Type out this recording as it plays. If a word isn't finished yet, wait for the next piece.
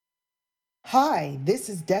Hi, this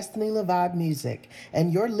is Destiny LaVibe Music,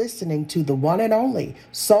 and you're listening to the one and only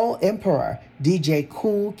Soul Emperor, DJ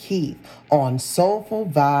Kool Keith, on Soulful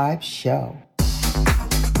Vibe Show.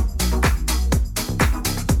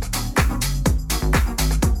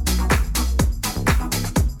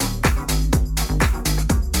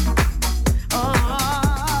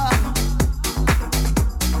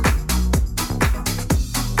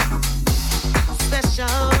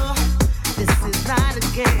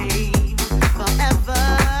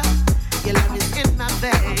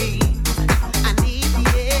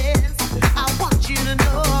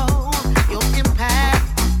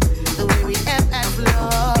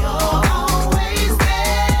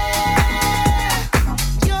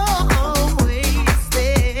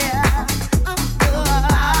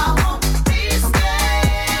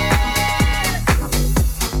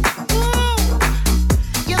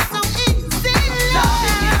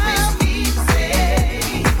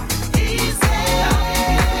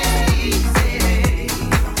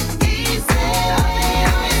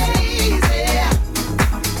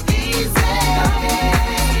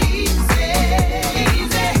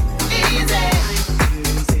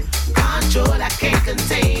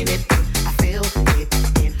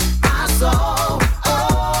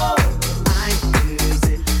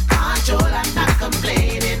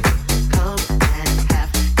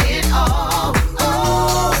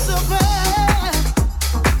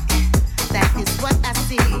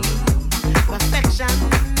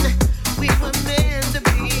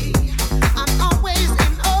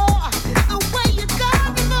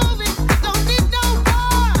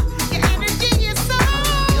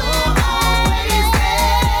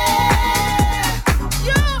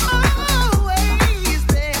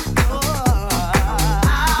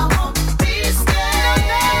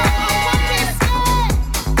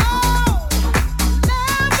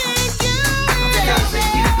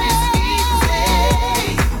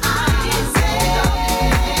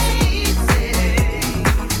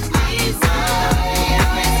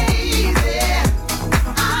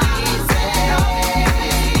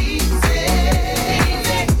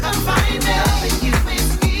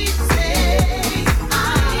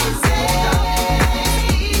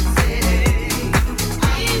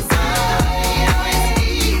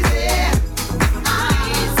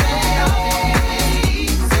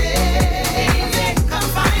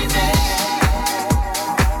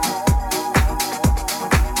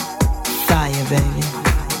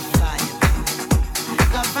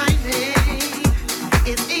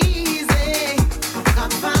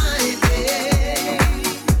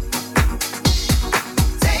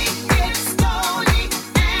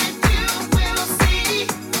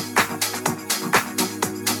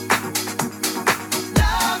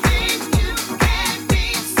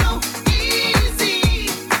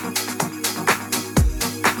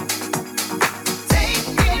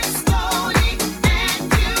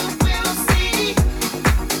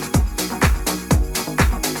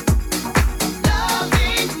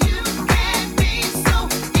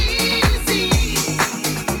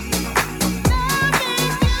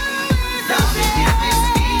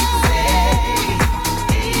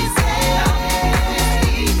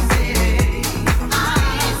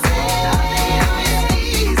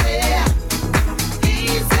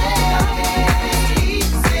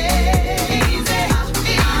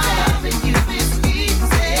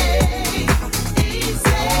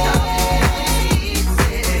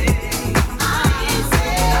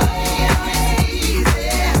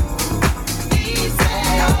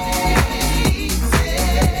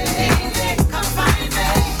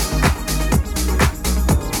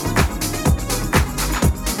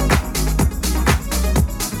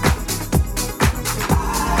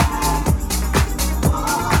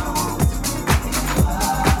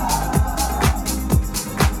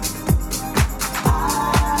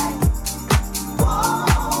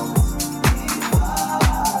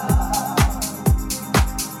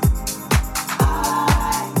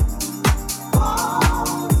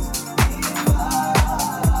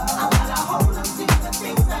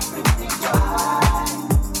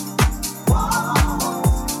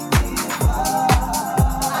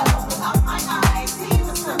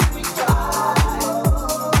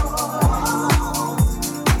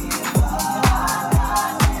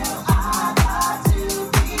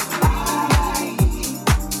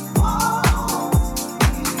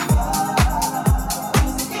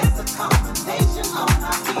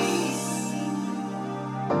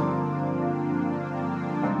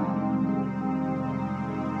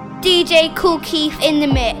 DJ Kool Keith in the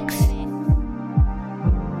mix.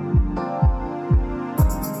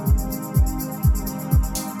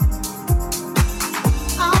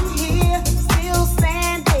 I'm here, still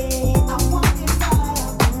standing. I want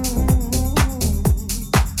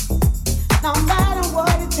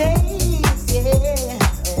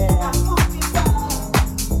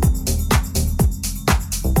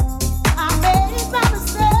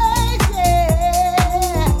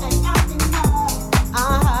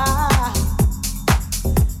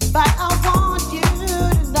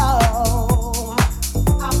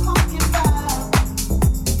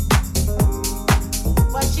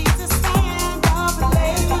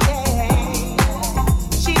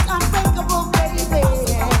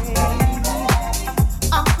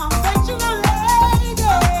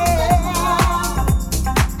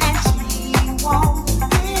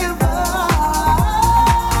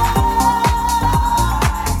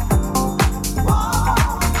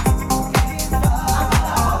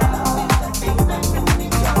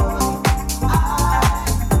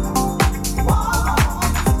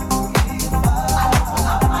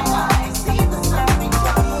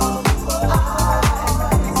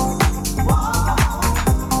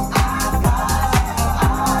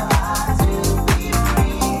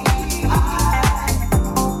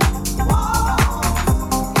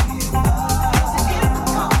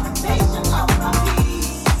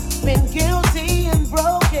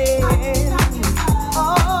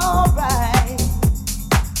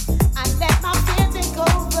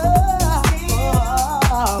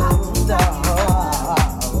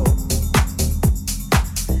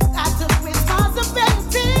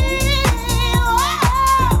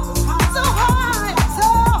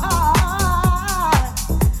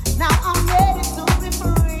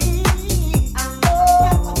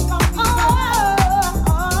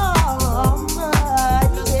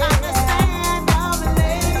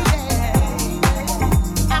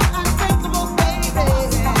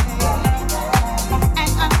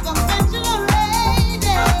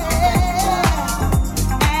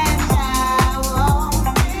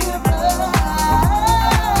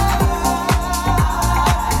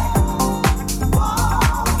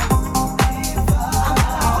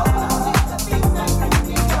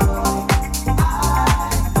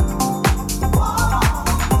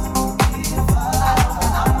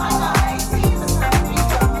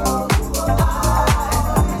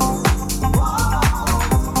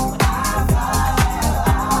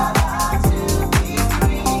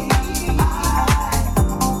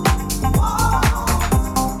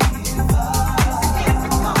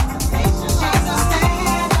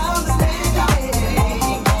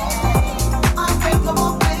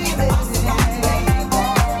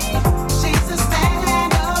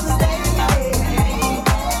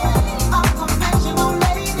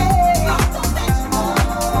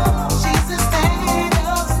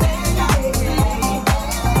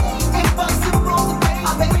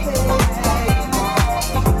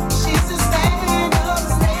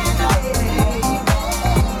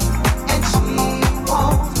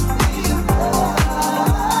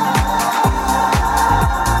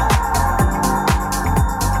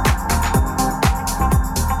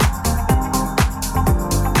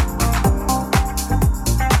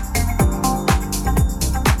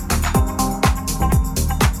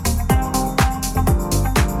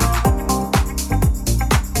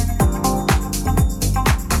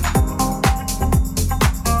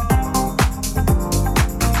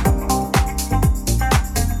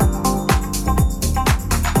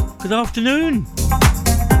good afternoon.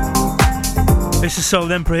 It's the Soul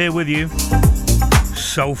Emperor here with you.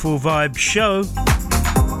 Soulful Vibe Show.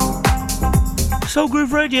 Soul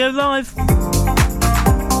Groove Radio Live.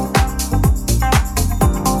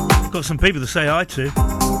 Got some people to say hi to. We've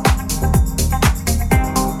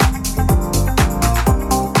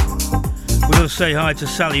got to say hi to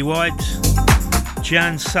Sally White,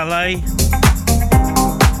 Jan Saleh,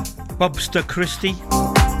 Bobster Christie,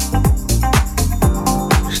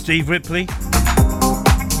 Steve Ripley,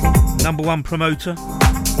 number one promoter,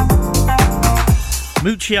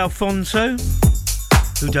 Mucci Alfonso,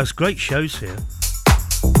 who does great shows here,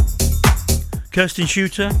 Kirsten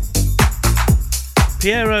Shooter,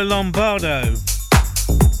 Piero Lombardo,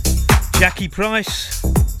 Jackie Price,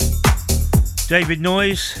 David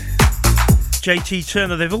Noyes, JT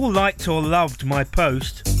Turner. They've all liked or loved my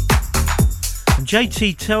post, and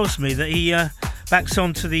JT tells me that he backs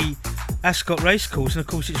onto the Ascot racecourse, and of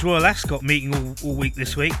course it's Royal Ascot meeting all week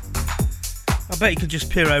this week. I bet he can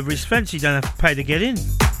just peer over his fence, you don't have to pay to get in.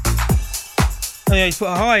 Oh yeah, he's put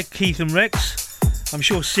a hi Keith and Rex. I'm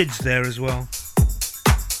sure Sid's there as well.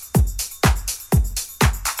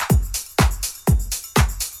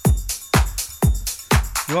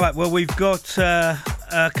 Right, well we've got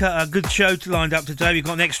a good show lined up today. We've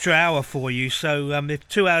got an extra hour for you, so if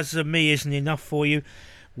 2 hours of me isn't enough for you,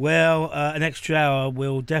 well, an extra hour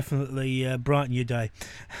will definitely brighten your day.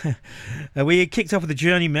 We kicked off with the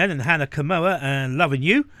Journeymen and Hannah Khemoh and Lovin'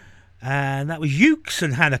 You, and that was Yooks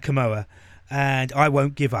and Hannah Khemoh and I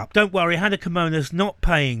Won't Give Up. Don't worry, Hannah Khemoh's not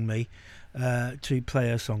paying me to play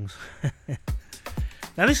her songs.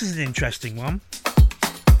 Now this is an interesting one.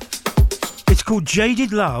 It's called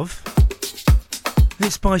Jaded Love, and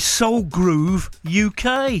it's by Soul Groove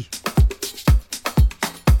UK.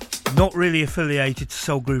 Not really affiliated to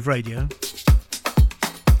Soul Groove Radio,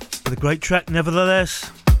 but a great track nevertheless.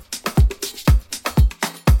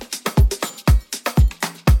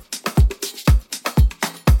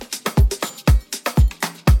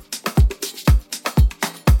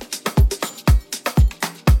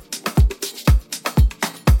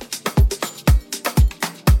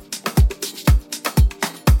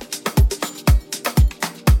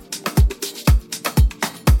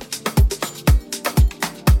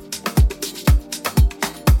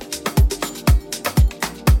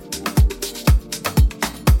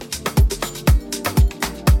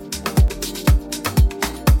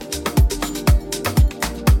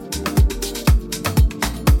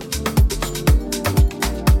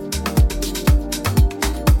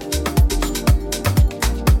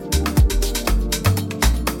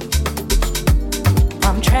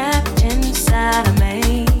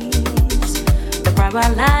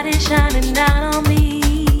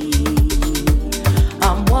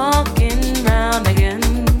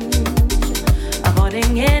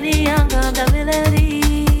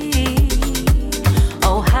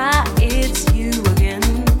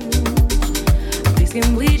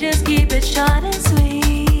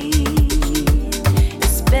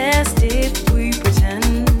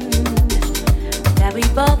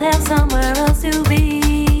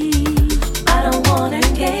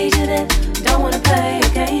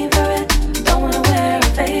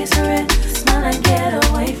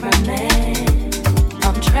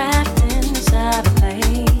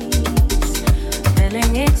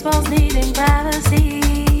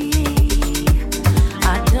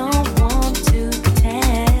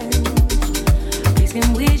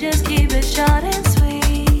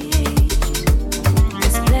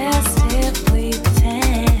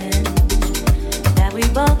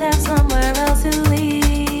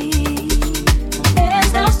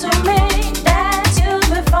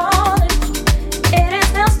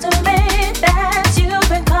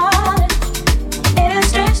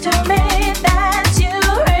 To me that you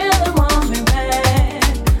really want me back.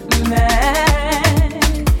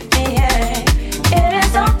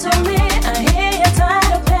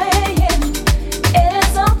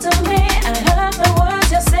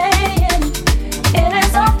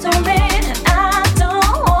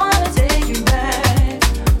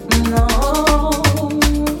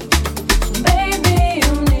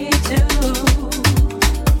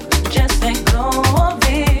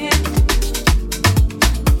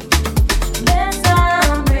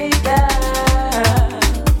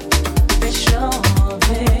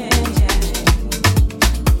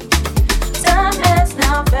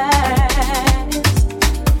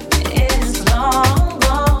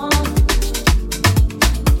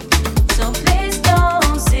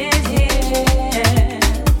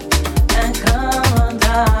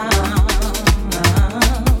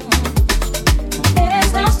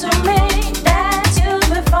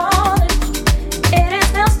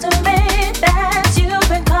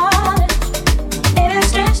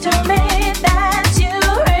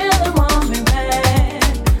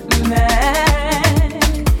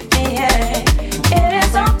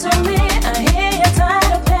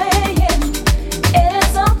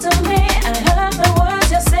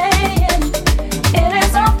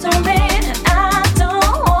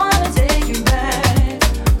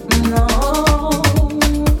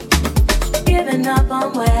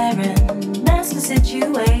 wearing nasty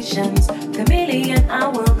situations. Chameleon, I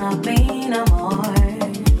will not be no more.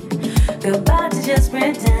 Goodbye to just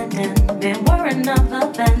pretending. Been worrying of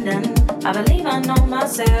offending. I believe I know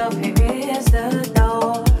myself. Here is the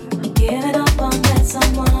door. Giving up on that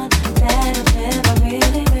someone that I've never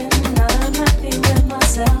really been. I'm happy with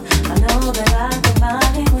myself. I know that I can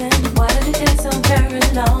finally win. Why did it take so very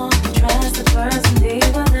long to trust the person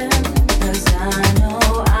deeper than? 'Cause I know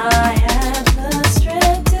I have the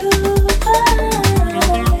strength to fight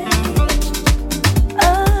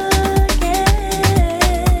again.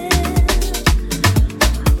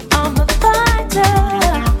 I'm a fighter,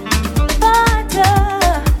 fighter,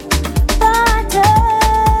 fighter.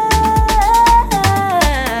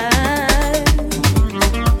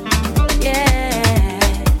 Yeah,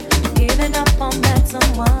 giving up on that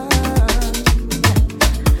someone.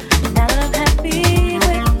 Now that I'm happy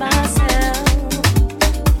with myself,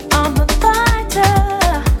 I'm a fighter,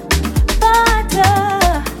 fighter.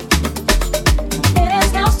 It is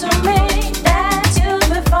news to me that you've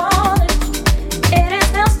been falling. It is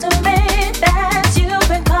news to me that you've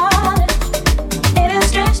been calling. It is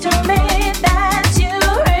strange to me that you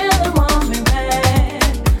really want me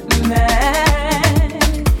back, back.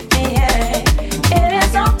 Yeah. It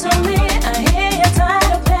is up to me. I hear you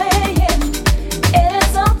tired of playing. It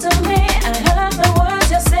is up to me. I heard the words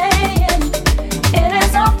you're saying. It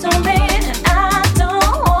is up to me, and I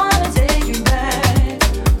don't wanna take you back.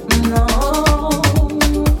 No.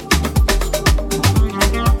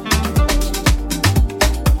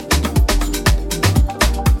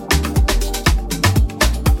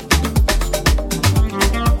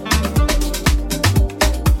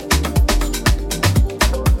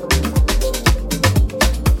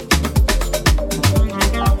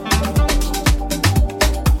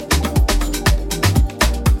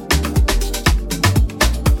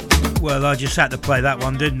 Well, I just had to play that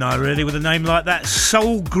one, didn't I, really, with a name like that?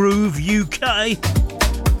 Soul Groove UK.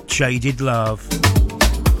 Jaded Love.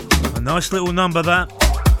 A nice little number, that.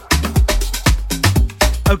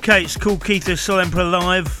 Okay, it's Kool Keith, Soul Emperor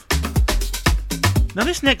Live. Now,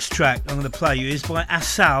 this next track I'm going to play you is by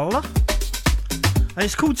Assal. And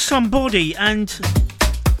it's called Somebody, and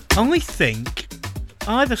I think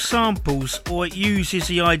either samples or it uses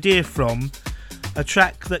the idea from a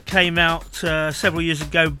track that came out several years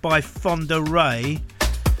ago by Fonda Ray,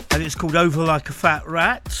 and it's called Over Like a Fat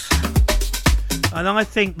Rat. And I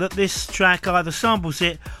think that this track either samples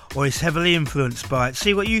it or is heavily influenced by it.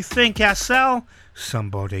 See what you think, Assal?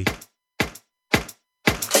 Somebody.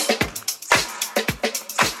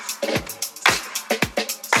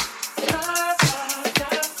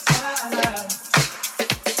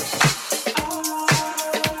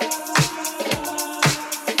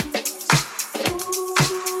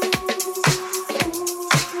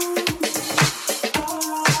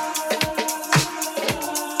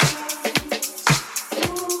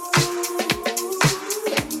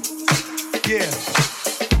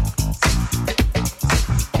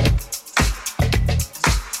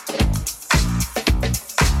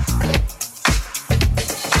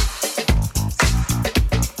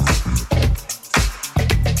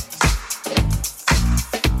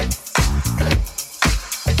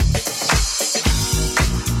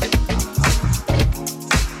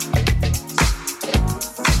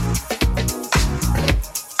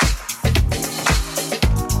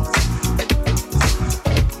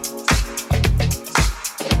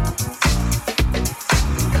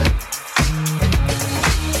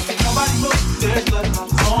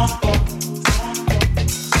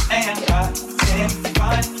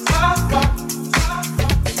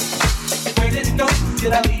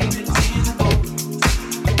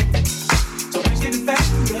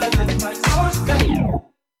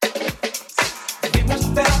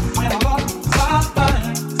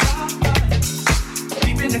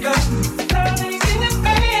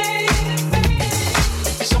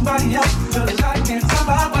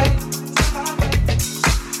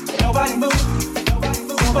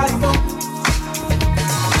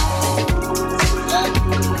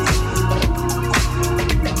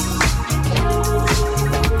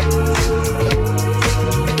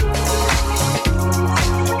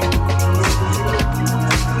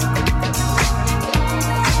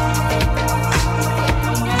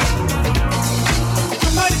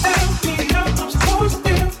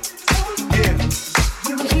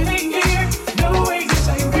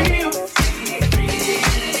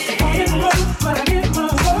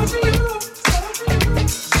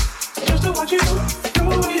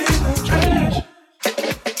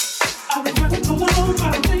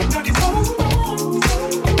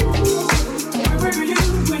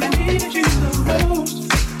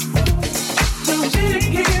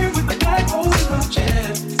 Here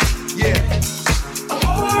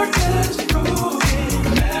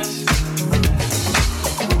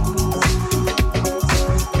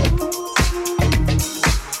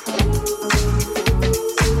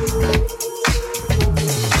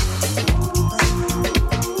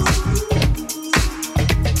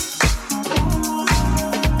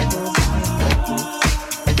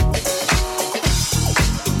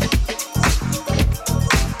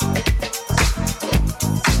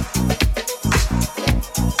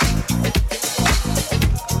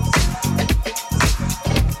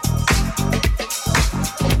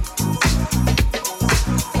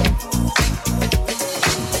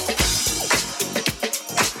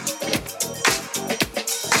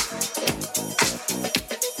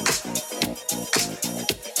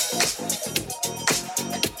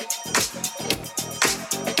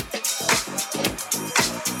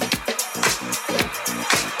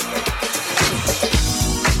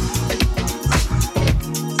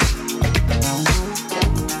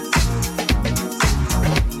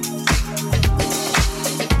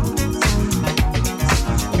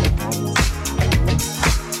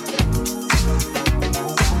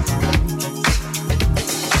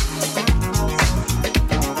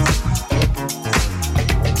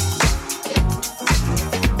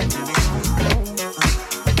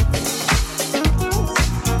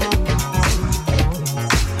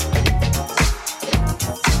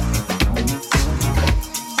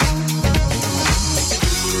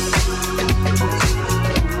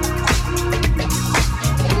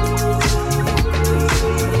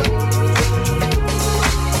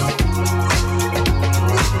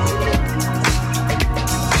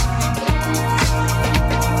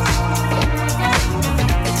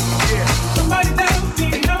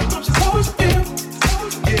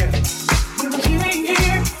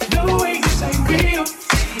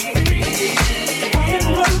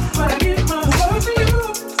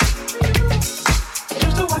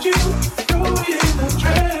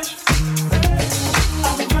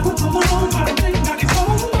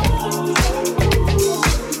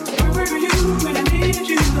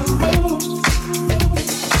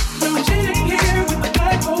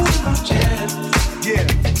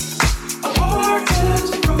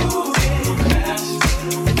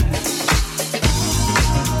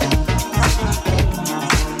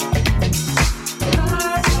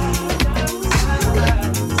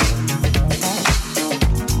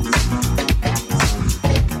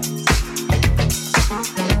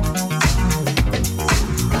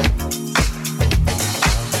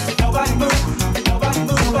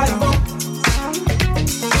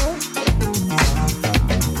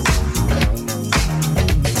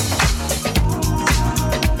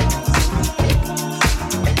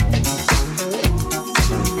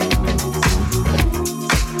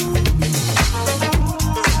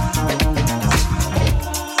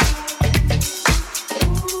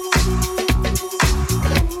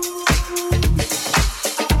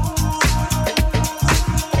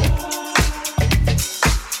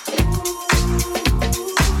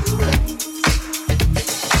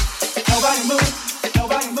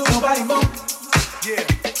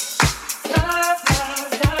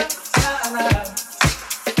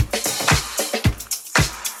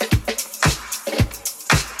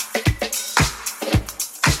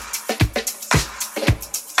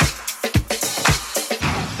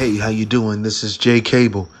Hey, how you doing? This is Jay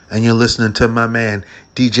Cable, and you're listening to my man,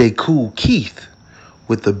 DJ Kool Keith,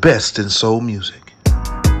 with the best in soul music.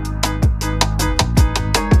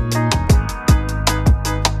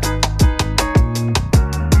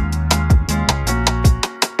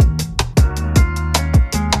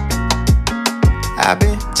 I've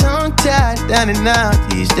been tongue-tied down and out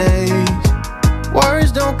these days.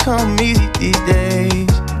 Words don't come easy these days.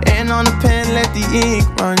 And on the pen, let the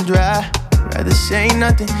ink run dry. Rather say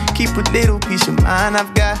nothing, keep a little piece of mind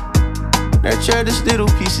I've got. Nurture this little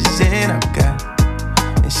pieces in I've got.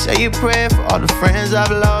 And say a prayer for all the friends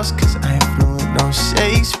I've lost, cause I ain't fluent, no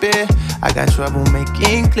Shakespeare. I got trouble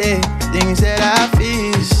making clear things that I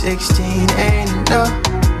feel. 16 ain't enough.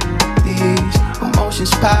 These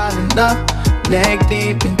emotions piling up. Neck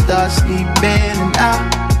deep in thoughts, sleeping and out.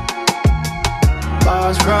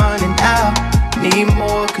 Bars running out. Need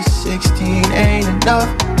more, cause 16 ain't enough.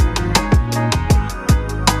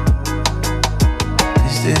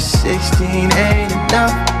 Cause this 16 ain't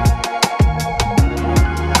enough.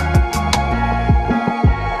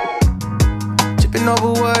 Tripping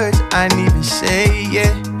over words I ain't even say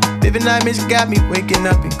yet. Vivid nightmares got me waking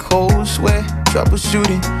up in cold sweat.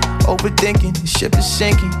 Troubleshooting, overthinking, the ship is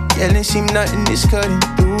sinking. Yelling seem nothing is cutting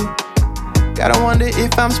through. Gotta wonder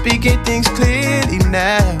if I'm speaking things clearly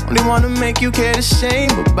now. Only wanna make you care the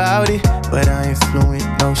same about it. But I ain't fluent,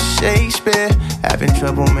 no Shakespeare. Having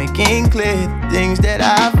trouble making clear things that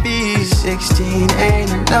I feel. 16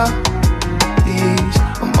 ain't enough. These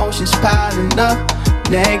emotions piling up.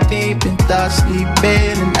 Neck deep in thoughts,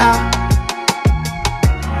 sleeping and out.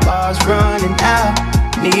 Bars running out.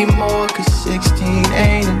 Need more, cause 16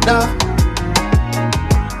 ain't enough.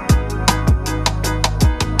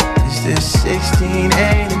 Cause this 16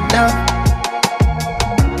 ain't enough.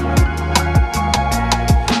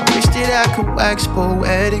 I wish that I could wax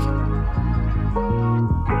poetic.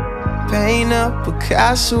 Paint up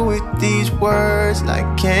Picasso with these words like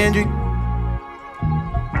Kendrick.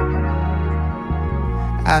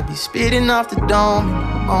 I be spitting off the dome in a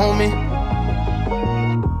moment.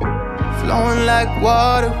 Flowing like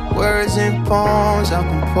water, words and poems I'm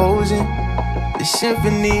composing. The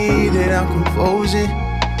symphony that I'm composing,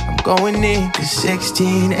 I'm going in, cause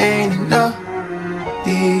 16 ain't enough.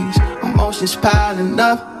 These emotions piling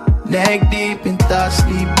up. Neck deep in thoughts,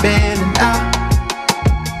 sleeping and out.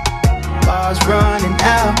 Bars running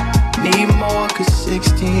out. Need more, cause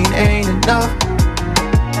 16 ain't enough.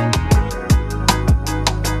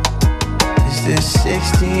 Cause this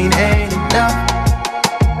 16 ain't enough.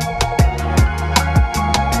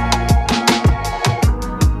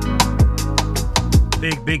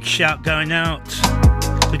 Big shout going out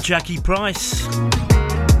to Jackie Price,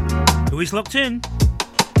 who is locked in.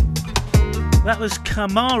 That was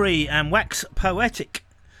Khamari and Wax Poetic.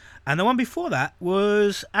 And the one before that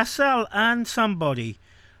was Assal and Somebody.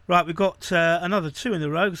 Right, we've got another two in a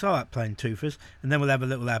row, because I like playing twofers, and then we'll have a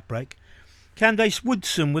little ad break. Candace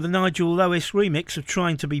Woodson with a Nigel Lowis remix of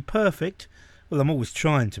Trying to Be Perfect. Well, I'm always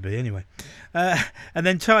trying to be, anyway. And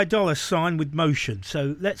then Dolla sign with Motion.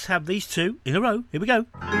 So let's have these two in a row. Here we go.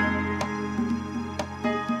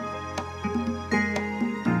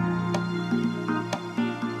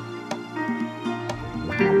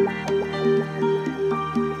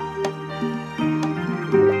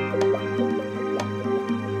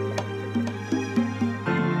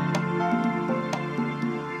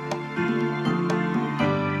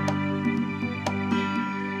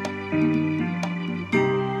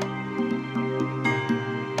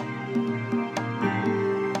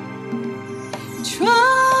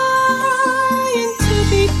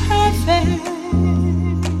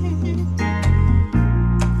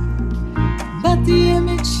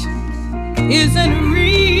 Isn't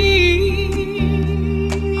real.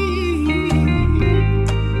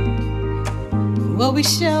 What we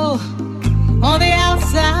show on the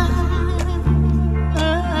outside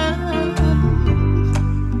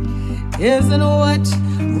isn't what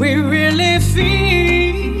we really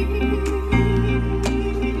feel.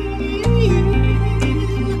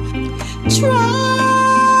 Trying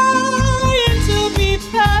to be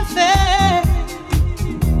perfect.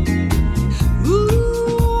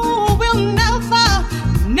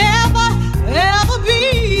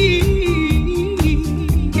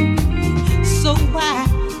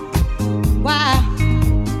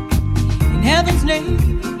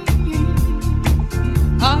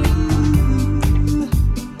 Are you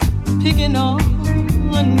picking on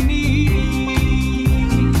me?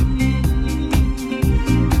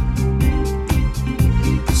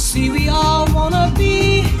 See, we all wanna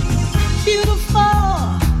be beautiful,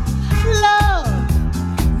 love,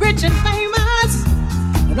 rich and famous,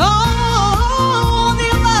 and all the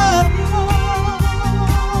above.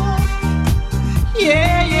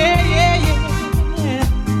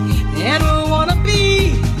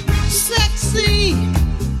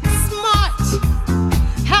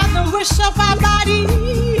 push up our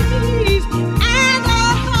bodies and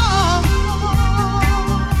our hearts.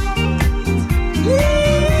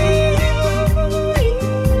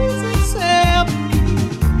 Please accept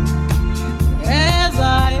as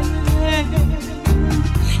I am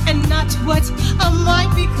and not what I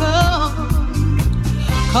might become.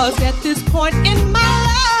 'Cause at this point in my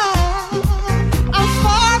life, I'm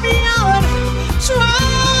far beyond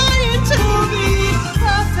trying to be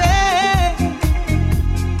perfect.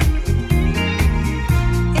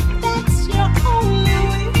 If that's your only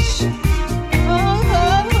wish,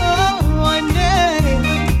 one day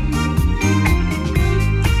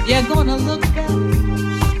you're gonna look back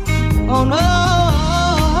on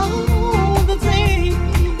all the things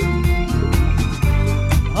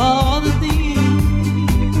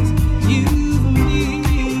you've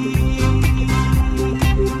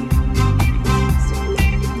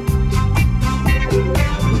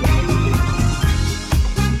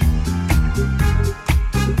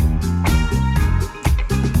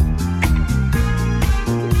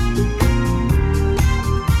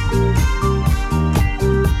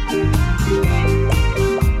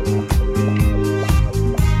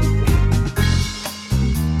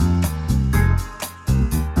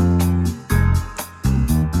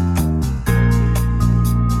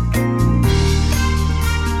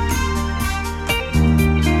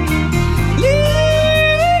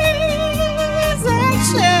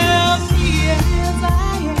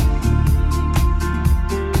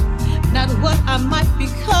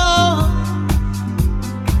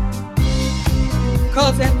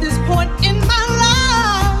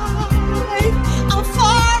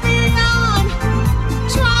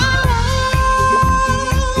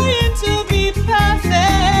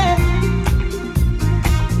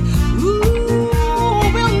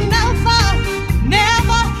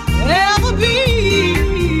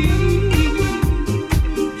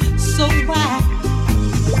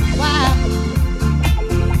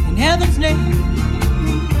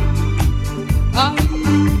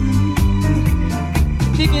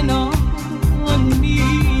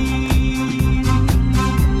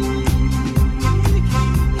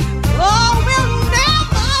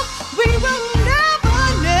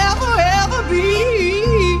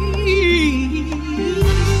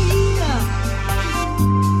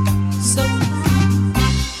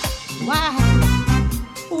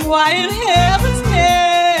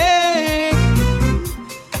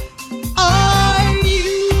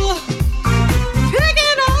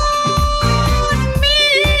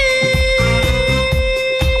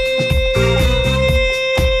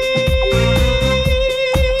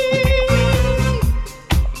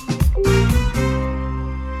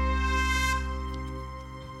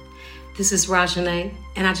This is Janai,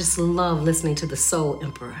 and I just love listening to the Soul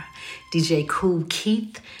Emperor, DJ Kool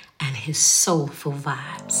Keith, and his soulful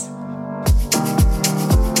vibes.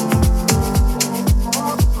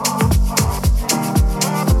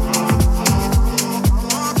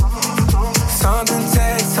 Something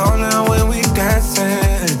takes hold on when we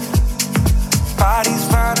dancing. Bodies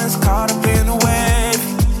round us caught up in a wave.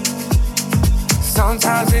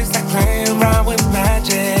 Sometimes it's like playing around with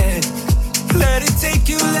magic. Let it take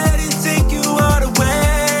you all the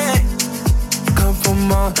way. Come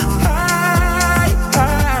from on high,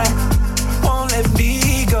 won't let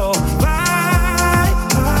me go. Right,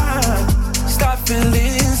 start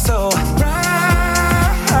feeling so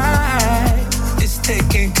right. It's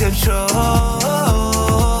taking control.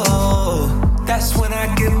 That's when I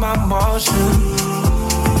get my motion.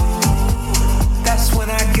 That's when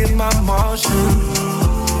I get my motion.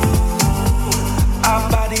 Our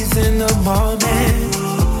bodies in the moment.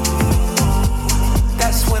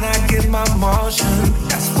 That's when I get my motion.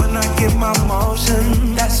 That's when I get my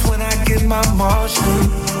motion. That's when I get my motion.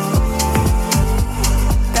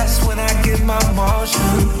 That's when I get my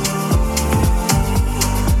motion.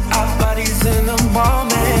 Our bodies in the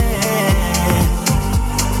moment.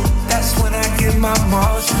 That's when I get my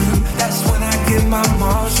motion. That's when I get my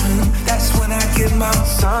motion. That's when I get my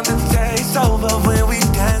something takes over when we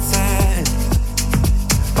dancing.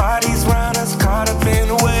 Bodies round us caught up in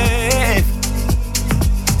a wave.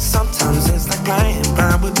 Sometimes it's like playing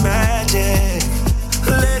around with magic.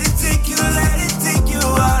 Let it take you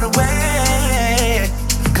all the way.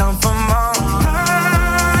 Come from on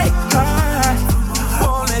high,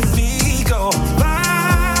 won't let me go.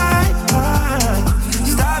 Right,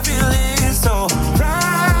 stop feeling so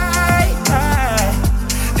right.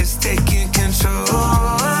 It's taking control.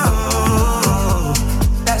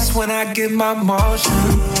 That's when I get my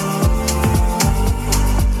motion.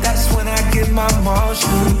 That's when I get my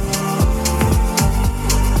motion.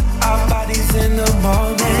 Our bodies in the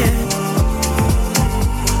moment.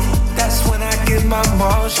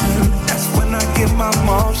 motion. That's when I get my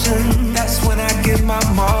motion. That's when I get my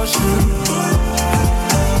motion.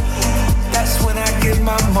 That's when I get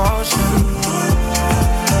my motion.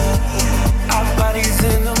 Our bodies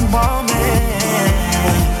in the moment.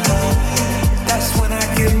 That's when I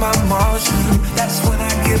get my motion. That's when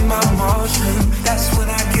I get my motion. That's when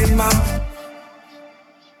I get my.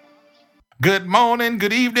 Good morning,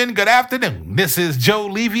 good evening, good afternoon. This is Joe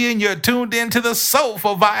Levy, and you're tuned in to the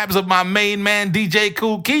soulful vibes of my main man, DJ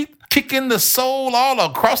Kool Keith, kicking the soul all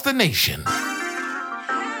across the nation.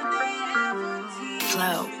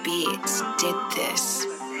 Flow Beats did this.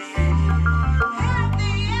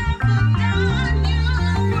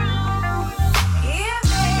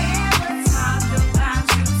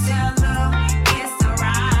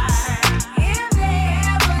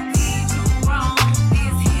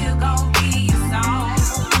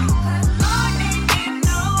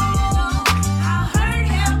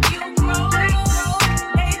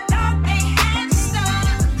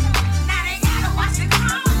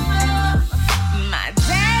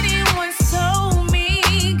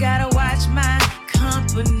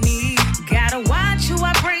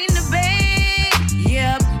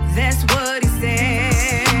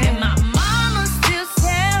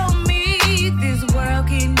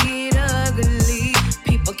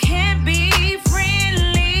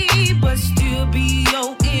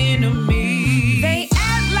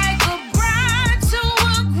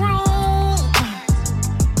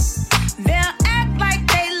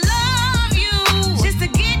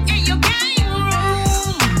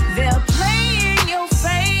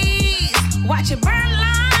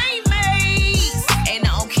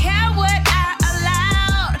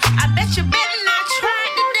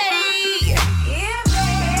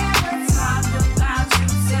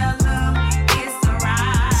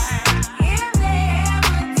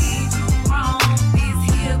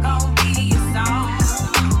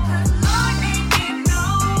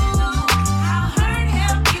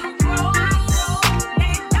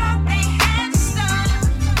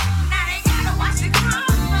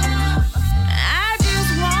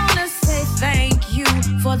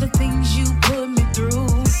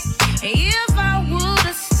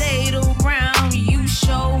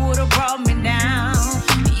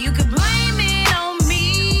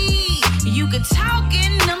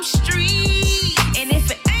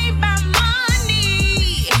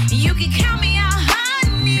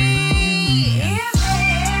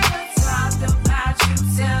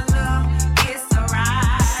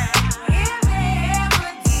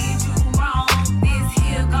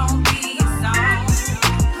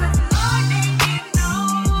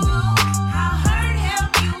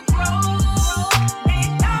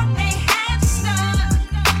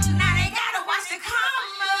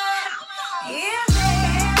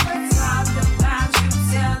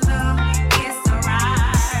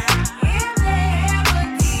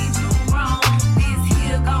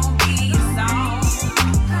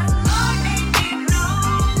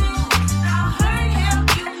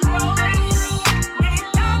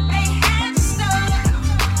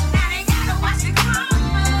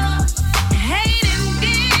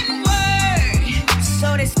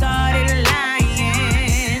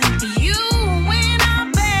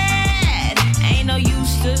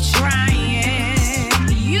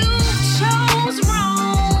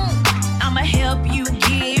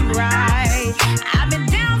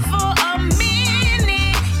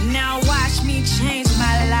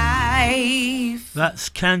 That's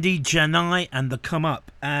Candy, Janai and the Come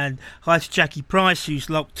Up. And hi to Jackie Price,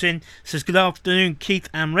 who's locked in. Says good afternoon, Keith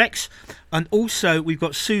and Rex. And also we've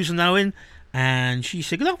got Susan Owen, and she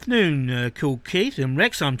said good afternoon, Kool Keith and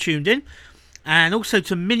Rex. I'm tuned in. And also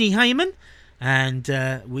to Minnie Heyman, and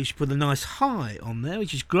we should put a nice hi on there,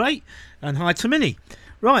 which is great. And hi to Minnie.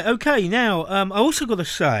 Right, okay, now I also got to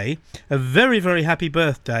say a very, very happy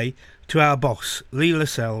birthday to our boss, Lee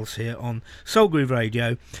Lascelles, here on Soul Groove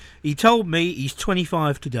Radio. He told me he's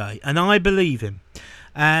 25 today, and I believe him.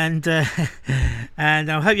 And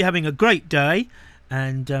and I hope you're having a great day.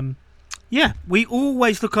 And yeah, we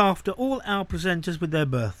always look after all our presenters with their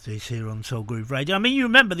birthdays here on Soul Groove Radio. I mean, you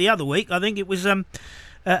remember the other week, I think it was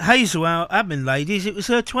Hazel, our admin ladies, it was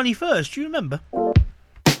her 21st. Do you remember?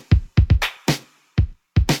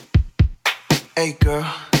 Hey girl,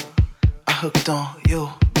 I hooked on you.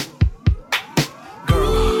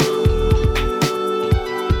 Girl,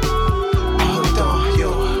 I hooked on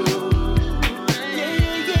you.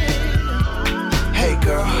 Hey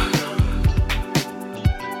girl,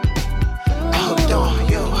 I hooked on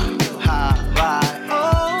you. Hi, bye.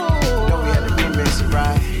 Oh, know we had to remix it,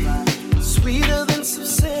 right? Sweeter than some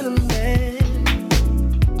cinnamon.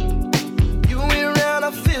 You ain't around,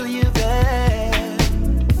 I feel you there.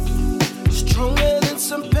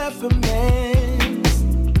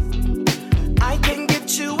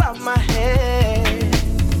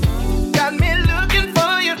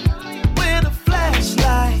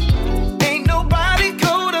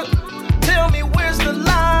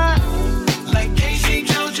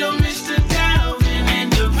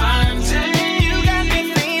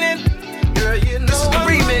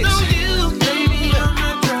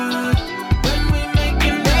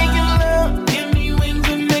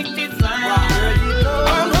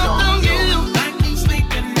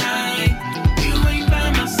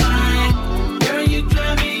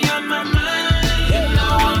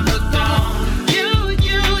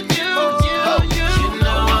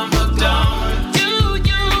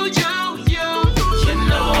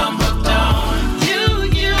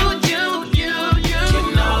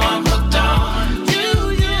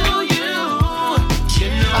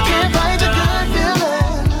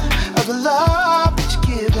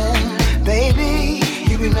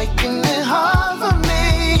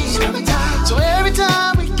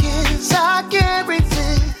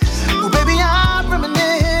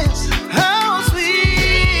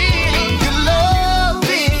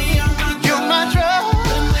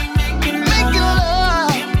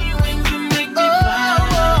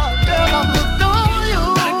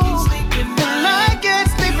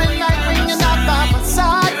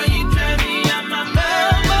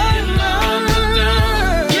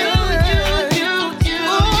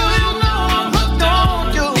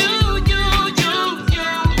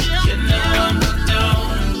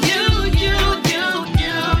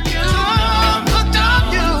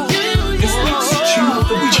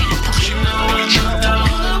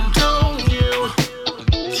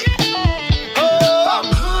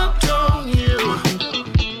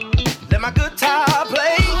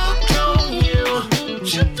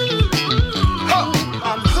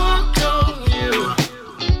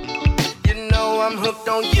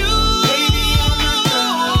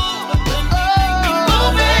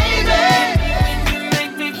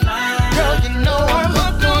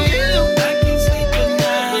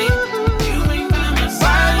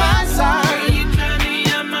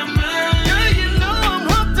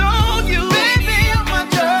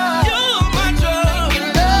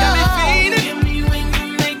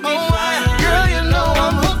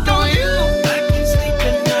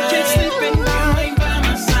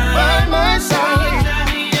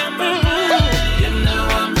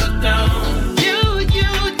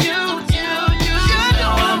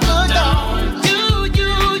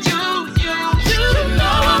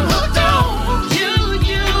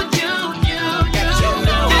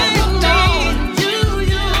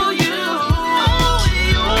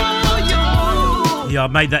 I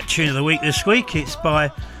made that tune of the week this week. It's by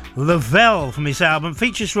LeVelle from his album.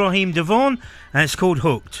 Features Raheem DeVaughn, and it's called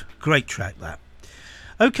Hooked. Great track, that.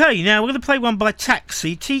 Okay, now we're going to play one by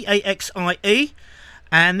T.A.X.I, T-A.X.I.E,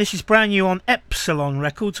 and this is brand new on S.P.L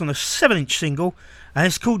Records on a 7-inch single, and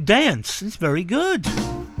it's called Dance. It's very good.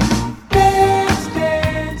 Dance,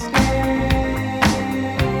 dance, dance,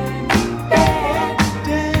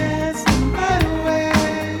 dance the night away.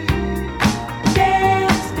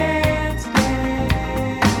 Dance, dance,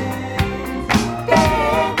 dance,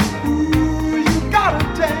 dance. Ooh, you gotta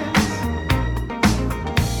dance.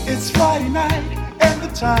 It's Friday night and the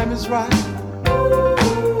time is right.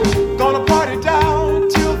 Gonna party down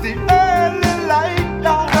till the early light,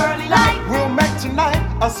 y'all. Early light. We'll make tonight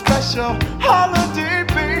a special holiday,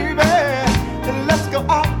 baby. Then let's go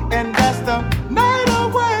out and dance the night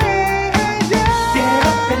away. Yeah. Get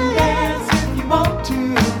up and dance if you want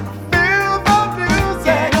to. Feel the music.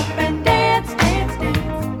 Get up and dance, dance,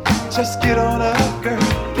 dance. Just get on up, girl.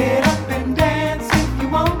 Get up and dance if you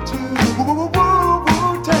want to. Woo, woo, woo,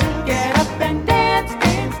 woo, dance. Get up and dance,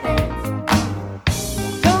 dance,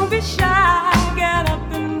 dance. Don't be shy. Get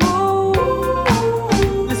up and move.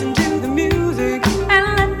 Listen to the music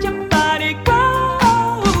and let your body grow.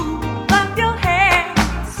 Clap your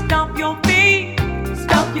hands, stomp your feet,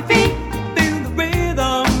 stomp your feet. Feel the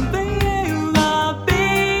rhythm, feel the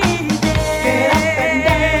beat. Get up and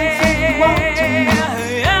dance if you want to.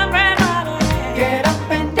 Everybody, get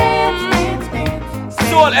up and dance, dance, dance.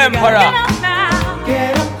 Soul Emperor. Get up now.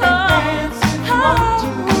 Get up and dance if you want to.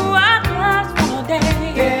 I just wanna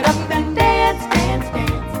dance. Get up and dance, dance,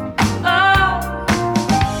 dance. Oh,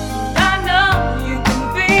 I know you can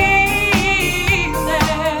feel it.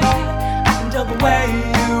 I can tell the way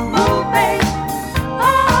you move, babe.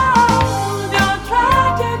 Oh, don't try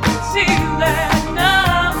to conceal it, no.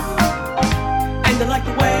 And I like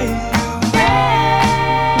the way you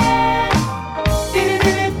dance.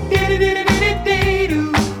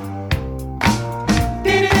 Dee-dee-dee-dee-dee-dee-dee-dee-doo.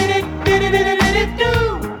 Dee-dee-dee-dee-dee-dee-dee-doo.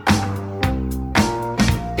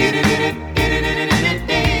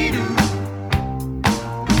 Dee-dee-dee-dee-dee-dee-dee-doo.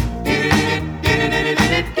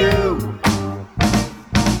 Dee-dee-dee-dee-dee-dee-dee-doo.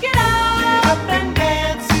 Get up and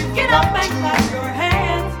dance. Get up and clap your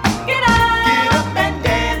hands. Get up and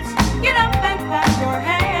dance. Get up and clap your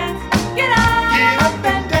hands. Get up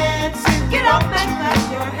and dance. Get up and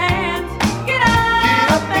clap your hands. Get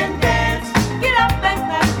up and dance. Get up and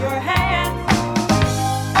clap your hands.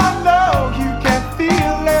 I know you can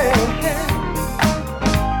feel it.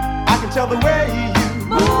 I can tell the way you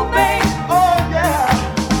move, babe. Oh yeah.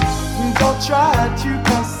 Don't try to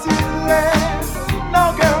conceal it. No,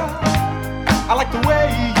 girl. I like the way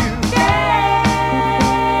you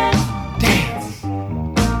dance.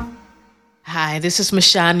 Hi, this is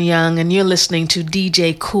Michonne Young, and you're listening to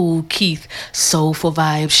DJ Kool Keith Soulful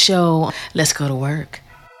Vibes Show. Let's go to work.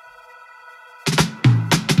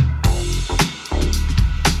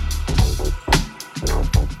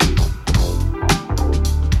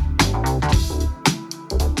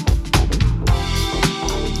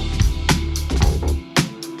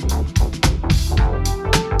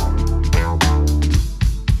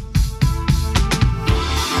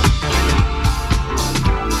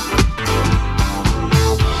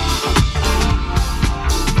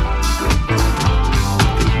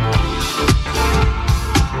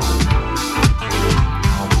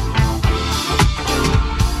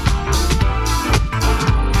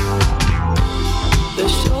 The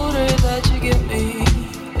shoulder that you give me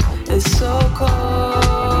is so cold.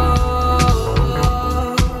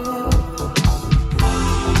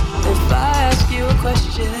 If I ask you a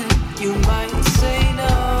question, you might say no.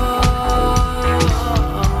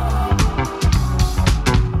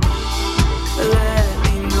 Let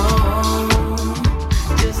me know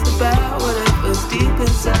just about whatever's deep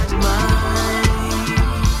inside your mind.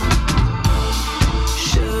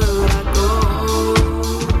 Should I go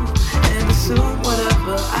and assume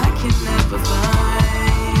whatever I can never find?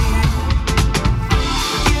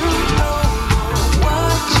 You don't know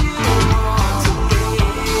what you want to be.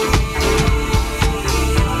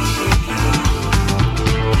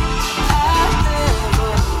 I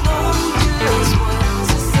never know just what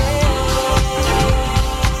to say.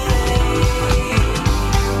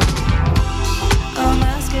 I'm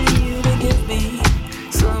asking you to give me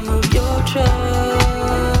some of your trust.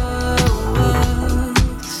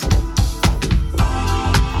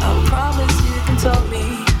 I promise you can tell me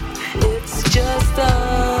it's just us.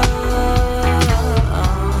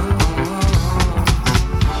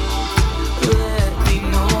 Let me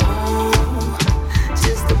know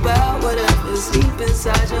just about whatever's deep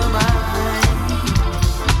inside your mind.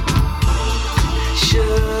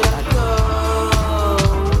 Should I go?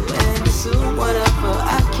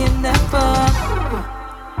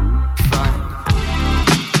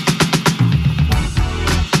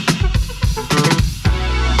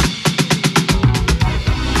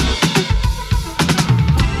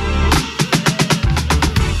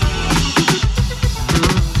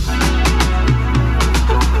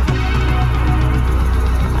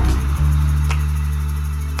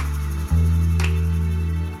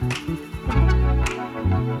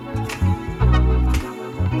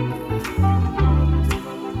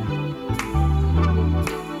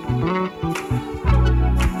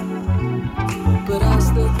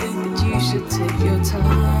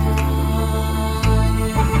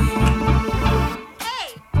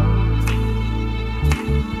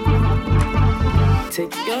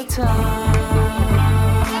 time.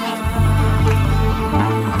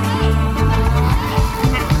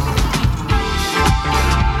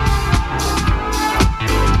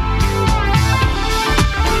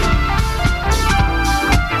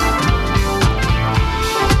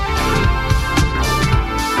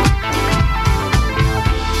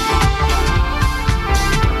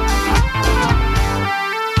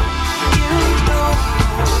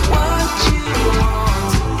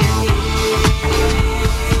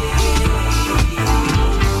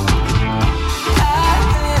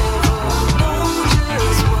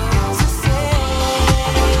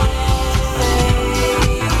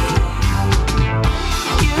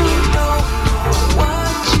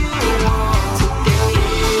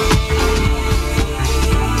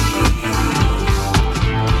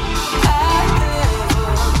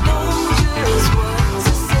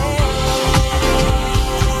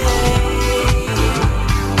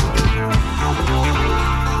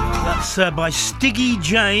 By Stiggy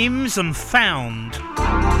James and Found.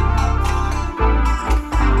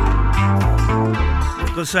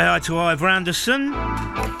 Got to say hi to Ivor Anderson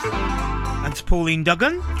and to Pauline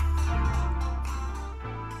Duggan,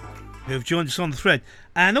 who have joined us on the thread,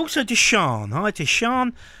 and also to Sian. Hi to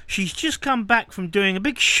Sian. She's just come back from doing a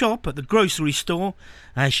big shop at the grocery store,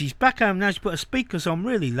 and she's back home now. She put her speakers on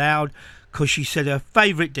really loud because she said her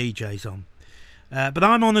favourite DJ's on. But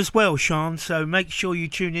I'm on as well, Sean, so make sure you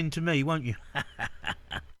tune in to me, won't you?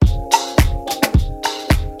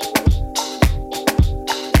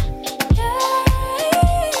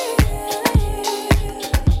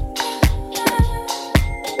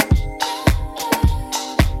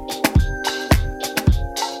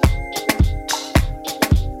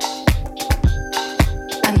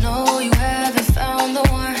 I know you haven't found the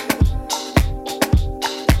one,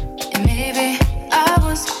 and maybe I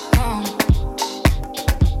was wrong.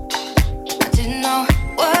 Know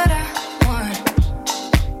what I want,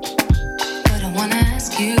 but I wanna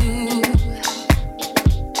ask you,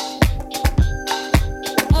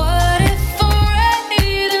 what if I'm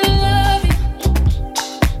ready to love you?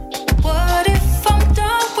 What if I'm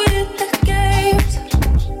done with the games?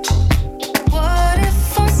 What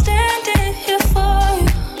if I'm standing here for you?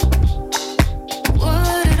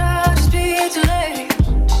 Would it all just be too late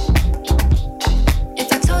if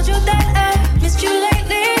I told you that I missed you lately?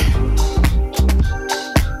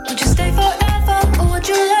 Stay forever, or would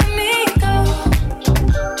you let me go?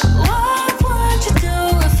 What would you do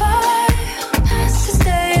if I asked to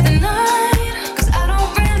stay the night? 'Cause I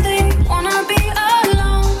don't really wanna be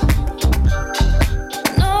alone.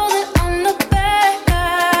 Know that I'm the bad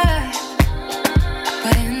guy,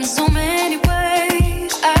 but in so many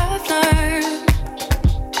ways I've learned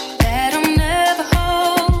that I'm never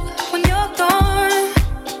whole when you're gone.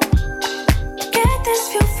 Get this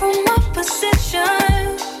view from my position.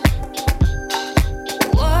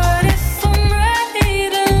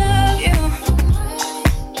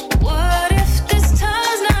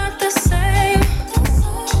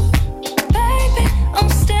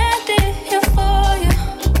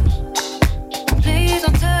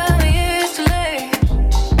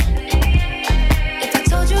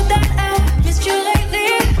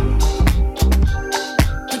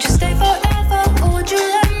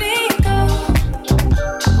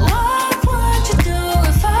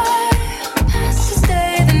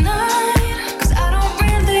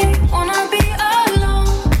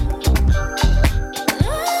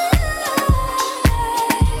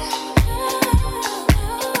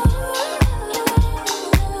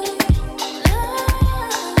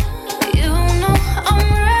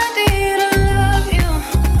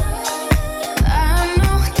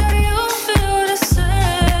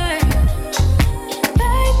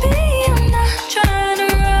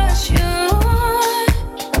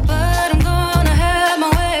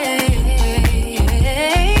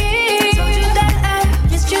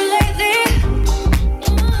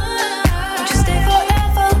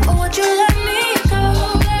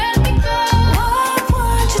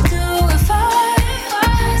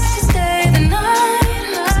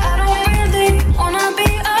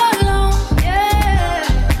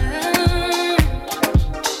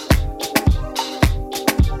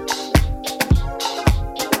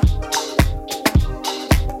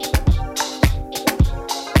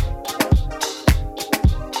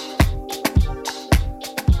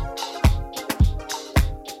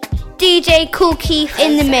 DJ Kool Keith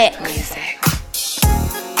in the mix.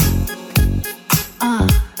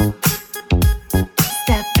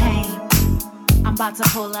 Step Payne, I'm about to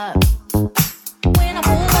pull up. When I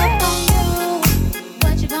pull up on you,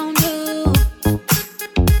 what you gonna do?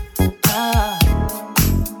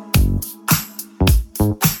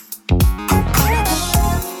 When I pull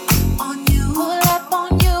up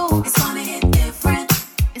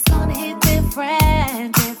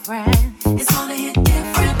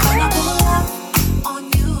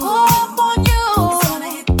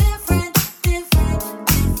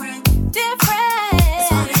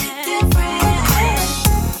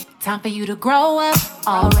Time for you to grow up.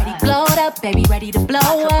 Already glowed up, baby, ready to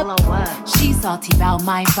blow up. She salty about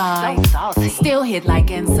my vibe. Still hit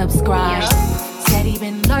like and subscribe. Said he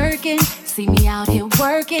been lurking. See me out here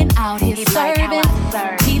working, out here serving.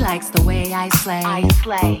 He likes the way I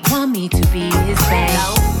slay. Want me to be his babe.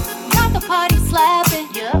 Got the party slapping.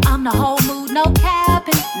 I'm the whole mood, no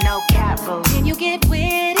capping. No cap, boo. Can you get with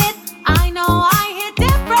it? I know I hit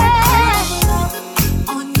different.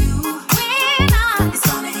 On you, when it's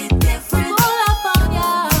gonna hit different. Pull up on you.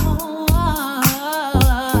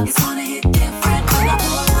 It's gonna hit different. Pull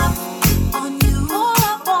up on you. Pull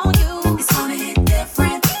up on you. It's gonna hit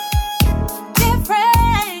different.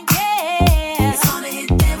 Different, yeah. It's gonna hit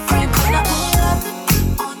different. Pull up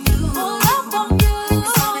on you. Pull up on you.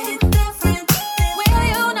 It's gonna hit different. Will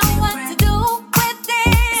you know what to do with it?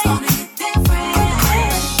 It's gonna hit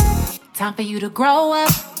different. Time for you to grow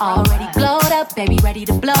up. Already glowed up, baby, ready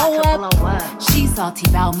to blow up. She salty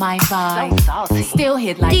about my vibe. Still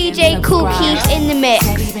hit like DJ Kool Keith in the mix.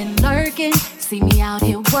 Said he been lurking. See me out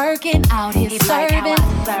here working, out here serving.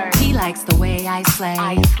 He likes the way I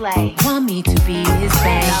slay. Want me to be his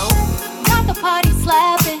babe. Got the party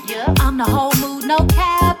slapping. I'm the whole mood, no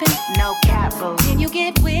capping. No cap, boo. Can you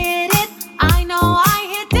get with it? I know I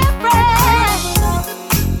hit different.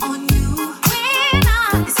 On you,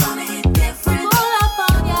 when it's gonna hit different. Pull up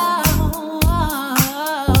on you.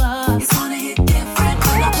 It's gonna hit different.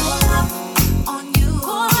 Pull up on you.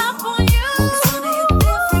 Pull up on you. It's gonna hit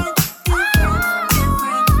different.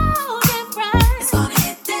 Different. It's gonna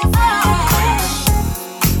hit different.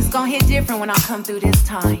 It's gonna hit different when I come through this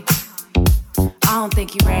time. I don't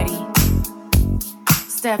think you ready.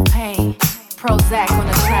 Steph Payne, Prozac on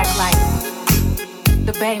the track like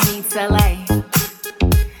the Bay meets LA.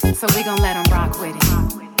 So we gon' let him rock with it.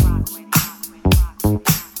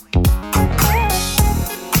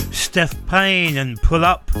 Steph Payne and Pull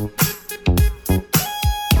Up.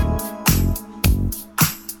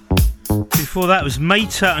 Before that was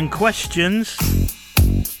Maeta and Questions.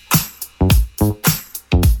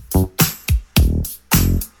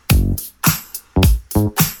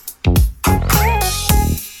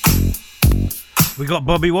 We got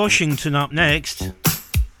Bobby Washington up next.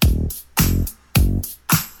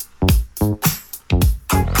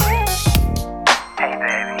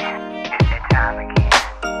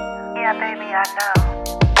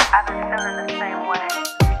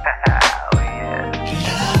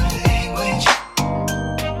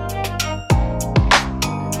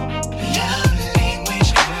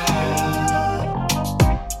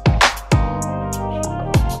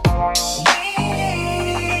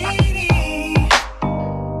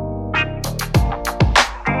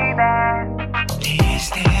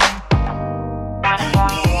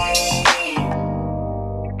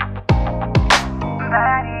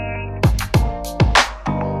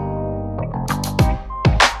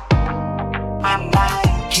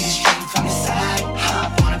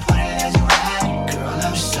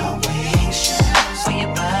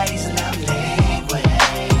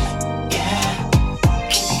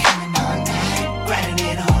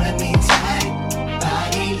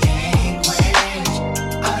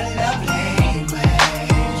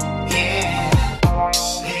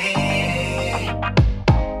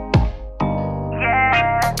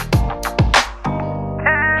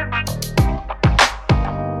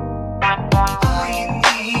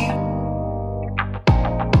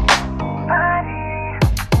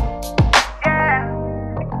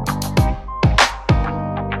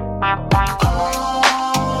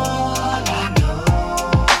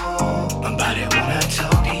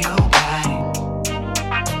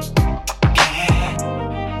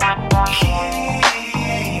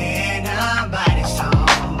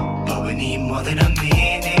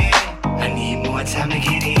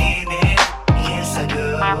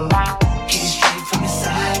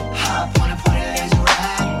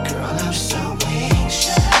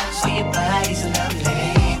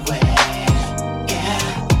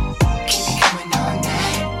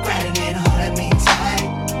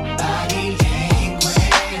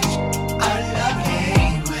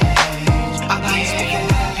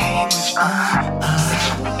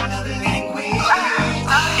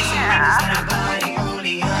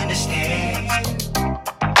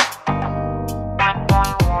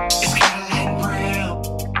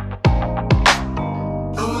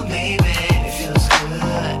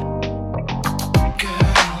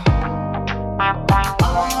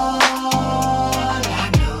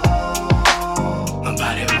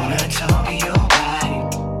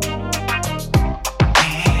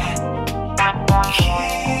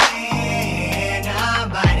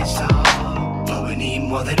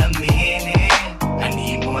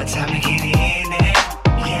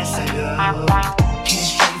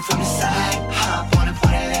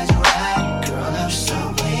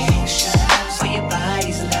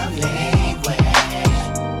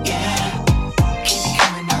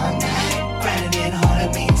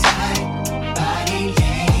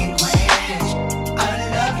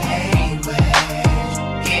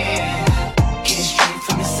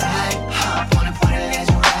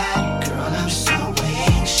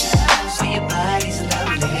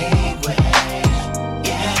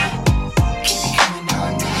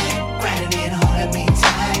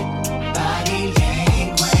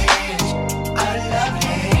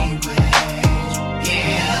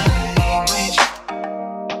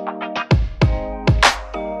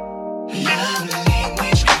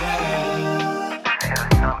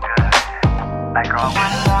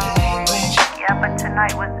 Yeah, but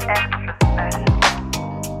tonight was extra special.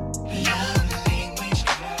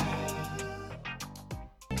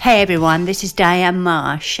 Hey everyone, this is Diane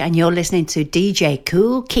Marsh, and you're listening to DJ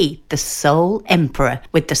Kool Keith, the Soul Emperor,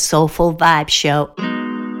 with the Soulful Vibe Show.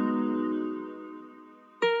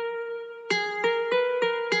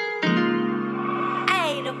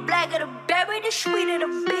 Hey, the blacker the berry, the sweeter the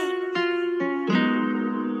beat.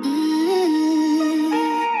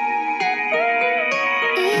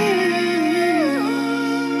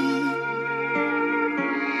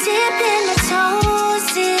 Dipping the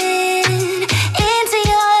toes in into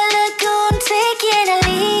your lagoon, taking a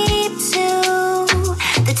leap to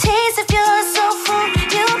the taste of your soulful.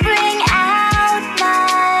 You bring out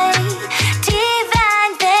my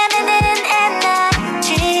divine feminine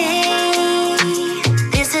energy.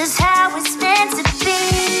 This is how it's meant to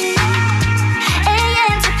be.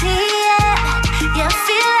 A.M. to P.M. You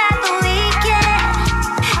feel like the weekend.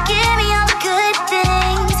 Give me all the good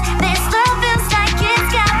things. This love feels like it's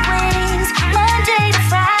got wings. Monday to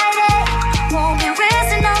Friday, won't be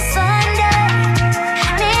resting on Sunday.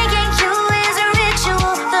 Me and you is a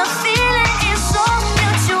ritual. The feeling is so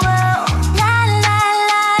mutual. La la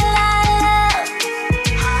la la la.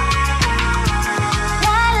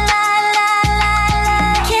 La la la la la.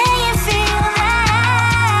 Can you feel that?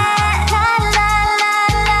 La la la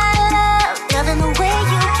la la. Loving the way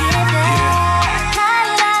you give that. La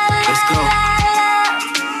la la. Let's go.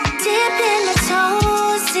 Dipping the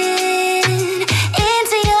toes in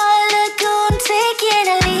into your lagoon, taking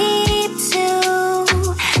a leap to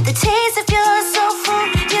the taste of your soulful.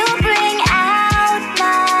 You bring out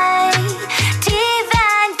my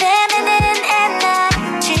divine feminine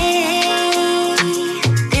energy.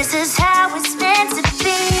 This is how it's meant to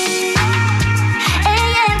be.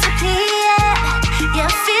 A.M. to P.M. You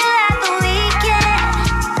feel like the weekend.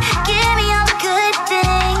 Give me all the good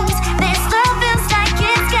things. This love feels like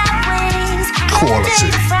it's got wings. Quality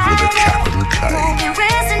with a capital K. Won't be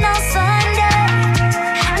resting on Sunday.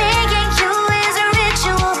 Me and you is a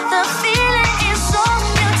ritual. The feeling is so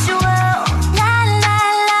mutual. La la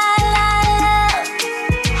la la la.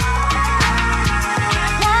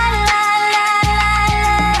 La la la la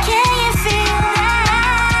la. Can you feel that?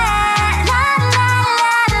 La la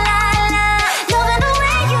la la la. Loving the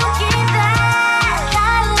way you give that. La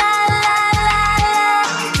la la la la.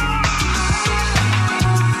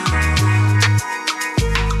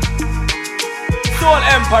 Soul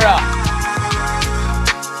Emperor.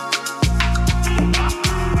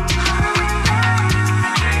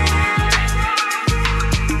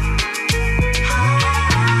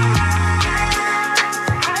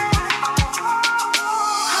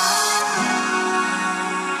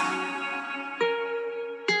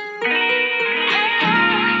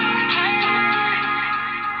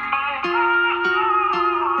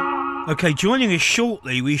 Okay, joining us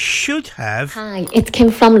shortly, we should have. Hi, it's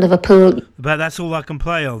Kim from Liverpool. But that's all I can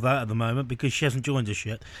play of that at the moment because she hasn't joined us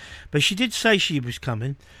yet. But she did say she was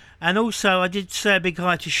coming. And also, I did say a big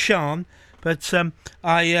hi to Sean. But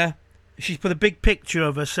she's put a big picture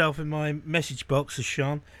of herself in my message box as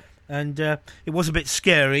Sean. And it was a bit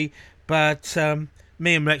scary. But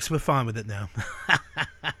me and Rex were fine with it now.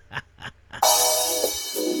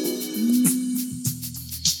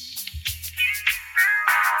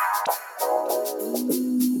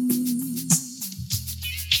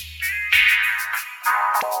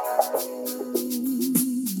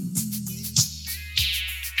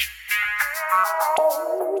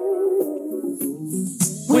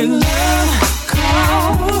 When love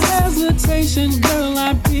calls, hesitation, girl,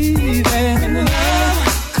 I'll be there. When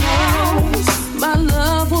love calls, my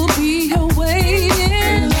love will be here waiting.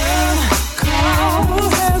 When love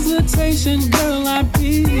calls, hesitation, girl, I'll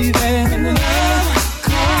be there. When love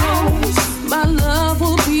calls, my love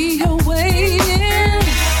will be here waiting.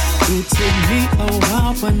 It took me a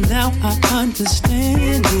while, but now I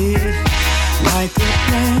understand it. Like a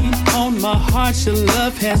plane on my heart, your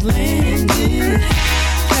love has landed.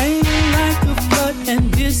 Came like a flood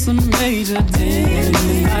and did some major damage.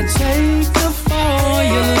 I take the fall,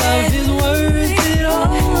 your love is worth it all.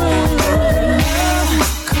 Love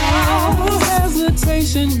calls,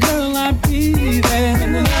 hesitation, girl, I'll be there.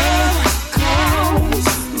 When love calls,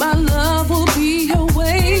 my love will be here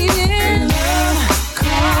waiting. Love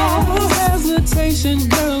calls, hesitation,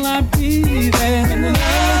 girl, I'll be there. When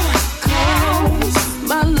love calls,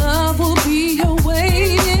 my love will be here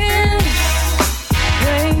waiting.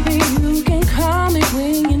 Baby, you can call me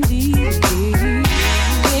when you need me.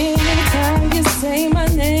 Anytime you say my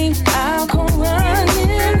name, I'll come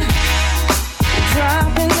running.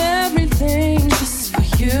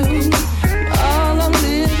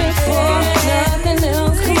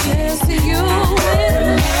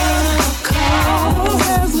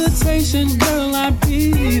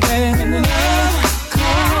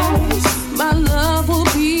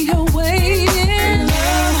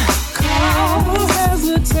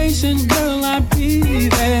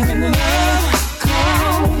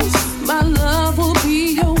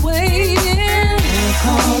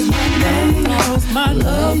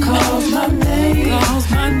 calls my name,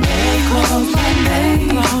 calls my name, calls my name,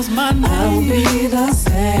 calls my name, I will be the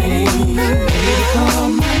same. Baby, call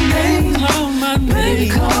my name, call my name, baby,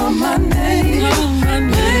 call my name, call my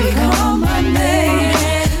name, baby, call my name,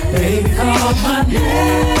 baby, call my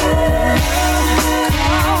name.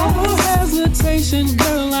 No hesitation,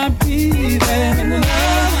 girl, I'll be there.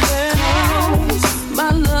 Love calls,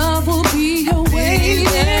 my love will be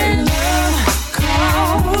awaiting. Love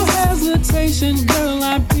calls, no hesitation, girl,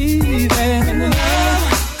 I'll be there.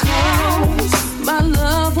 Love calls, my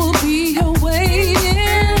love will be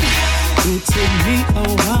awaiting. It took me a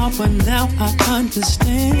while, but now I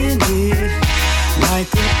understand it.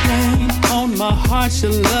 Like a plane on my heart,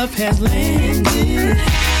 your love has landed.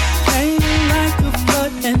 Came like a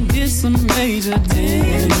flood and did some major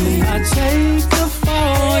damage. I take the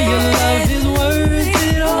fall, your love is worth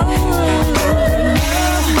it all.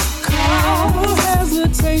 Love calls, no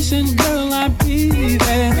hesitation, girl, I'll be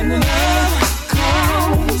there. Love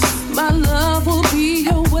calls, my love will be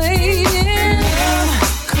awaiting.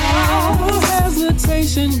 Love calls, no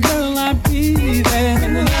hesitation, girl, I'll be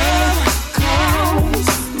there. Love calls,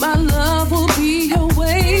 my love will be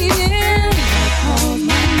awaiting.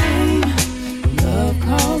 Love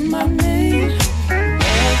calls my name,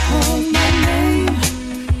 love calls my name,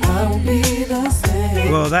 I will be the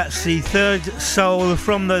same. Well, that's the third soul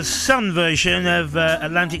from the Sun version of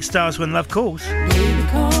Atlantic Stars When Love Calls.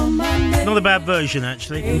 Not a bad version,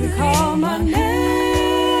 actually.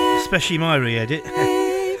 Especially my re-edit.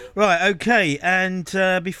 Right, okay, and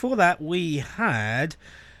before that we had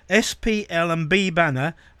S.P.L and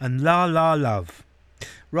B.Banner and La La Love.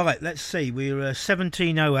 Right, let's see, we're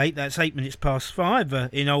 17:08, that's 8 minutes past 5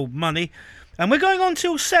 in old money. And we're going on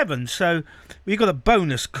till 7, so we've got a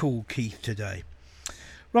bonus Kool Keith today.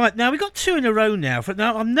 Right, now we've got 2 in a row now.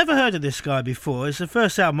 Now, I've never heard of this guy before. It's the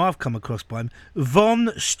first album I've come across by him.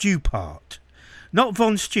 Von Stupart. Not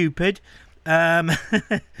Von Stupid, and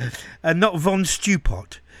not Von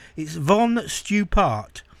Stupart. It's Von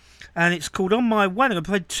Stupart. And it's called On My Way. I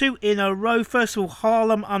played 2 in a row. First of all,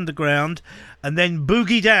 Harlem Underground, and then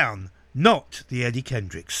Boogie Down, not the Eddie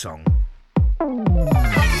Kendricks song.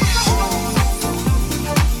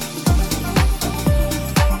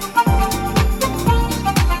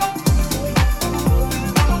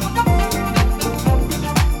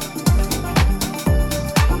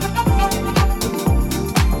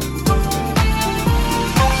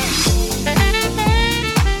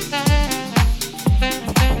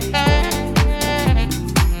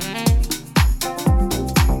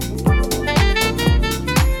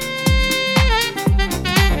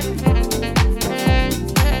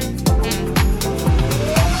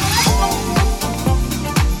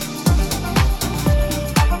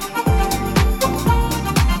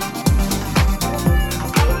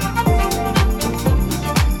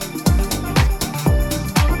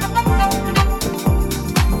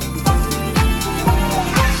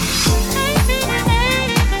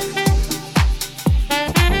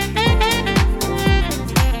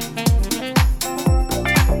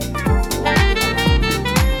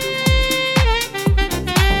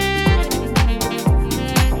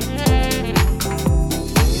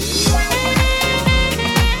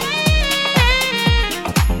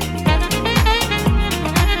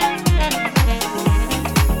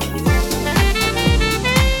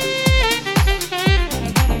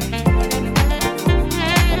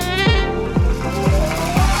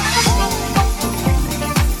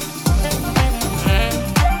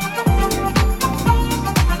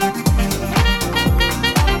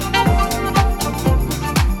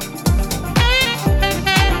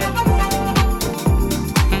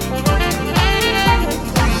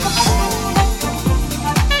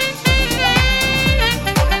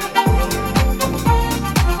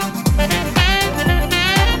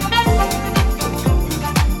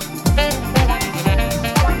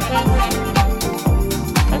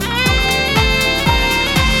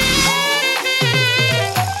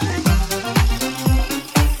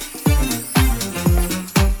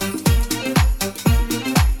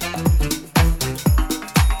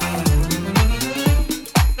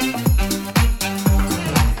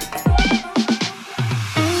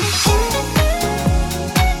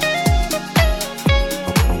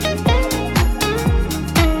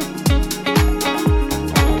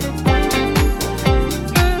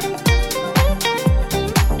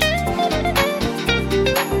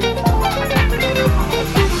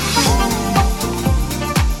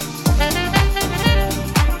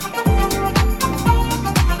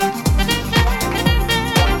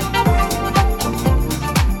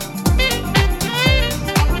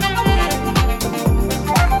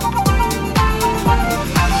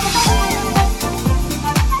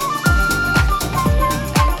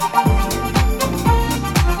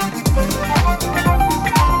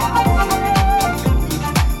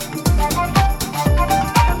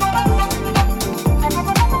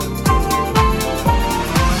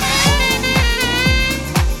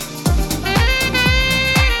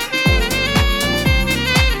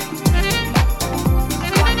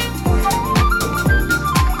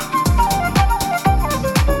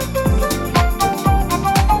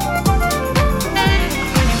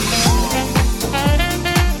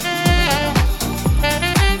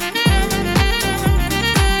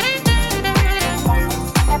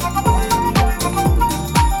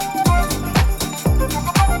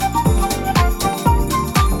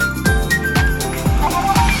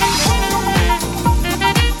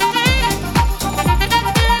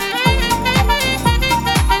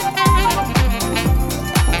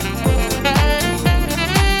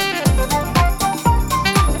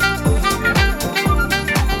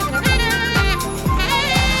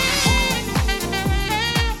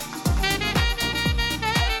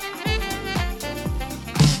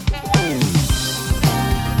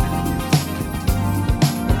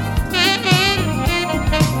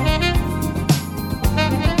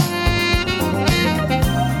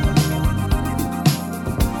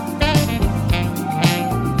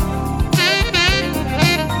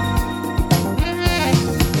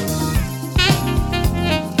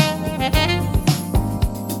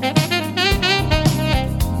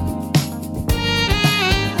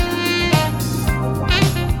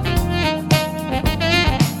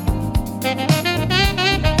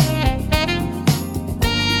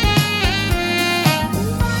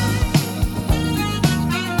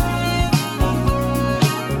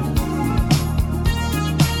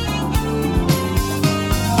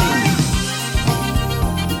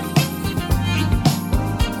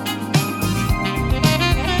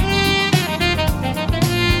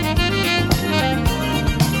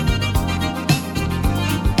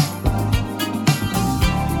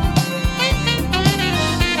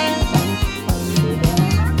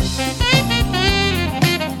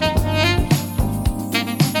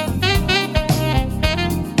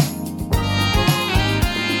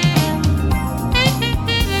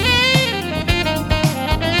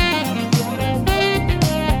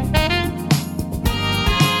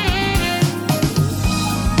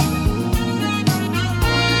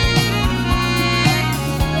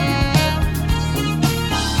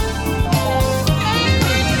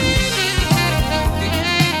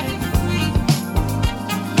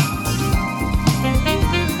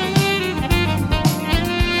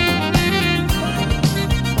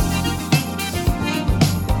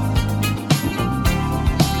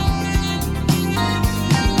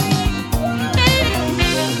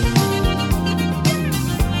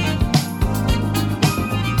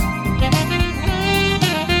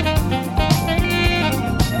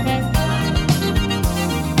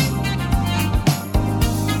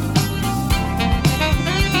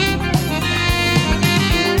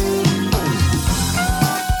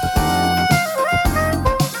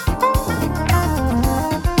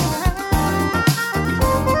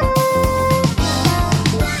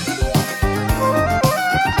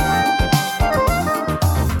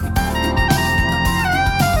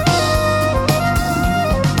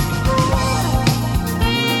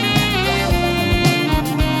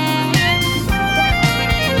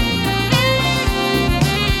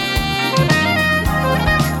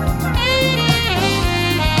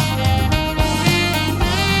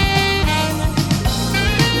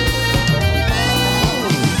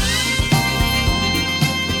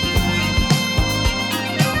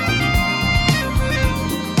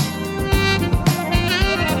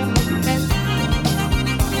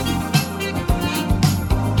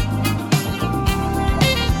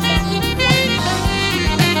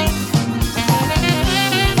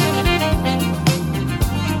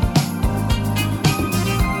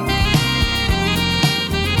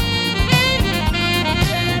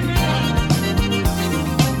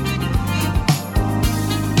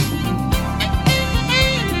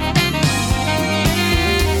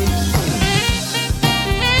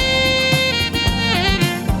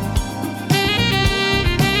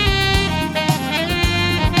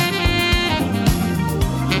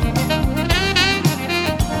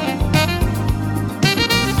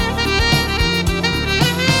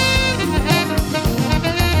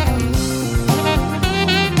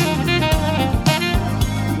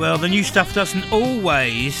 the new stuff doesn't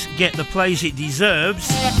always get the plays it deserves.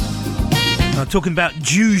 I'm talking about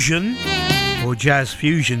Jusion, or jazz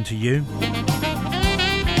fusion to you.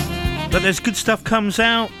 But there's good stuff comes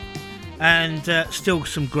out, and still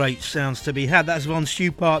some great sounds to be had. That's Von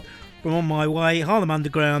Stupart from On My Way, Harlem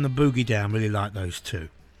Underground and Boogie Down. Really like those two.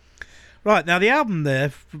 Right, now the album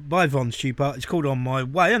there by Von Stupart is called On My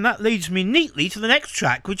Way, and that leads me neatly to the next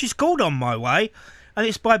track, which is called On My Way, and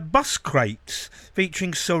it's by Buscrates,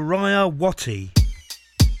 featuring Soraya Wati.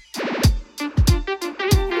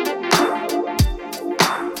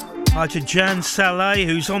 Hi to Jan Saleh,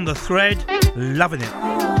 who's on the thread, loving it.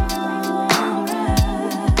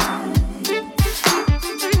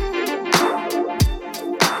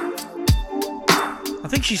 I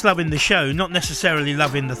think she's loving the show, not necessarily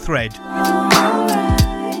loving the thread.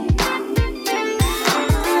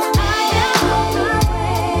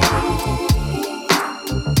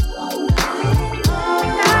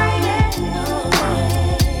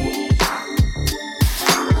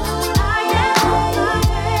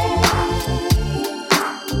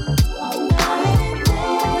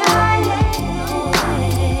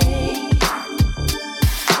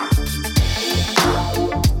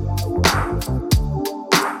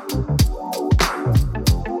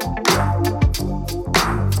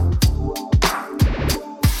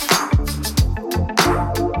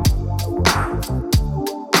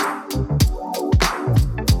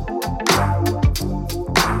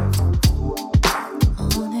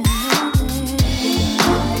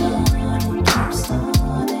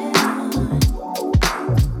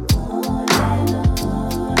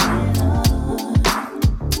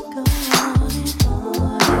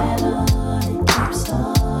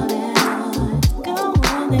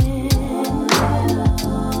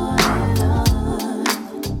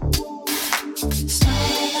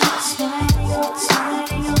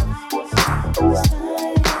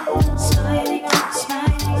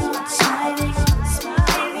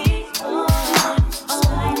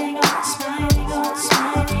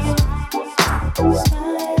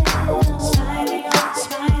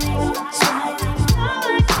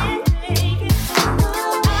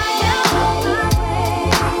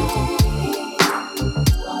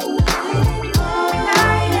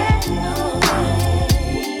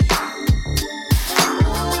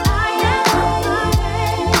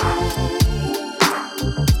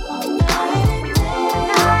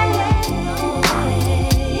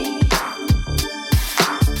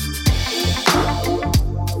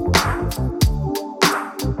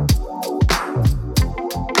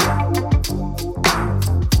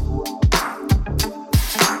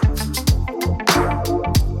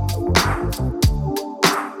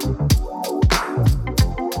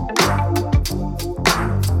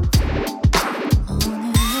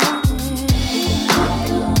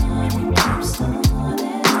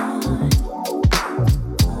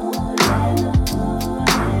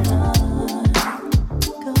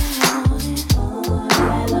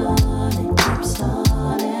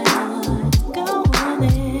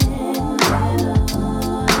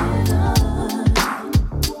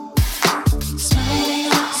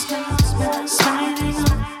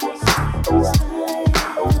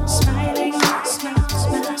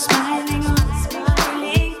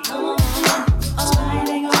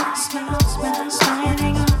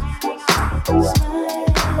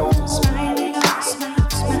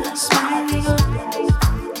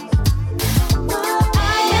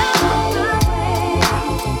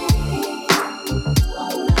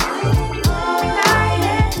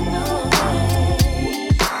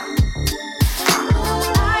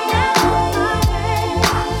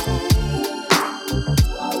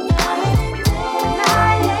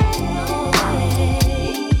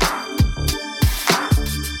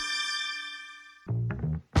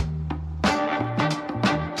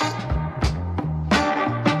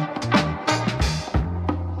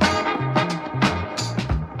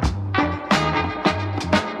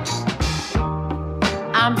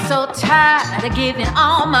 I'm so tired of giving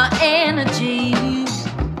all my energy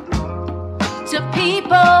to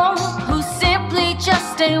people who simply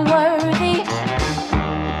just ain't worthy.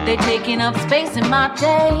 They're taking up space in my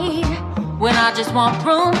day when I just want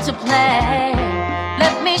room to play.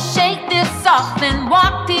 Let me shake this off and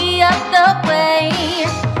walk the other way.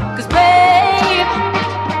 'Cause babe,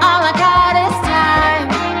 all I got is time,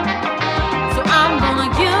 so I'm gonna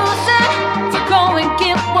use it to go and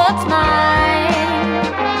get what's mine.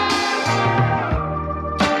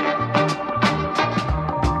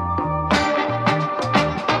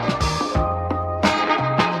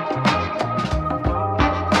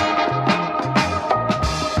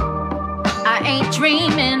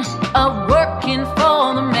 Dreaming of working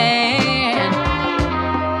for the man.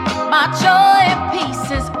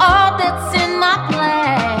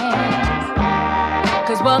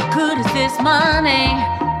 is this money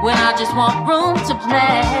when I just want room to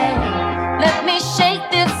play? Let me shake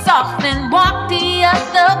this off and walk the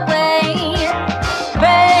other way.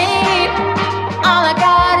 Babe, all I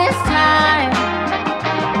got is time,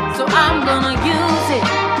 so I'm gonna use it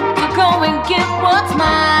to go and get what's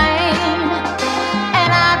mine. And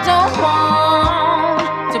I don't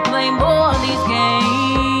want to play more of these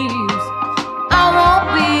games. I won't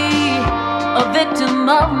be a victim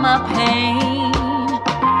of my pain.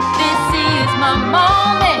 This is my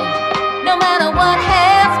moment, no matter what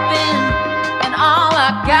has been. And all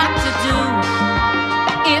I got to do,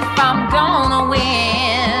 if I'm gonna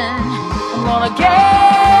win, I'm gonna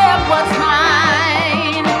get what's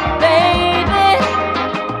mine, baby.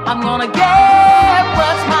 I'm gonna get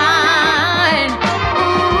what's mine.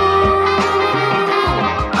 Ooh,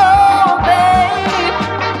 oh, babe,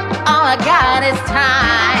 all I got is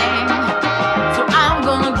time, so I'm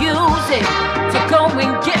gonna use it to go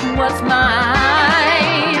and get what's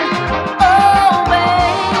mine. Oh,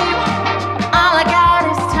 babe, all I got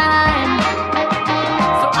is time,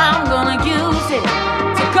 so I'm gonna use it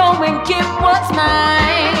to go and get what's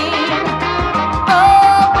mine.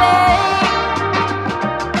 Oh, babe,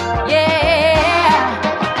 yeah.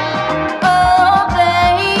 Oh,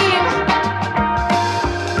 babe.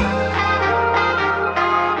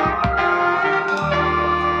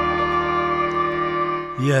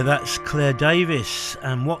 Yeah, that's Claire Davis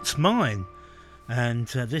and What's Mine. And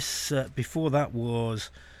this before that was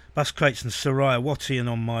Buscrates and Soraya Watty and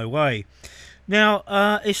On My Way. Now,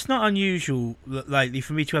 it's not unusual lately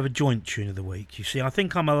for me to have a joint tune of the week. You see, I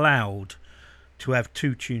think I'm allowed to have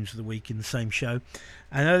two tunes of the week in the same show.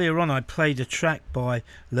 And earlier on, I played a track by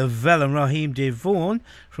LeVelle and Raheem DeVaughn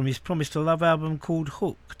from his Promise to Love album called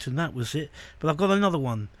Hooked, and that was it. But I've got another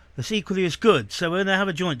one that's equally as good, so we're going to have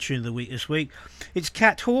a joint tune of the week this week. It's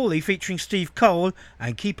Cat Hawley featuring Steve Cole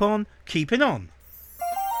and Keep On Keeping On.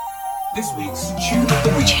 This week's tune of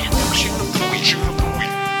the week.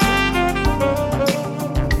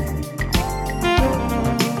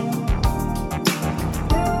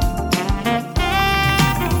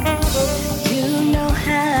 You know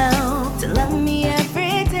how to love me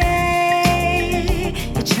every day.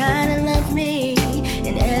 You try to love me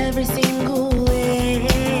in every single way.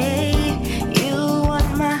 You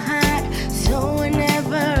want my heart, so we're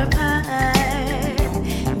never apart.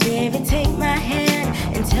 Baby, take my hand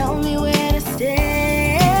and tell me where to stand.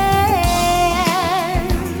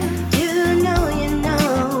 You know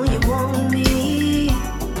you want me,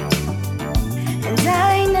 and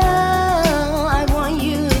I know I want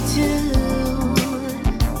you to.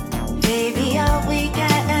 Baby, all we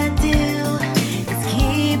gotta do is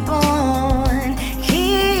keep on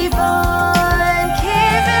keeping on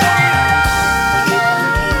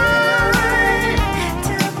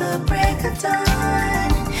till the break of dawn.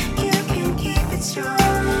 You can keep it strong.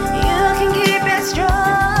 You can keep it strong.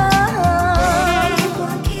 Keep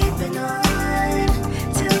on keeping on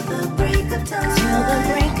till the break of dawn. Till the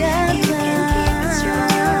break of you can keep it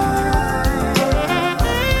strong.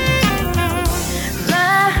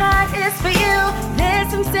 My heart is for you. This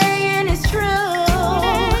I'm saying is true.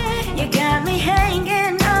 You got me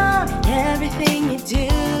hanging on everything you do.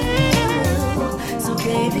 So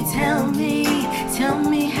baby, tell me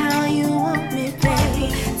how you want me,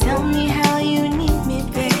 babe. Tell me how you need me,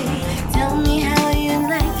 babe. Tell me how you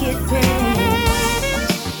like it, babe.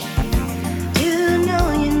 You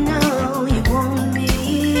know you want me,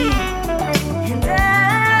 and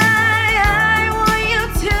I want you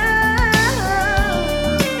too.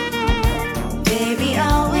 Baby,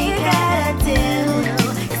 all we gotta do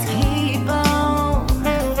is keep on,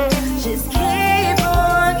 just keep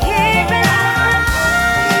on keeping on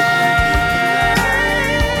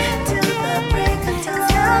till the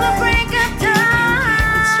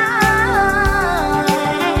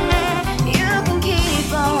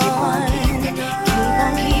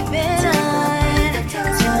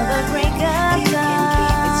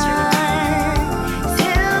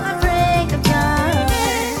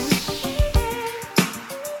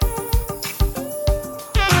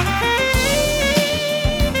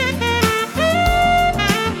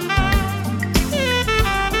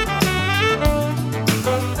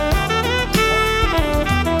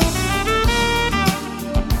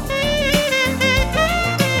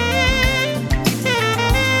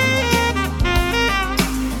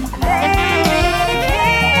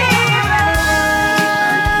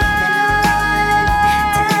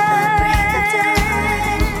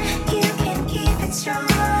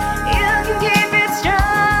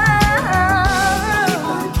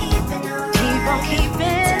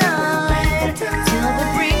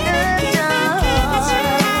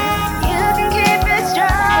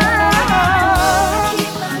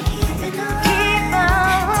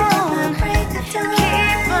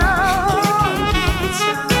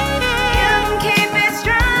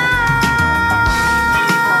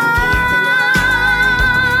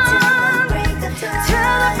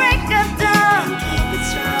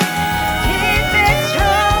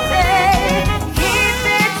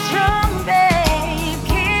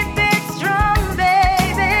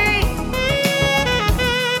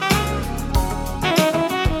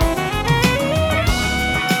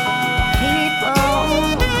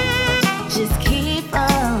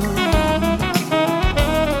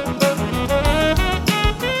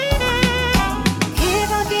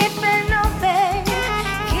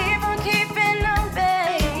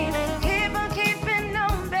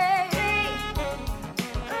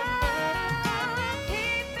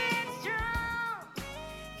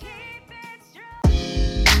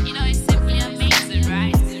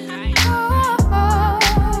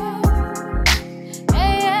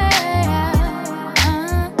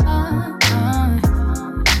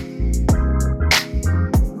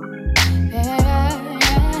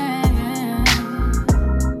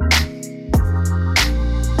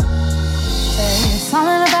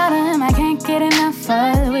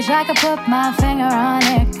Wish I could put my finger on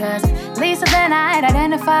it, cause at least then I'd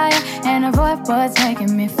identify it and avoid what's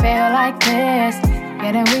making me feel like this.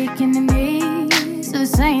 Getting weak in the knees,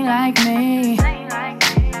 this ain't like me.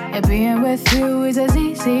 Yeah, being with you is as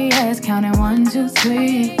easy as counting 1, 2,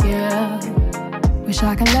 3, yeah. Wish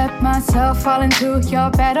I could let myself fall into your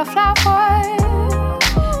bed of flowers,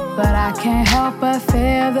 but I can't help but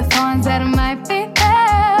feel the thorns that might be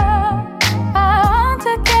there. I want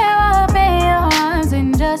to give up in your arms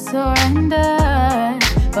and just surrender,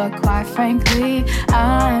 but quite frankly,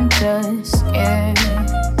 I'm just scared.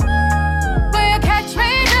 Will you catch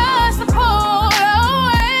me just to pull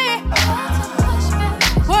away?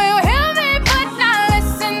 Will you hear me but not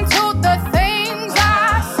listen to the things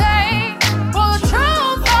I say? Will the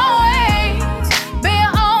truth always be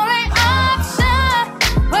your only option?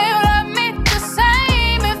 Will you love me the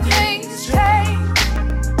same if things change?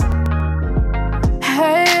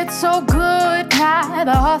 Hey, it's so good now,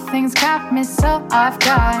 the whole thing's got me so off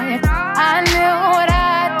guard. I knew what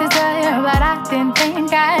I deserved, but I didn't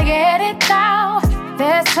think I'd get it now.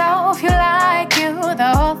 There's so few like you,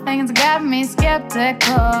 the whole thing's got me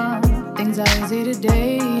skeptical. Things are easy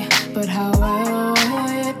today, but how well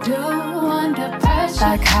will you do under pressure?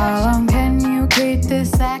 Like how long can you keep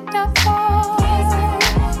this act up for?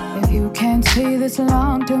 If you can't see this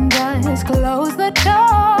long term, just close the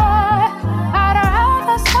door. I'd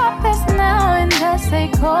rather stop this now and just say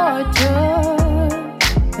cordial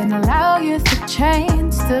than allow you the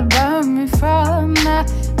chains to burn me from the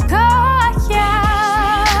core, yeah.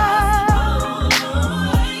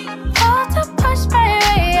 Hold the push,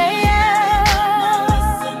 baby, yeah.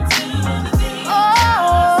 Oh,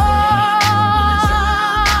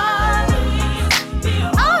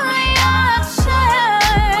 only option.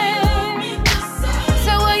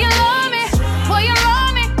 So will you love me? Will you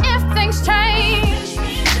love me if things change?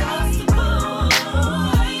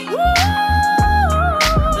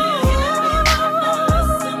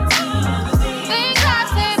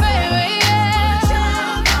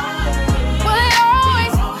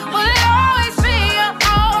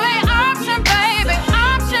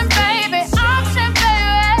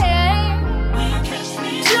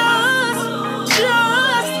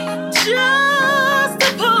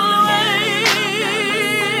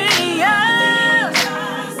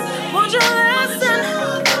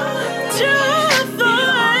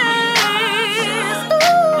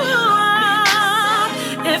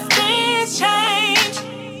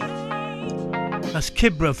 That's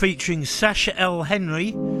Kibra featuring Sasha L.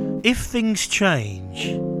 Henry, If Things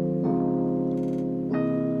Change.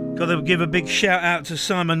 Got to give a big shout out to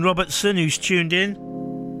Simon Robertson, who's tuned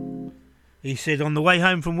in. He said on the way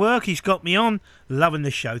home from work he's got me on, loving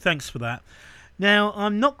the show. Thanks for that. Now,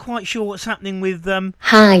 I'm not quite sure what's happening with...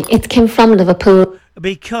 Hi, it's Kim from Liverpool.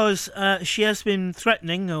 Because she has been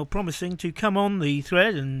threatening or promising to come on the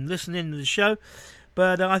thread and listen in to the show.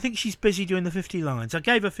 But I think she's busy doing the 50 lines. I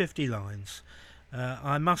gave her 50 lines.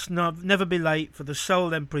 I must never be late for the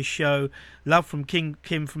Soul Empress show. Love from Kim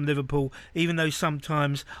from Liverpool, even though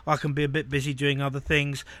sometimes I can be a bit busy doing other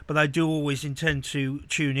things, but I do always intend to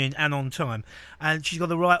tune in and on time. And she's got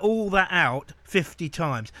to write all that out 50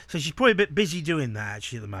 times. So she's probably a bit busy doing that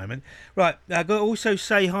actually at the moment. Right, I've got to also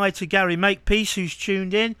say hi to Gary Makepeace, who's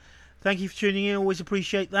tuned in. Thank you for tuning in, always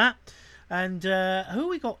appreciate that. And who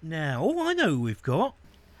we got now? Oh, I know who we've got.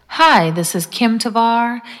 Hi, this is Kim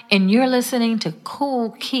Tavar, and you're listening to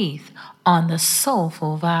Kool Keith on the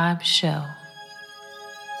Soulful Vibe Show.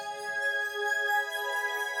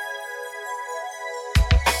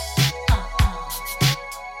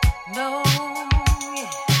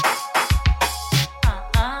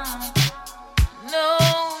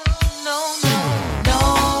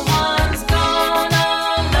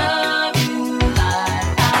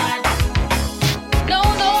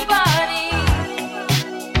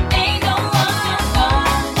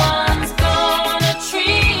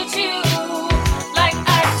 Like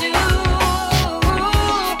I do.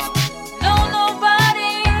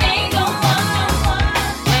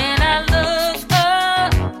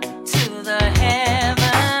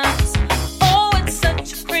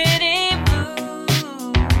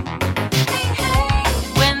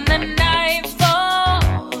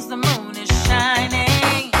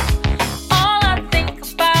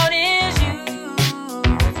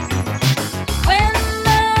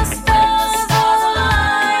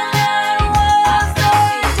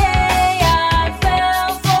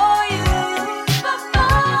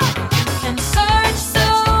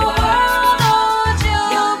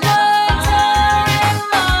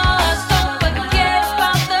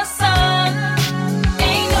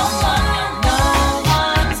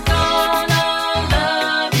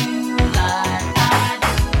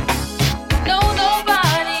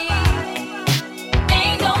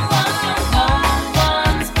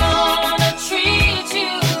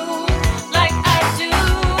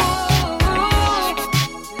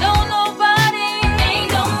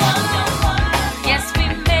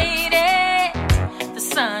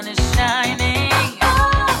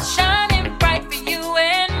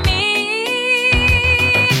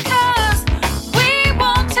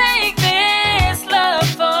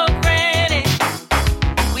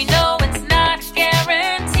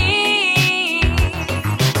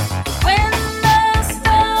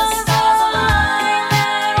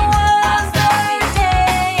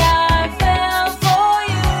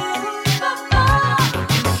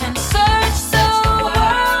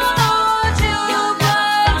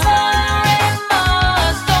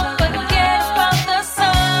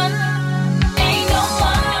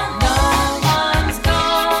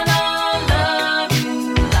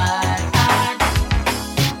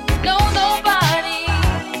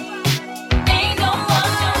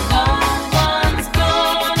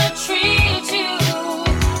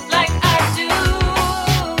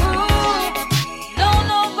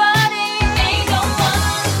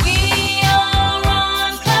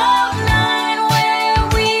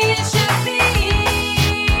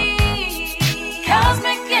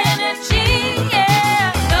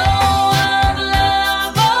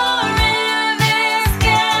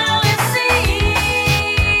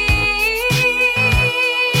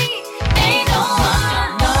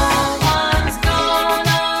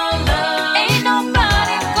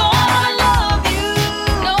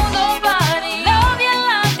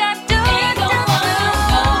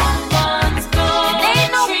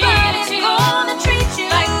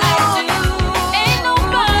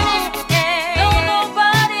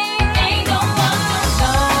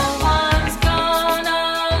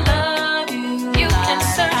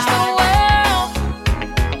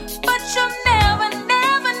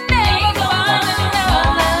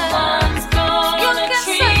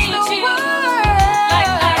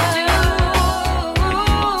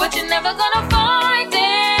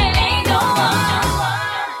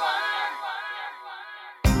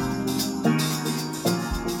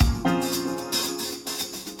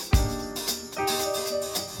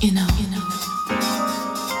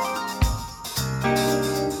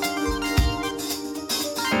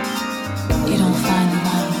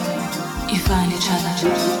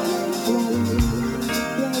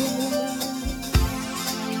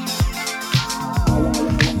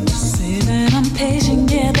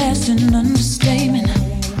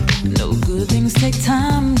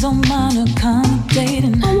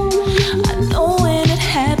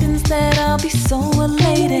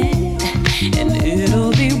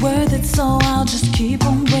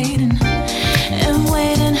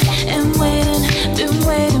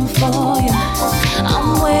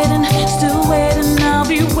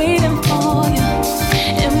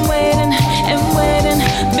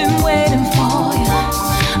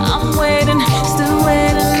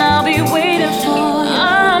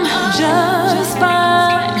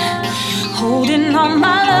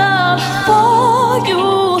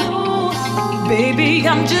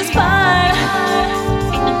 I'm just fine.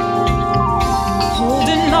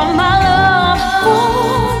 Holding on my love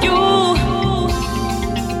for you.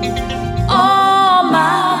 All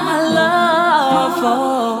my love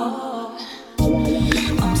for.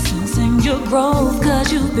 I'm sensing your growth,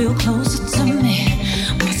 cause you feel closer to me.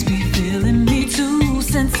 Must be feeling me too,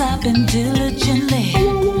 since I've been diligently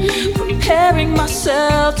preparing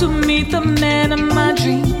myself to meet the man of my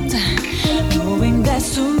dreams. Knowing that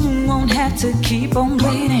soon won't have to keep on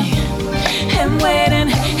waiting. And waiting,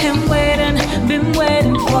 been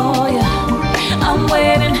waiting for you. I'm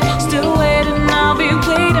waiting, still waiting, I'll be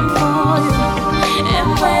waiting for you. And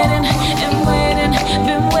waiting,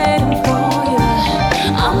 been waiting for you.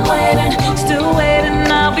 I'm waiting, still waiting,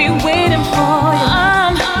 I'll be waiting for you.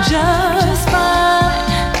 I'm just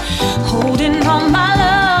fine, holding on my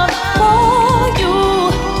love for you.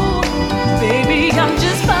 Baby, I'm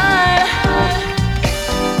just fine,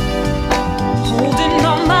 holding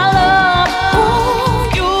on my love for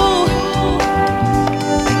you.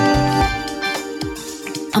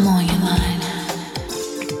 I'm on your line,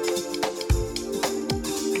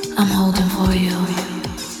 I'm holding for you.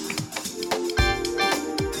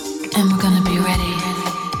 And we're gonna be ready.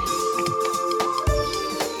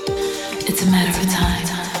 It's a matter of time.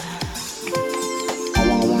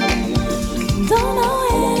 Don't know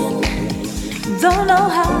when, don't know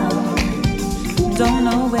how, don't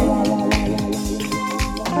know where.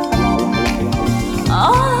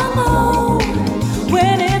 All I know,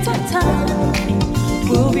 when it's our time,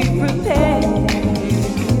 we'll be prepared.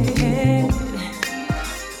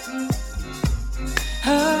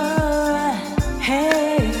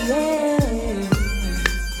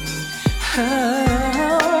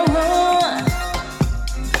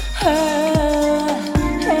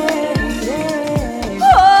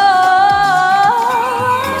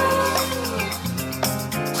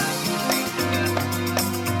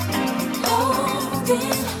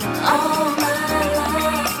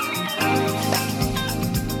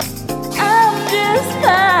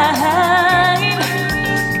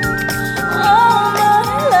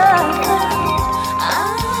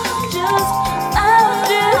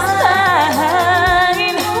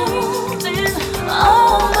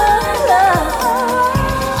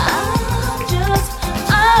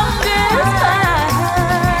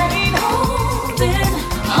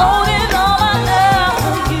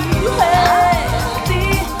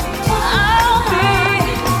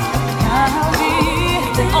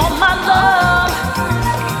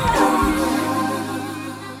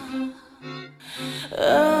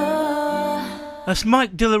 That's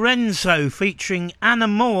Mike DiLorenzo featuring Anna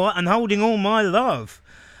Moore and Holding All My Love.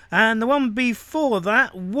 And the one before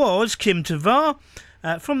that was Kim Tavar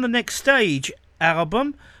from the Next Stage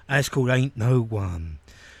album. It's called Ain't No One.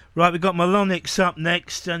 Right, we've got Melonics up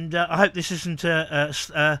next, and I hope this isn't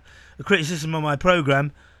a criticism of my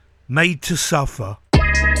programme. Made to Suffer.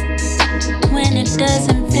 When it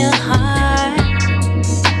doesn't feel hard,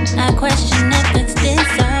 I question if it's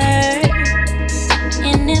deserved.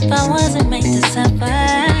 And if I wasn't made to suffer,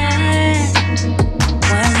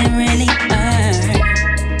 was it really earned?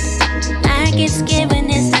 I get scared when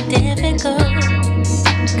it's so difficult,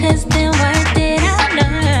 cause the word that I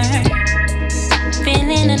learned,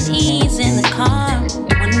 feeling unease in the car,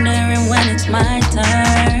 wondering when it's my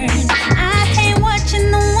turn. I hate watching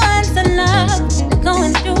the ones I love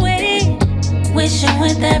going through it, wishing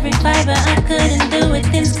with every fiber I couldn't do it.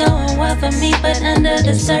 Things going well for me, but under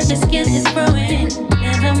the surface guilt is brewing.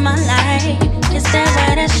 Living my life, is that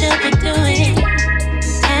what I should be doing?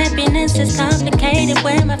 Happiness is complicated,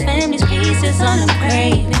 where my family's peace is all I'm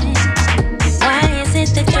craving. Why is it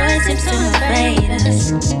that joy seems to evade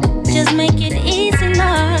us? Just make it easy,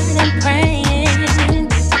 Lord, I'm praying.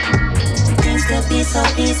 Things could be so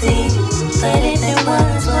easy, but if it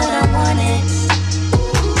was what I wanted,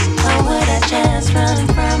 or would I just run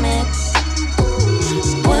from it?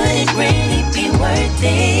 Would it really be worth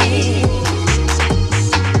it?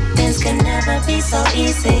 Things could never be so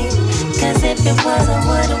easy, cause if it was I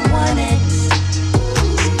wouldn't want it.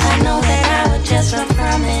 I know that I would just run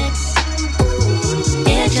from it.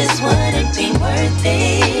 It just wouldn't be worth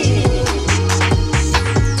it.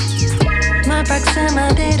 My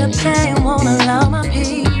proximity to pain won't allow my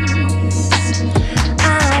peace.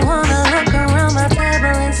 I don't wanna look around my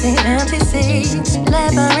table and see empty seats.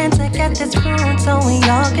 Labyrinth to get this food so we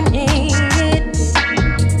all can eat.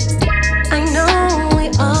 I know we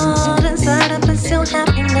all desire to pursue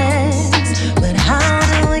happiness, but how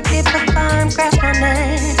do we keep a firm grasp on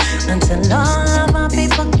it until all of our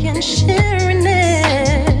people can share in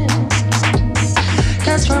it?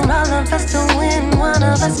 Cause for all of us to win, one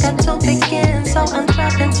of us got to begin. So I'm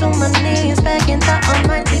dropping to my knees, begging that all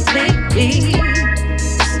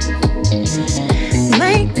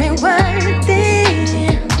me worthy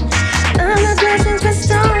of the blessings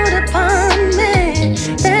bestowed upon me,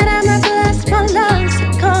 that I'm not blessed for love's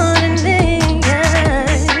accordingly.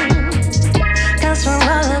 Cause for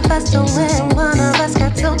all of us to win, one of us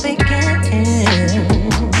got to begin.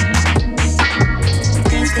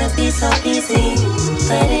 Things could be so easy,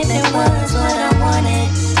 but if it was what I wanted,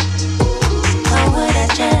 or would I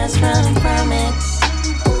just run from it?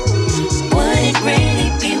 Would it really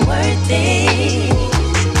be worth it?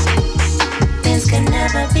 Things could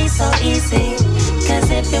never be so easy, cause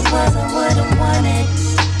if it was I wouldn't want it.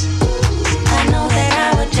 I know that I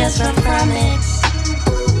would just run from it.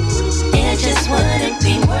 It just wouldn't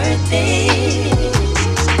be worth it.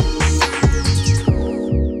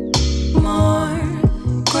 More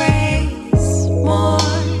grace, more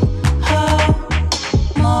hope,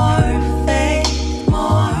 more faith,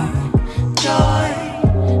 more joy,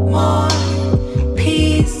 more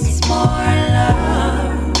peace, more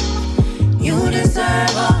love. You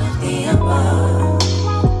deserve all of the above.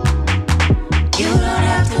 You don't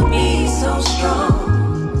have to be so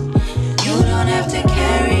strong. You don't have to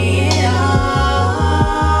carry it all.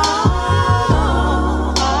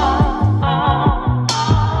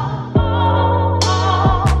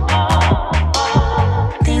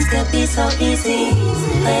 Things could be so easy,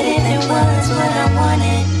 but if it was what I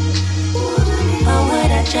wanted, or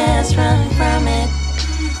would I just run from it?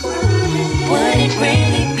 Would it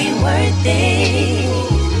really be worth it?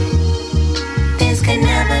 Things could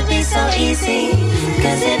never be so easy,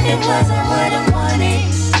 cause if it was I wouldn't want it.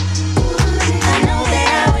 I know that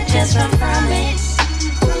I would just run from it.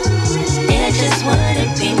 It just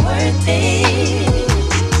wouldn't be worth it.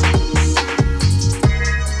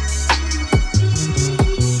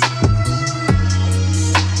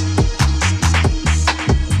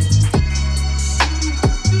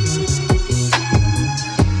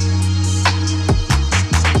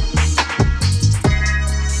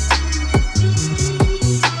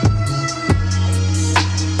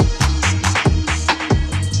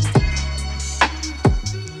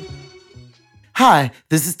 Hi,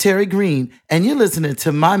 this is Terry Green, and you're listening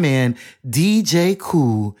to my man, DJ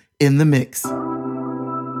Kool, in the mix.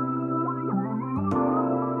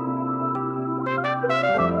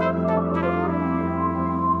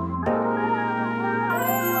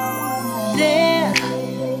 There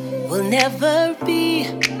will never be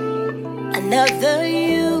another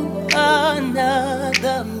you,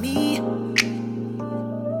 another me.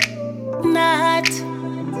 Not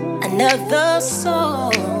another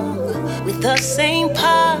song with the same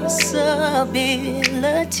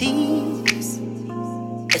possibilities.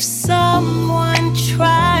 If someone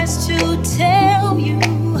tries to tell you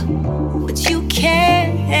what you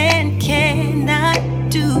can and cannot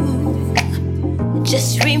do,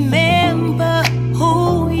 just remember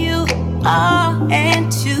who you are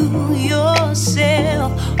and to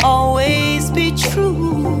yourself always be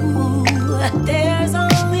true. There's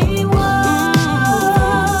only one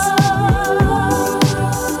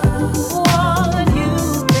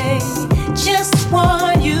you, babe, just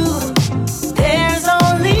one you. There's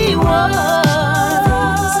only one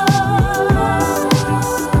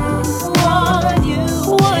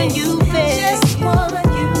you, babe, just one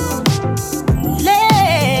you.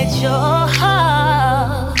 Let your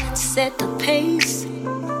heart set the pace.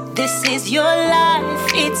 This is your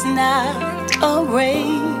life, it's not a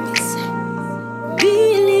race.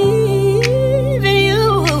 Believe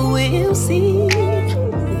you will see.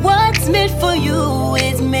 What's meant for you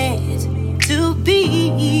is meant to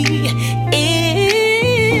be.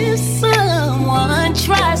 If someone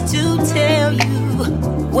tries to tell you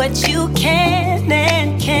what you can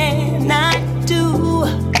and cannot do,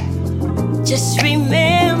 just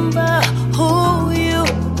remember who you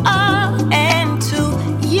are and to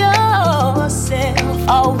yourself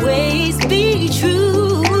always be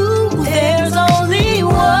true. There's only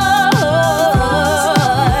one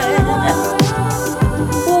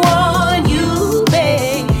you,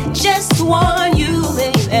 babe, just one you,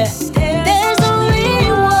 baby. There's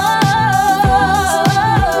only one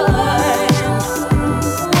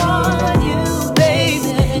you,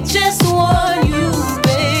 baby, just one you,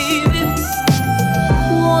 baby.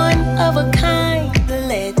 One of a kind,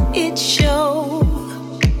 let it show.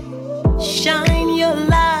 Shine your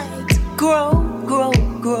light, grow, grow,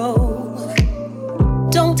 grow.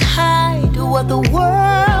 Don't hide what the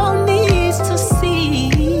world needs to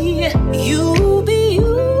see. You be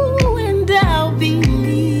you and I'll be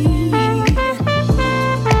me.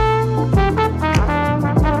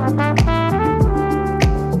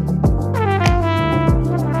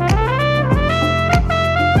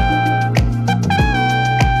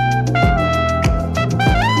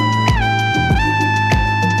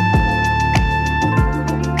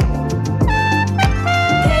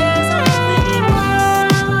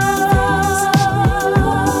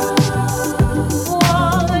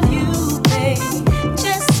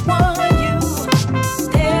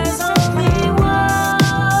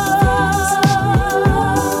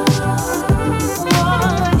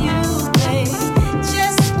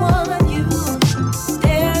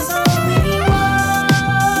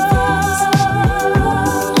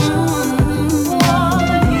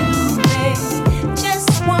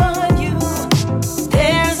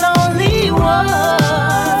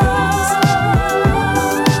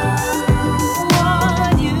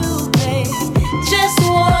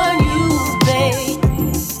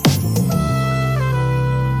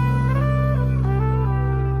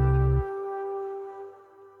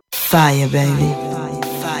 Fire, baby.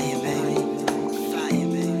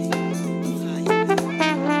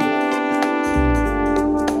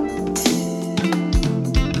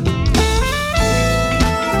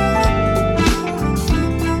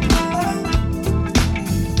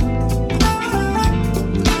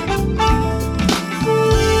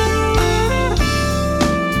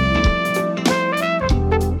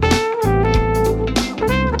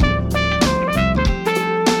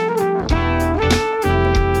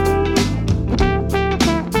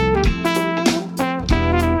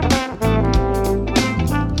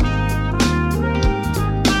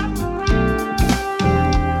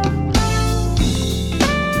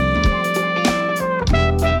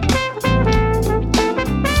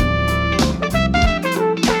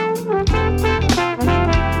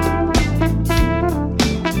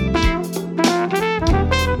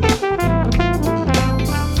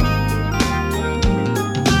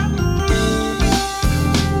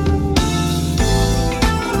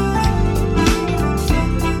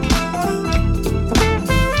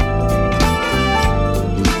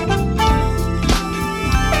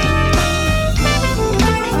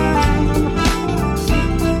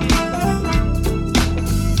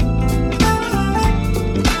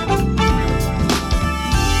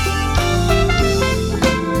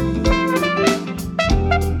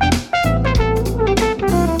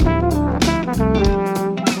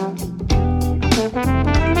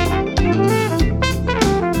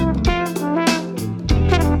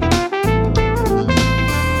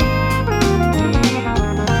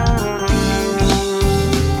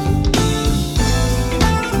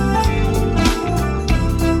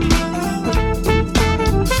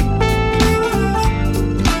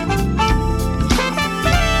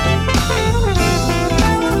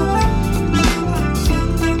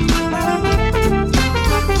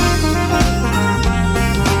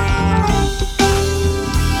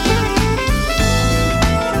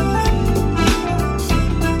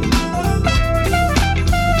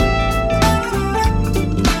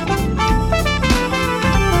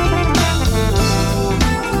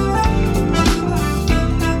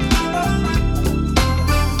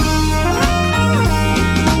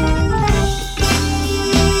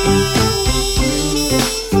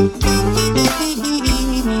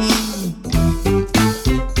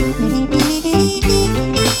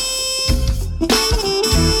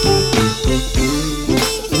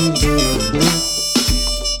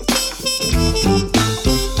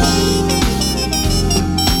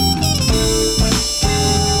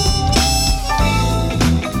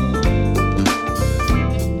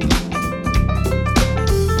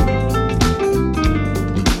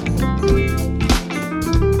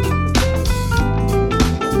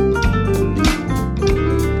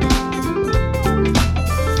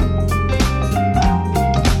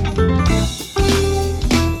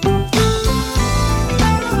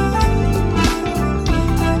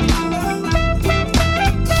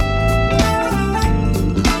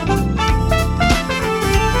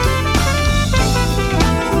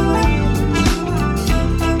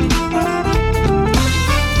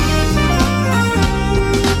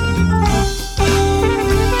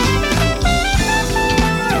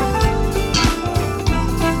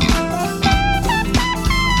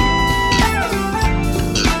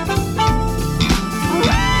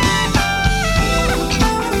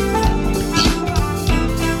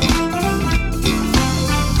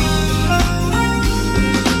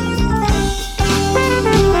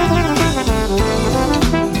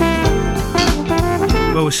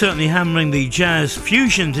 Well, we're certainly hammering the jazz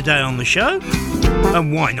fusion today on the show,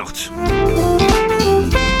 and why not?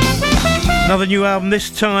 Another new album, this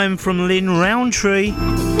time from Lynn Roundtree.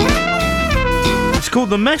 It's called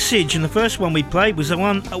The Message, and the first one we played was the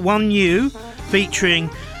one new, featuring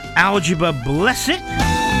Algebra Bless It.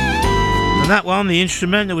 And that one, the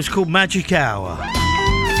instrumental, was called Magic Hour.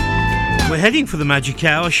 We're heading for the Magic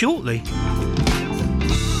Hour shortly.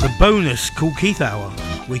 The bonus Kool Keith Hour,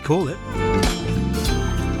 we call it.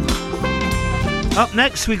 Up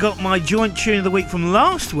next, we got my joint tune of the week from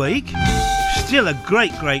last week. Still a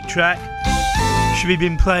great, great track. Should have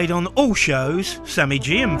been played on all shows. Sammy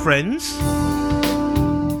G and Friends.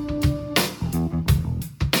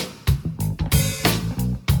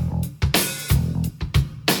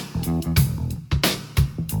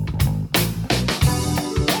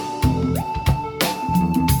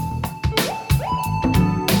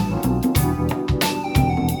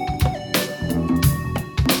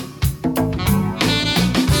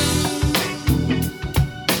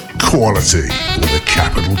 Quality with a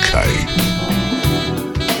capital K.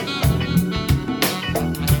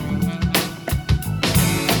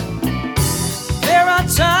 There are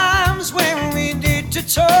times when we need to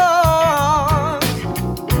talk.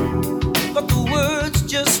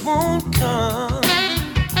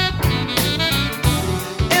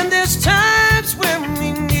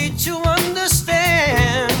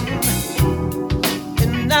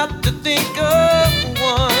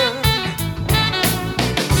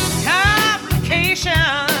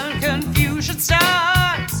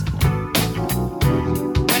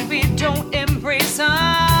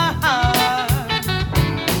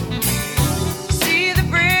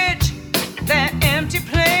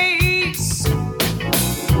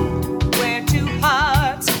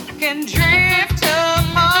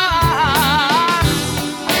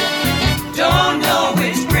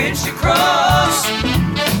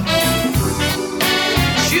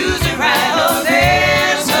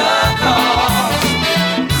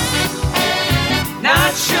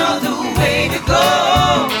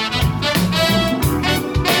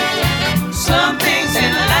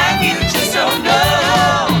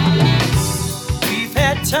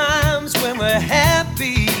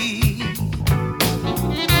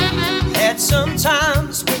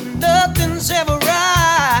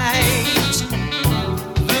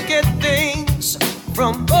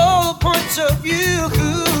 chance of you,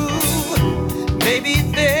 maybe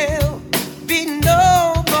there'll be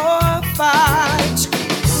no more fights.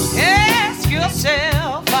 Ask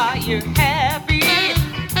yourself, are you happy?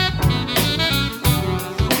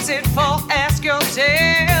 Is it for ask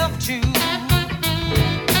yourself too?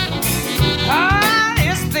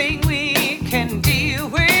 Hardest thing we can deal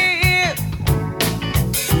with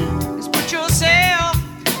is put yourself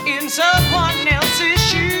in someone else's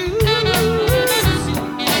shoes.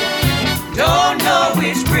 Don't know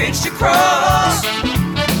which bridge to cross.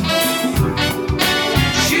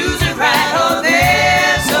 Choose it right or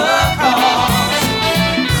there's a cost.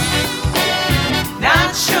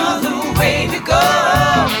 Not sure the way to go.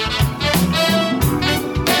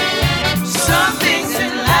 Some things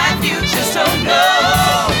in life you just don't know.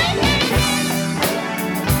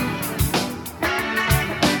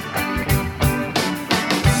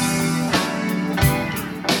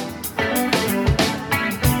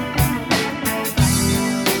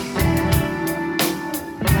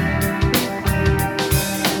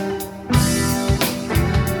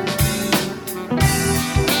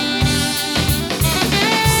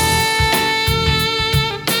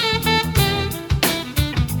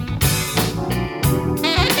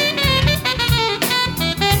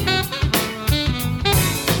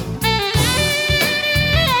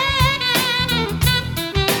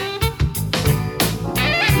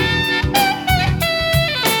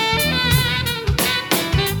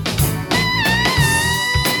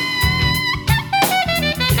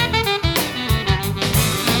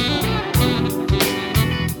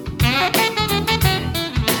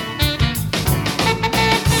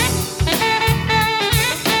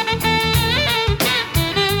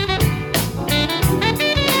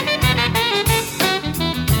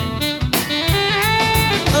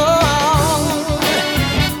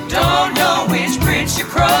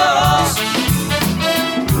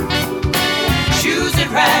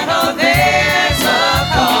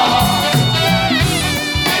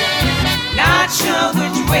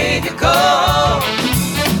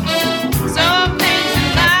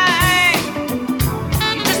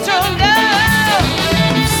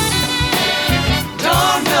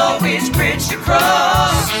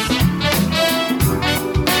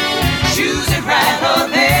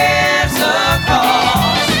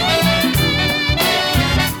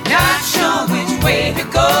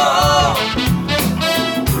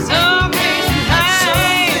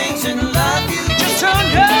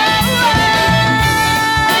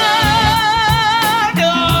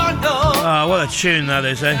 Tune that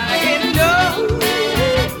is, eh?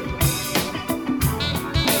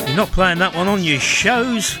 You're not playing that one on your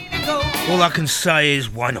shows. All I can say is,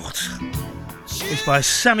 why not? It's by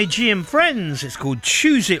Sammy G and Friends. It's called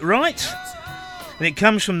Choose It Right, and it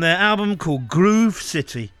comes from their album called Groove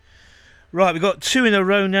City. Right, we've got two in a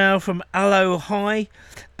row now from Aloe High,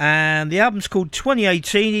 and the album's called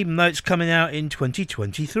 2018, even though it's coming out in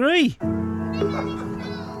 2023.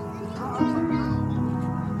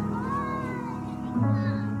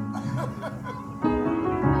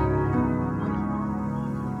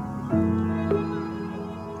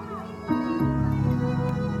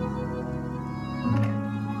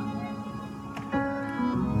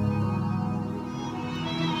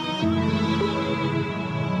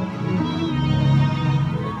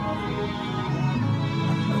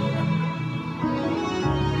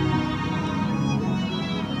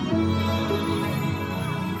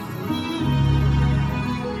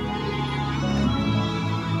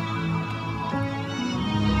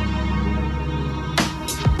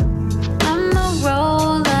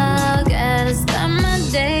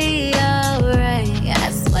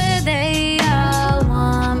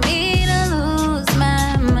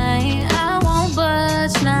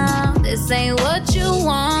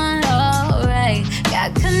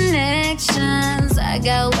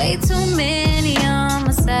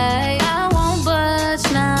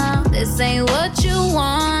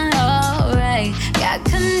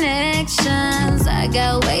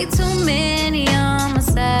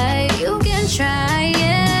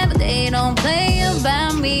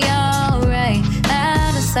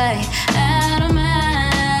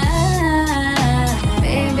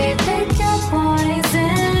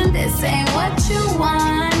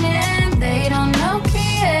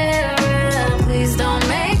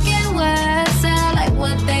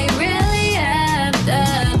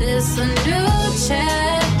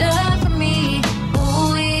 Chapter for me,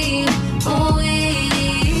 ooh-wee,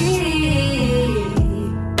 ooh-wee.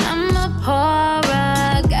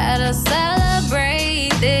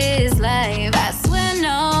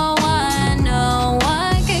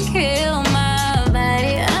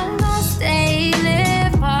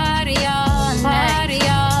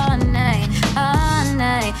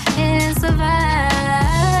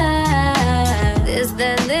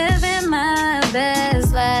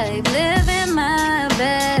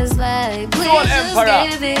 Soul Emperor.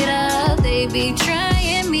 Give it up. They be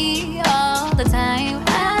trying me all the time.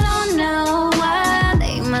 I don't know why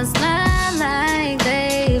they must lie like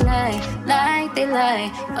they lie, like they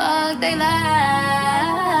lie, fuck they lie.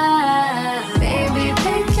 Baby,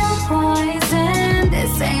 pick your poison.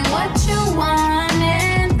 This ain't what you want,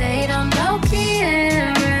 and they don't know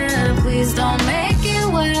Kiera. Please don't make it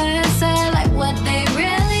worse. I like what they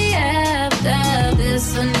really after.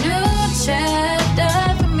 This a new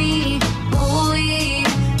chapter for me. Ooh-wee,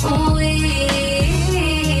 ooh-wee.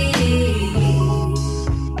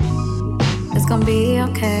 It's gonna be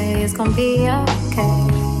okay. It's gonna be okay.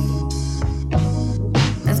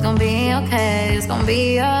 It's gonna be okay. It's gonna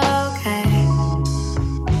be okay.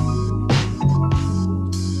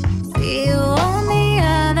 See you on the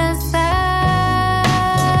other side.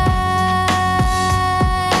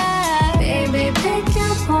 Baby, pick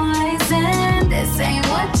your poison. This ain't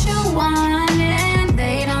what you want, and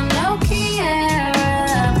they don't know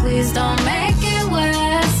Kiera. Please don't make it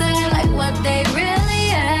worse. I like what they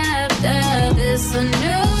really after. This a new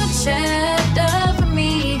chapter for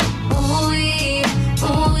me. Ooh-wee,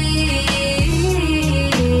 ooh-wee.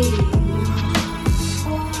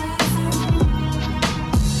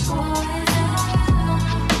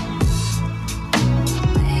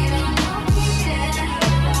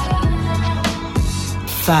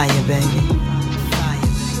 Fire, baby.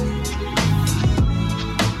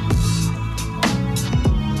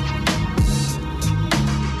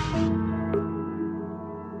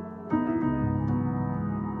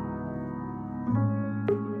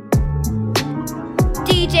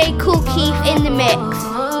 DJ Kool Keith in the mix.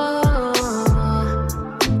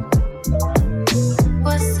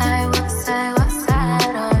 What side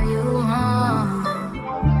are you on?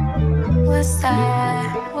 What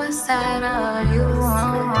side are you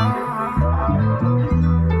on?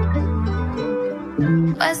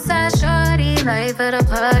 West side shorty, life of the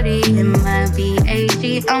party. It might be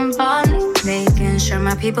AG, I'm balling. Making sure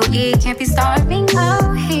my people eat, can't be starving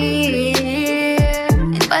out here.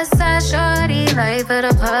 West side shorty, life of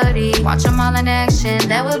the party. Watch them all in action,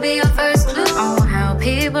 that would be your first clue on how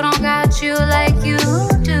people don't got you like you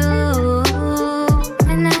do.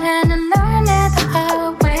 And I had to learn that the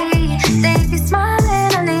hard way. They be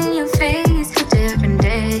smiling all in your face.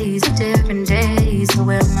 Different days, so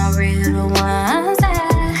where my real ones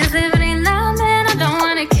at? Cause if it ain't loud, man, I don't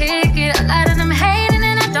wanna kick it. A lot of them hating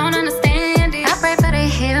and I don't understand it. I pray for their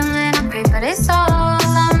healing, I pray for their soul.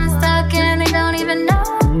 I'm stuck and they don't even know.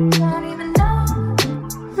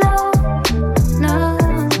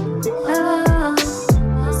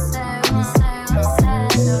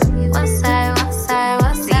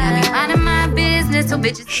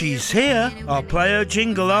 She's here. I'll play her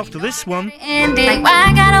jingle after this one. Like, why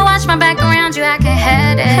I gotta watch my back around you? I can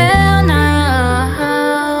head it. Hell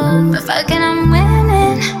no. But fucking, I'm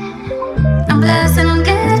winning. I'm blessed and I'm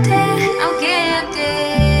gifted. I'm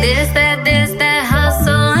gifted. This, that,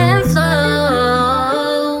 hustle and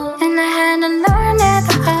flow. And I had to learn that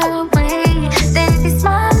the hard way. They be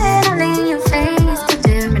smiling all in your face. The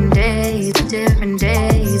different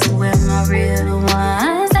days, where my real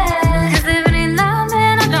ones at? Cause if it ain't love,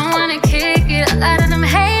 man, I don't wanna kick it. A lot of them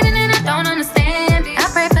hating and I don't understand it. I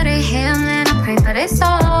pray for their healing, I pray for their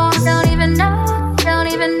soul. Don't even know.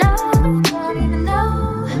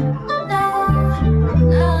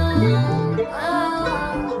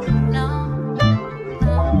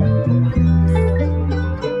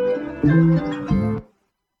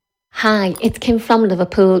 Hi, it's Kim from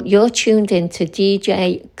Liverpool. You're tuned in to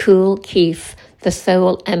DJ Kool Keith, the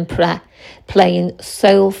Soul Emperor, playing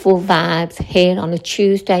soulful vibes here on a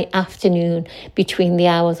Tuesday afternoon between the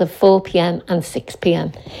hours of 4 p.m. and 6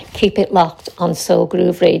 p.m. Keep it locked on Soul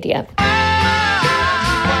Groove Radio.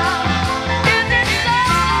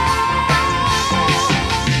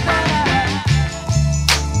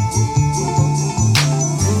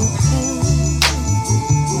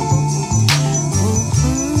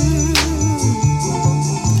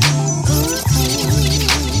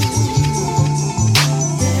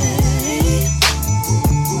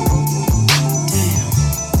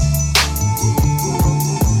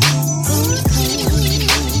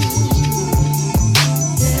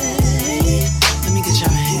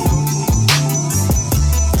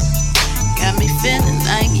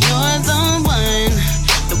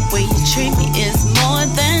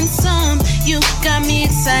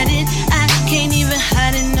 Excited, I can't even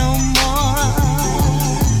hide it no more.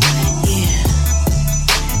 Yeah,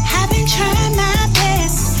 I've been trying my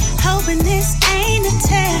best, hoping this ain't a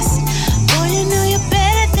test. Boy, you know you're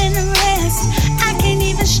better than the rest. I can't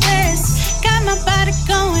even stress. Got my body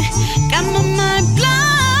going, got my mind blown.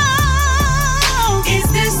 Is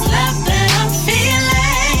this love that I'm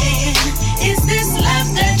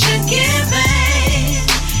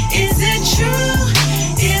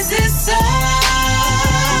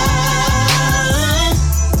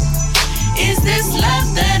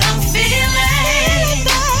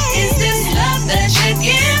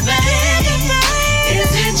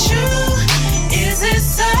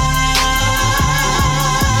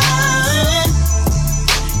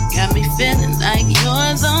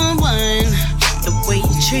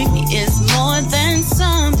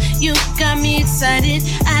You got me excited,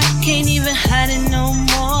 I can't even hide it no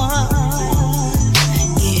more.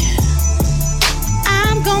 Yeah,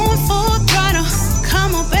 I'm going full throttle.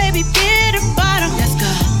 Come on, baby, get a bottle. Let's go.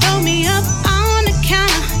 Throw me up on the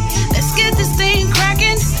counter. Let's get this thing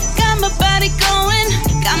cracking. Got my body going,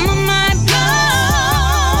 got my mind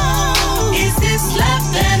blown. Is this love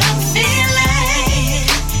that I'm feeling?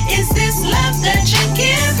 Is this love that you're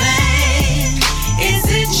giving? Is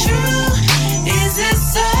it true? Is it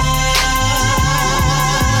so?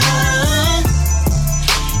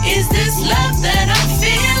 Is this love that I'm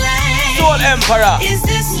feeling? Soul Emperor. Is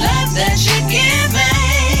this love that you're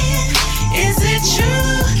giving? Is it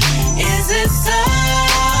true? Is it so?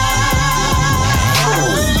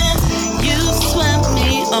 You swept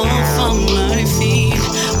me off on my feet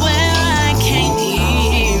where I can't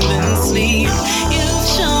even sleep. You've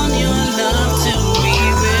shown your love to be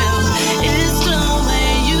real. It's the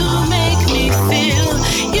way you make me feel.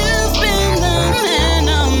 You've been the man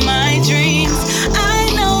of my dreams.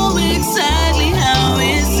 I know exactly how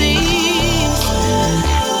it seems.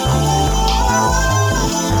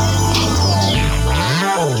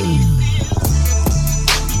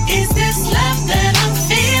 Is this love that I'm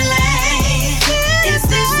feeling? Is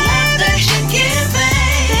this love that you're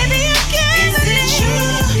giving? Is it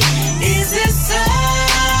true? Is it so?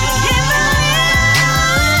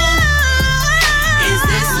 Is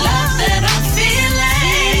this love that I'm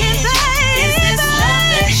feeling? Is this love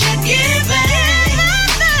that you're giving?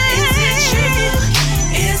 Is it true?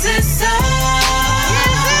 Is it so?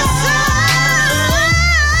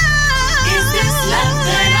 Is this love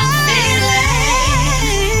that I'm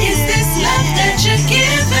feeling? Is this love that you're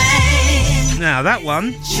giving? Now that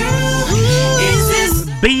one, Is this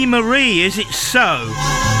B.Marie, Is It So?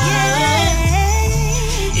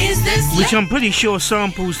 Is this Which I'm pretty sure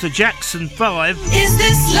samples the Jackson 5. Is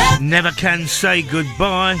this love? Never Can Say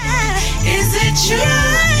Goodbye. Is it true?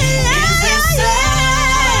 Is it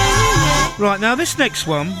so? Right, now this next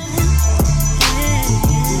one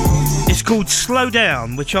is called Slow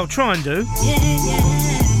Down, which I'll try and do.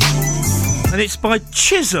 And it's by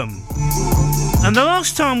Chisholm. And the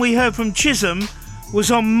last time we heard from Chisholm was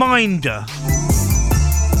on Minder.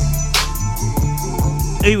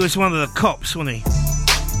 He was one of the cops, wasn't he?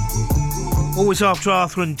 Always after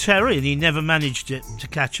Arthur and Terry, and he never managed it to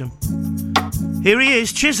catch him. Here he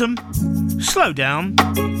is, Chisholm. Slow Down.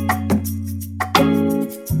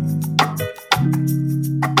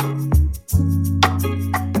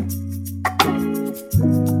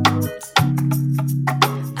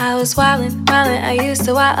 I was wildin', I used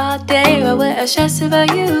to wild all day. But with a stress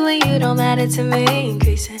about you and you don't matter to me.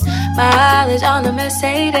 Increasing mileage on the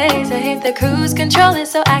Mercedes. I hit the cruise controller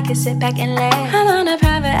so I can sit back and lay. I'm on a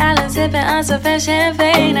private island sipping on some fresh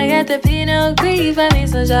champagne. I got the Pinot Gris for me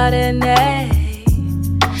some Chardonnay.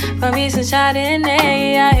 For me some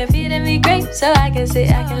Chardonnay. Out here feeding me grapes so I can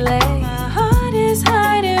sit, I can lay. My heart is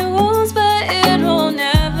hiding wounds but it will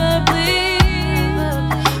never bleed.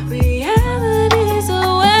 Reality's a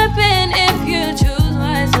weapon if you choose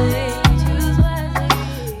wisely.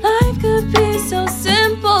 Life could be so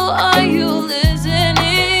simple. Are you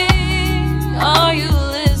listening? Are you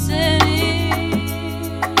listening?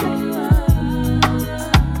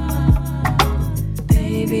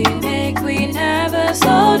 Baby, make we never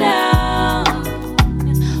slow down.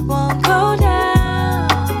 Won't go down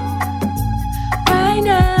right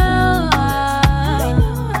now.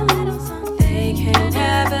 They can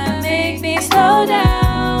never make me slow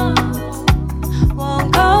down.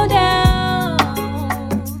 Won't go down,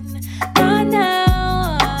 not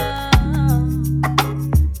now.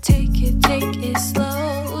 Take it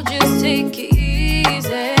slow, just take it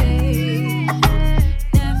easy.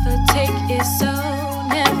 Never take it so,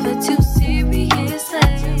 never too seriously.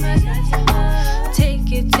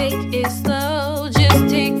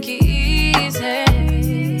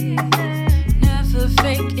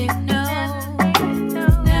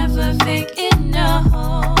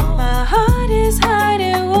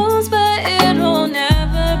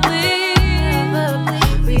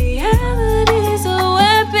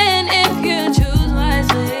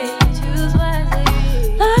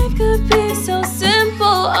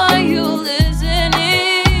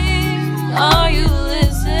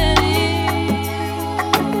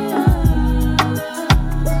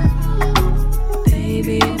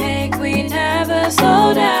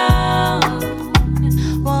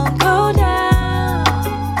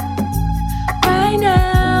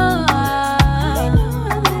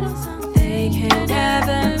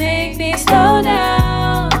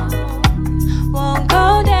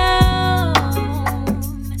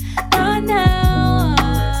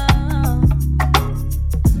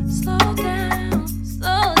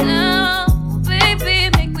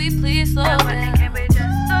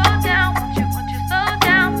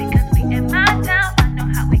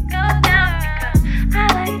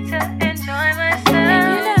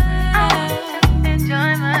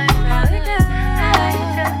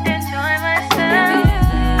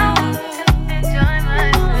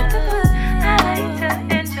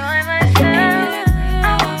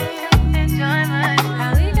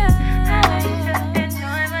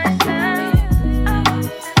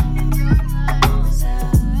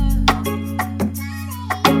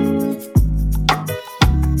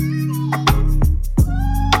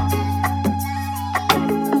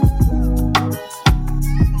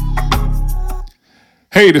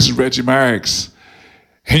 Hey, this is Reggie Marks,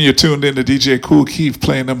 and you're tuned in to DJ Kool Keith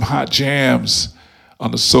playing them hot jams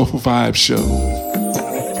on the Soulful Vibe Show.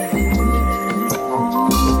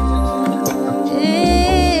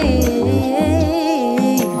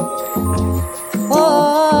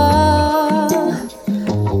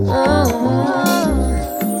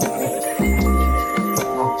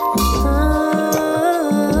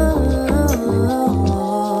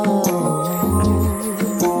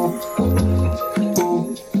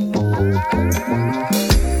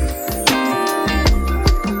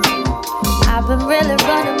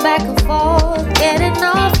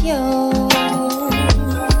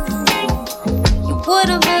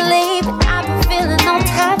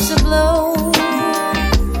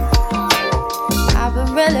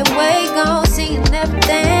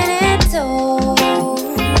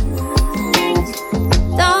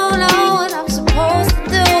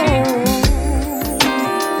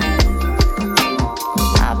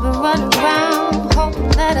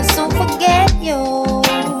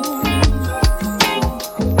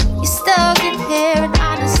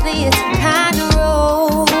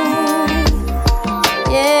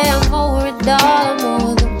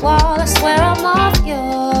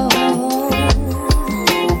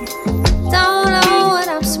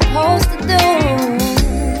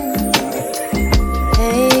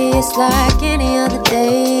 Like any other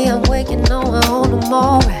day, I'm waking on them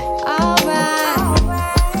alright.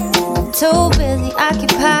 Too busy,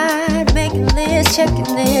 occupied, making lists, checking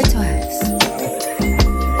it twice.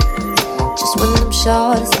 Just when I'm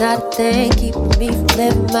short, it's not a thing keeping me from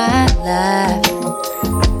living my life.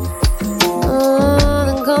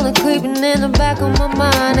 I'm gonna creeping in the back of my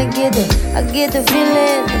mind. I get the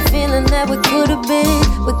feeling that we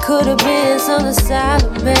could have been something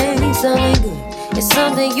silent, man, something good. It's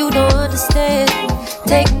something you don't understand.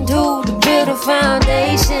 Taking two to build a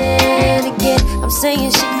foundation. Again, I'm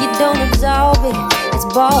saying shit you don't absorb it. It's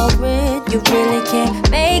boring, you really can't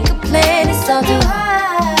make a plan. It's all too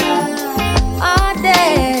hard. Oh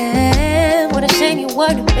damn, what a shame you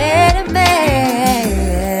weren't a better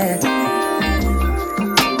man.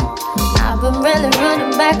 I've been really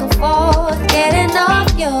running back and forth, getting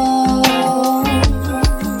off you.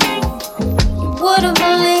 You wouldn't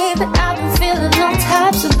believe it, I've been feeling all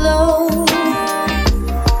types of blows.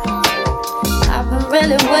 I've been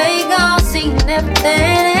really way gone, seeing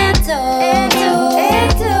everything into.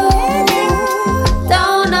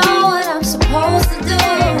 Don't know what I'm supposed to do.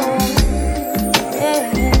 Yeah.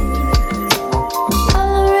 All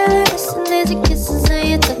I'm really missing is your kisses and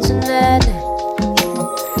your touching that day.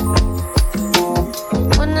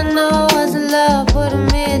 When I know I wasn't love, putting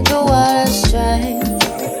me through all the strife.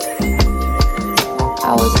 I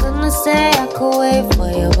was gonna say I could wait for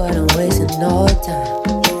you, but I'm wasting no time.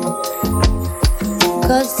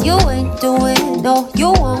 Cause you ain't doing, no,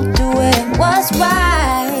 you won't do it. What's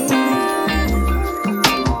right?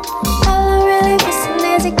 All I'm really missing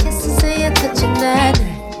is your kisses and your touching that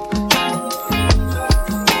night.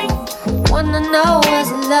 Wanna know was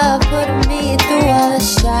it love putting me through all the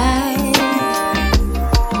strife?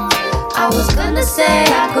 I was gonna say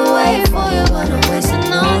I could wait for you, but I'm wasting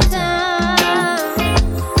no time.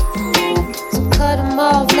 So cut him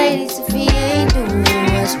off, ladies, if he ain't doing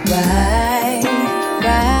what's right,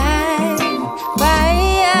 right.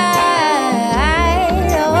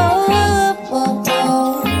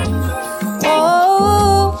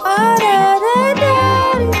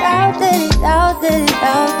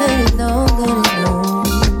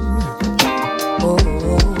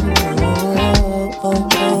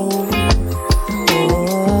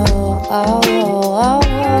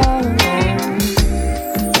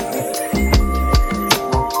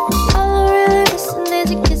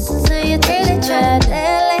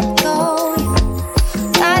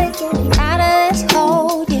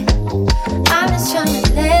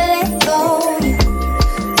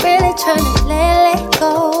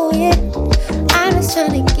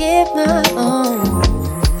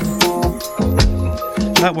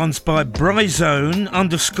 That one's by Bryzone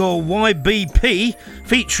 _YBP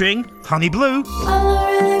featuring Honey Blue.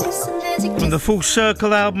 From the Full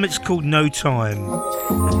Circle album, it's called No Time.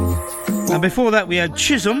 And before that we had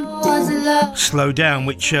Chisholm, Slow Down,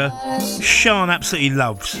 which Sean absolutely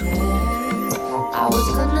loves.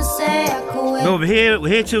 Well, we're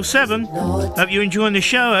here till 7. Hope you're enjoying the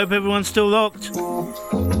show. Hope everyone's still locked.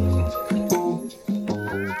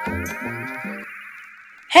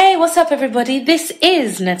 Hey, what's up everybody? This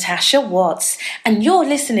is Natasha Watts and you're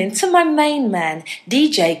listening to my main man,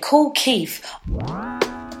 DJ Kool Keith.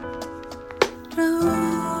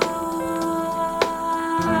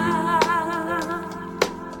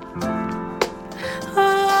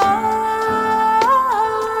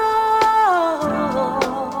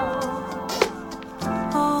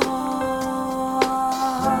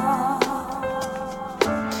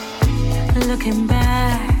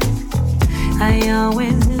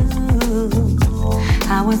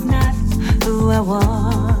 who I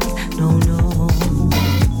was. No, no.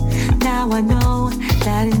 Now I know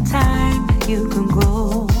that in time you can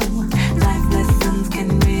grow. Life lessons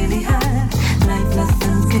can really hurt. Life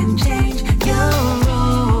lessons can change your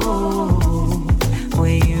role.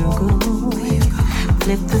 Where you go,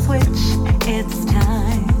 flip the switch. It's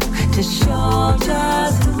time to show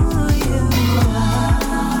just who you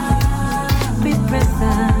are. Be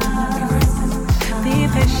present, be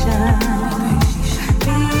patient,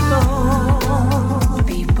 be bold,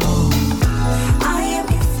 be bold. I am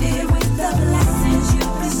gifted with the blessings you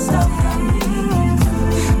bestow on me.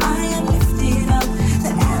 I am lifted up to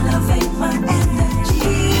elevate my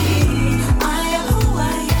energy. I am who I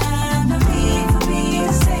am, no need for me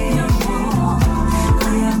to say no more. I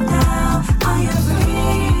am now, I am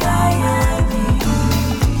free, I am me.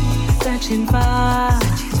 Searching for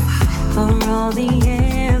all the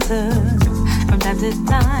answers. From time to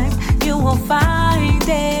time, you will find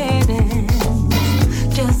it. And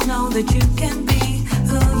just know that you can be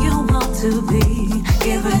who you want to be.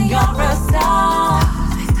 Given you're a star,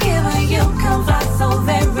 given you can fly so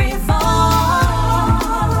very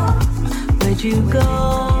far. Where'd you go?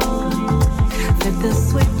 Flip the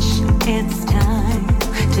switch, it's time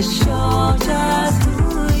to show just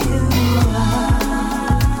who you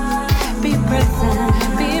are. Be present,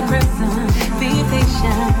 be patient, be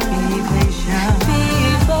patient, be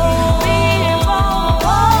bold, be bold.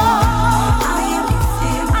 I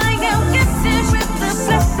am gifted with the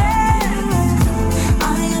blessings. I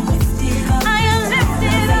am lifted up, I am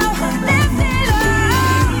lifted up, lifted up.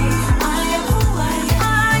 I am who I am, I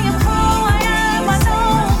am who I am, I know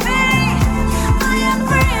me. I am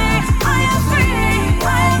free, I am free, I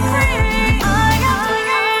am free, I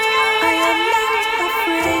am not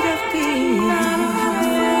afraid of being.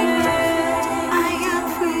 I am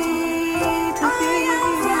free to be.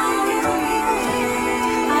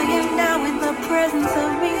 I am now in the presence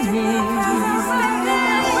of me.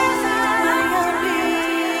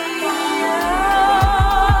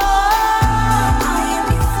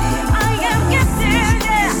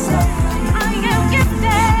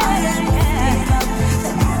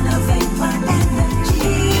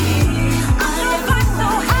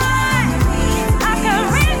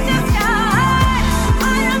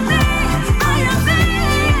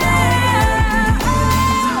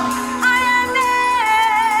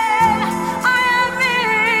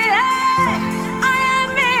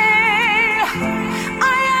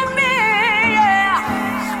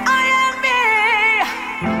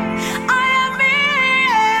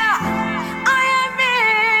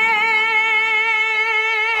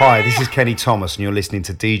 Hi, this is Kenny Thomas and you're listening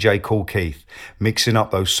to DJ Kool Keith, mixing up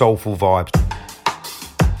those soulful vibes.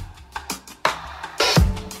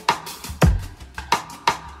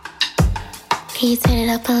 Can you turn it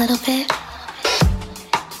up a little bit?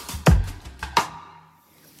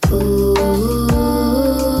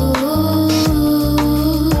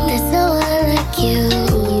 There's no one like you.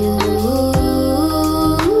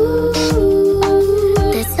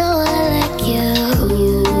 There's no one like you.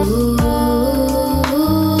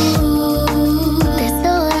 There's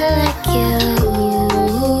no one like you.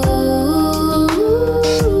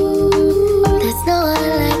 There's no one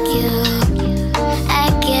like you. I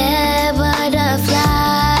get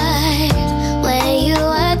butterflies when you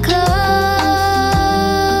are close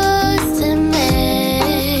to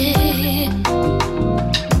me.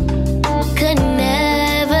 Could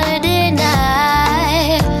never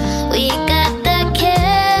deny we got the chemistry.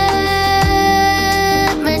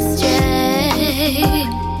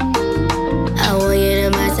 I want you to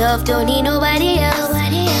myself, don't need nobody else.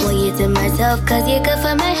 Want you to myself, cause you're good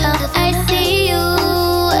for my health. I see you,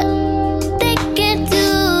 they can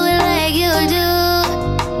do it like you do.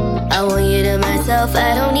 I want you to myself,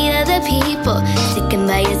 I don't need other people. Sticking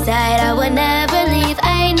by your side, I would never leave.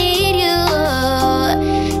 I need you.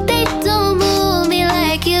 They don't move me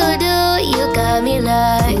like you do. You got me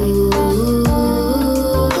like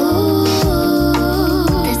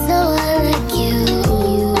there's no one like you.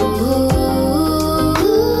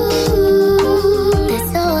 There's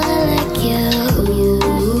no one like you.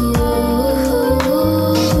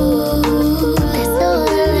 There's no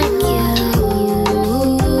one like you.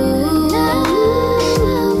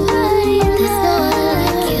 Nobody. There's no one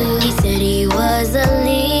like you. He said he was a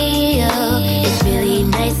Leo. It's really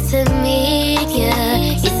nice to meet ya.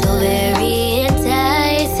 You're so very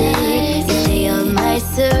enticing. You stay on my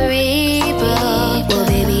cerebral. Well,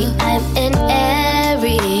 baby, I'm an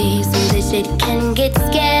Aries, so this shit can get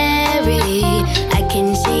scary. I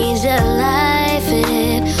can change your life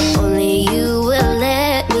if only you will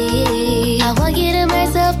let me. I want you to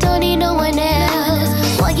myself, don't need no one else.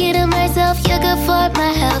 Want you to myself, you're good for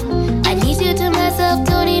my health. I need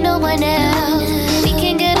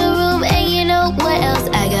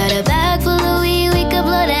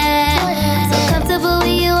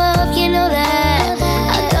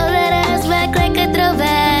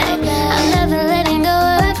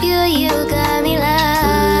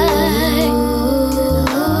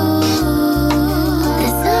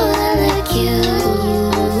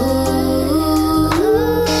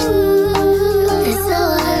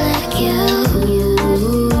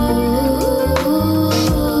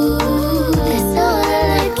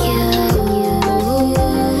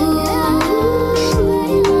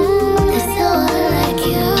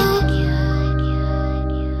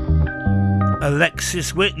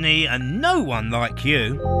Alexis Whitney and No One Like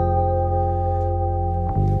You.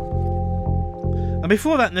 And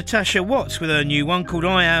before that, Natasha Watts with her new one called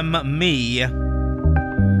I Am Me.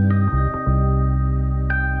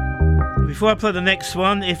 Before I play the next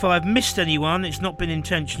one, if I've missed anyone, it's not been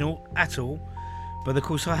intentional at all. But of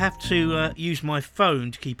course I have to use my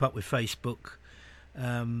phone to keep up with Facebook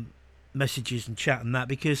messages and chat and that,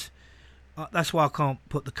 because that's why I can't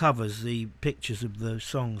put the covers, the pictures of the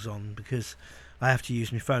songs on, because I have to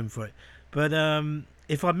use my phone for it. But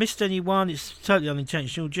if I missed anyone, it's totally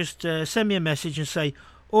unintentional. Just send me a message and say,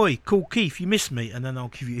 "Oi, Kool Keith, you missed me," and then I'll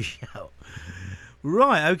give you a shout.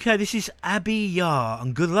 Right, okay, this is Abi-Yah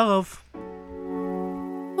and Good Love.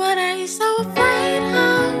 What are you so afraid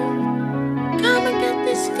of? Come and get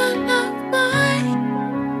this good love, boy.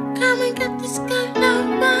 Come and get this good love,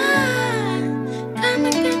 boy. Come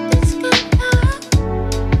and get this good love.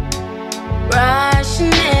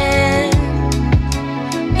 Rushing in,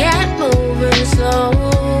 get moving slow.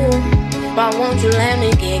 Why won't you let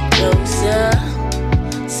me get closer,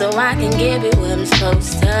 so I can give it what I'm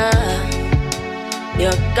supposed to?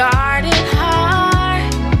 Your guarded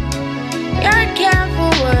heart, your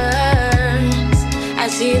careful words. I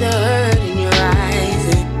see the hurt in your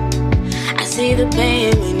eyes, and I see the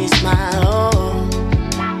pain when you smile. Oh,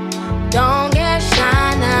 don't get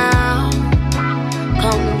shy now.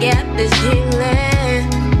 Come get this healing,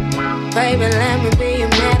 baby. Let me be your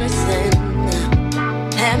medicine.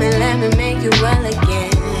 Let me make you well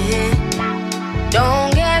again.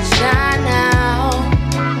 Don't get shy now.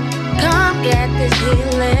 Come get this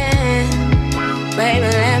healing, baby.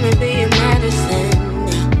 Let me be your medicine.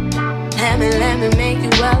 Let me make you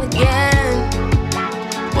well again.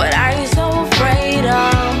 What are you so afraid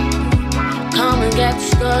of? Come and get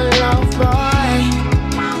this good love, boy.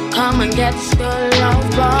 Come and get this good love,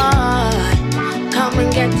 boy. Come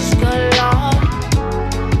and get this good love.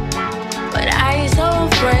 What are you so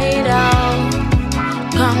afraid of?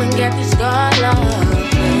 Come and get this good love.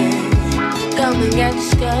 Come and get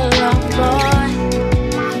this good love, boy.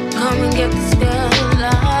 Come and get this good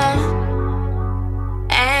love.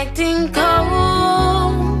 Acting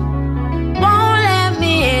cold, won't let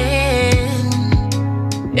me in.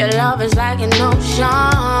 Your love is like an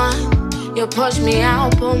ocean. You push me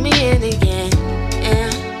out, pull me in again. Yeah.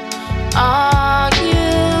 All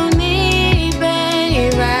you need, baby,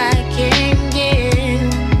 I can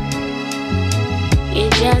give. You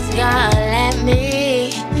just gotta let me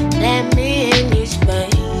in your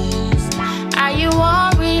space. Are you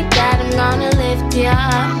worried that I'm gonna lift you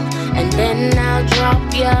and then I'll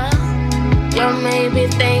drop you? You're maybe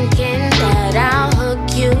thinking that I'll hook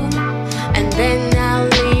you and then I'll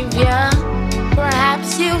leave you.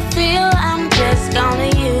 Perhaps you feel I'm just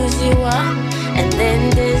gonna use you up and then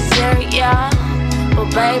desert you. But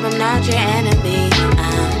babe, I'm not your enemy.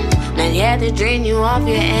 I'm not here to drain you of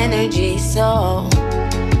your energy. So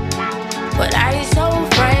what are you so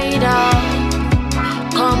afraid of?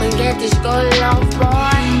 Come and get this good love,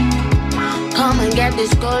 boy. Come and get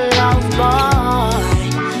this good love, boy.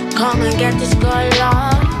 Come and get this good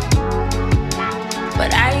love.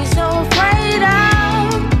 What are you so afraid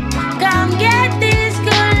of? Come get this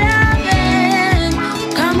good loving.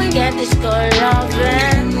 Come and get this good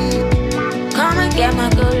loving. Come and get my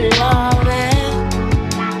good loving.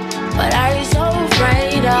 What are you so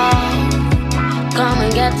afraid of? Come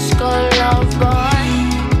and get this good love, boy.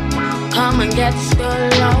 Come and get this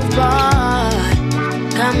good love, boy.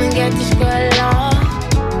 Come and get this good love.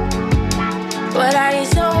 What are you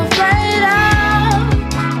so afraid of?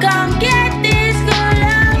 Come get this good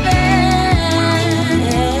loving.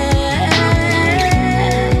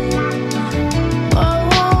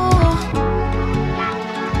 Oh,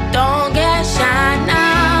 don't get shy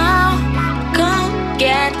now. Come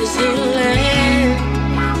get this healing,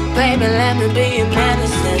 baby. Let me be your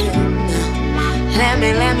medicine. Let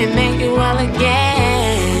me make you well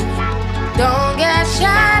again. Don't get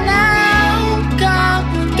shy now. Come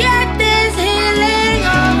get this healing,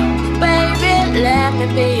 oh, baby. Let me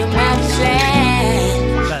be your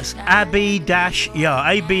medicine. That's Abi-Yah,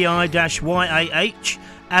 Abi-Yah,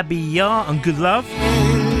 Abi-Yah and Good Love.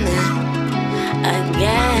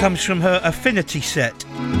 Again. Comes from her Affinity set.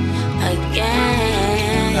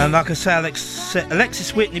 Again. And like I say,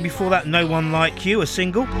 Alexis Whitney before that, No One Like You, a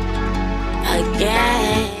single.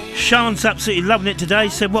 Again. Sean's absolutely loving it today.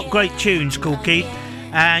 Said what great tunes, Kool Keith,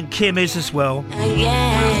 and Kim is as well.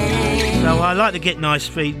 Again. So I like to get nice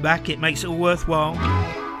feedback. It makes it all worthwhile.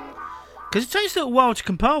 Because it takes a little while to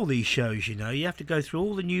compile these shows. You know, you have to go through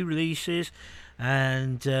all the new releases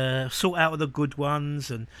and sort out the good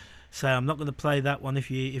ones, and So I'm not going to play that one if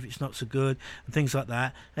it's not so good and things like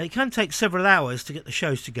that. And it can take several hours to get the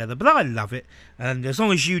shows together, but I love it. And as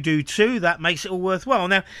long as you do too, that makes it all worthwhile.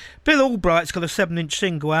 Now, Bill Albright's got a 7-inch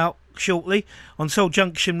single out shortly on Soul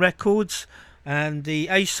Junction Records, and the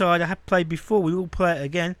A-side I have played before. We will play it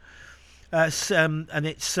again. And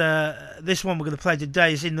it's this one we're going to play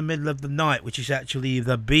today is In the Middle of the Night, which is actually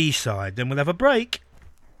the B-side. Then we'll have a break.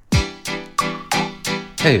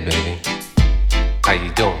 Hey baby, how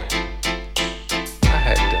you doing? I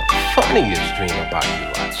had the funniest dream about you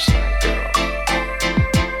last night, girl.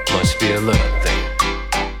 Must be a little thing.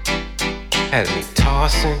 Had me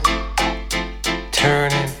tossing,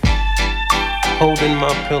 turning, holding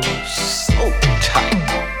my pillow so tight.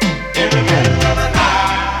 In the middle of the night.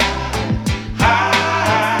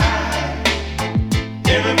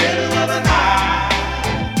 In the middle of the night,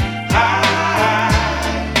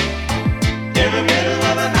 in the middle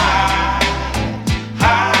of the night,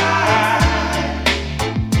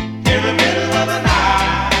 in the middle of the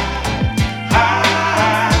night,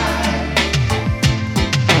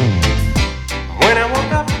 when I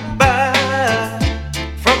woke up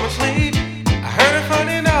from my sleep, I heard a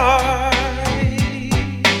funny noise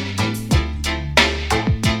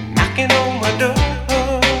knocking on my door.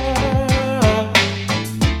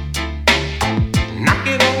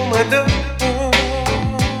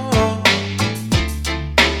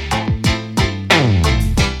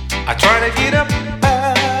 I tried to get up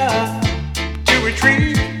to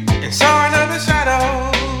retrieve and saw another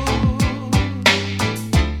shadow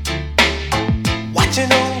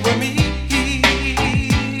watching over me,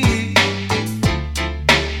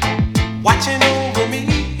 watching over me.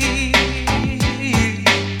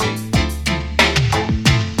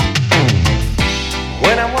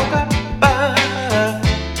 When I woke up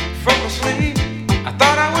from my sleep, I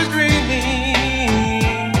thought I was dreaming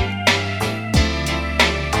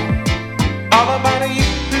all about you,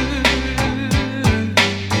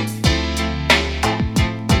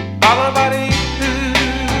 all about you.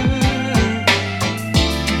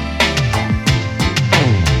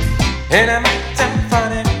 And I might sound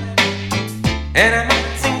funny, and I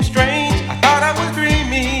might seem strange. I thought I was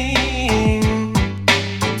dreaming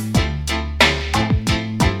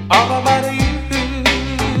all about you.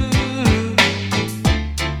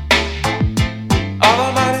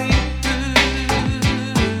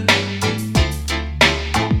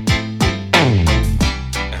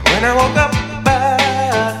 When I woke up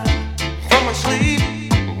from my sleep,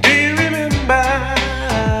 do you remember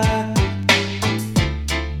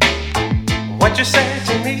what you said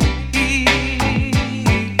to me?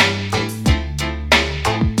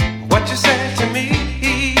 What you said to me?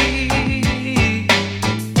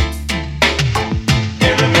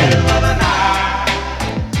 In the middle of the night,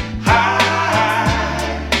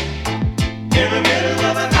 in the middle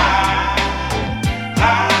of the night.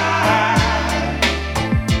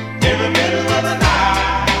 In the middle of the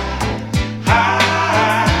night,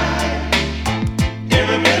 in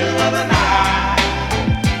the middle of the night,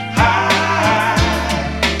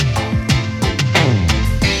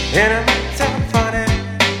 and I might sound funny,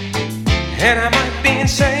 and I might be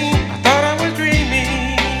insane. I thought I was dreaming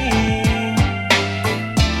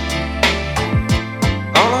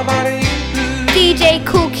all about you. DJ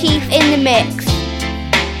Kool Keith in the mix.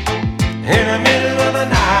 In the middle of the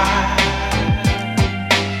night.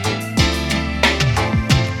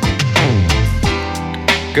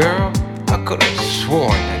 Girl, I could have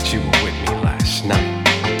sworn that you were with me last night.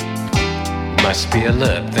 Must be a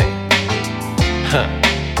love thing, huh?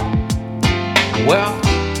 Well,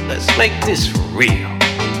 let's make this real.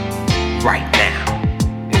 Right now,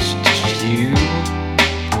 it's just you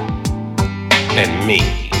and me.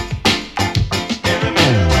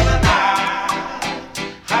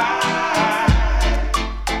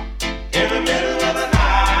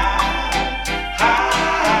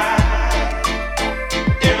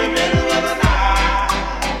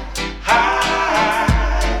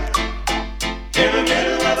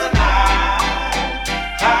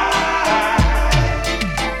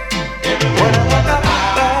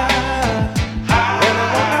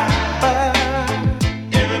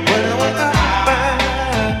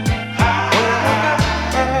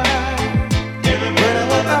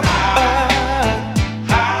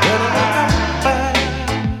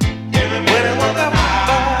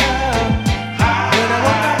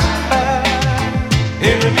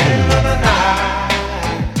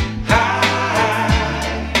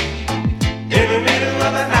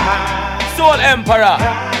 Emperor.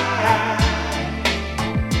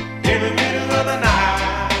 In the middle of the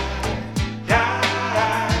night,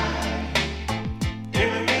 in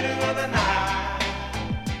the middle of the night,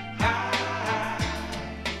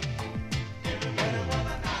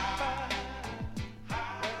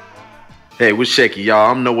 Hey, what's shaky, y'all?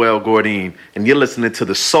 I'm Noel Gordine, and you're listening to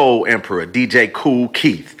the Soul Emperor, DJ Kool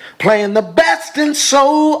Keith, Playing the best in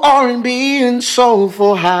soul, R&B, and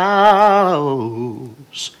soulful house.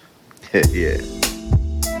 Yeah.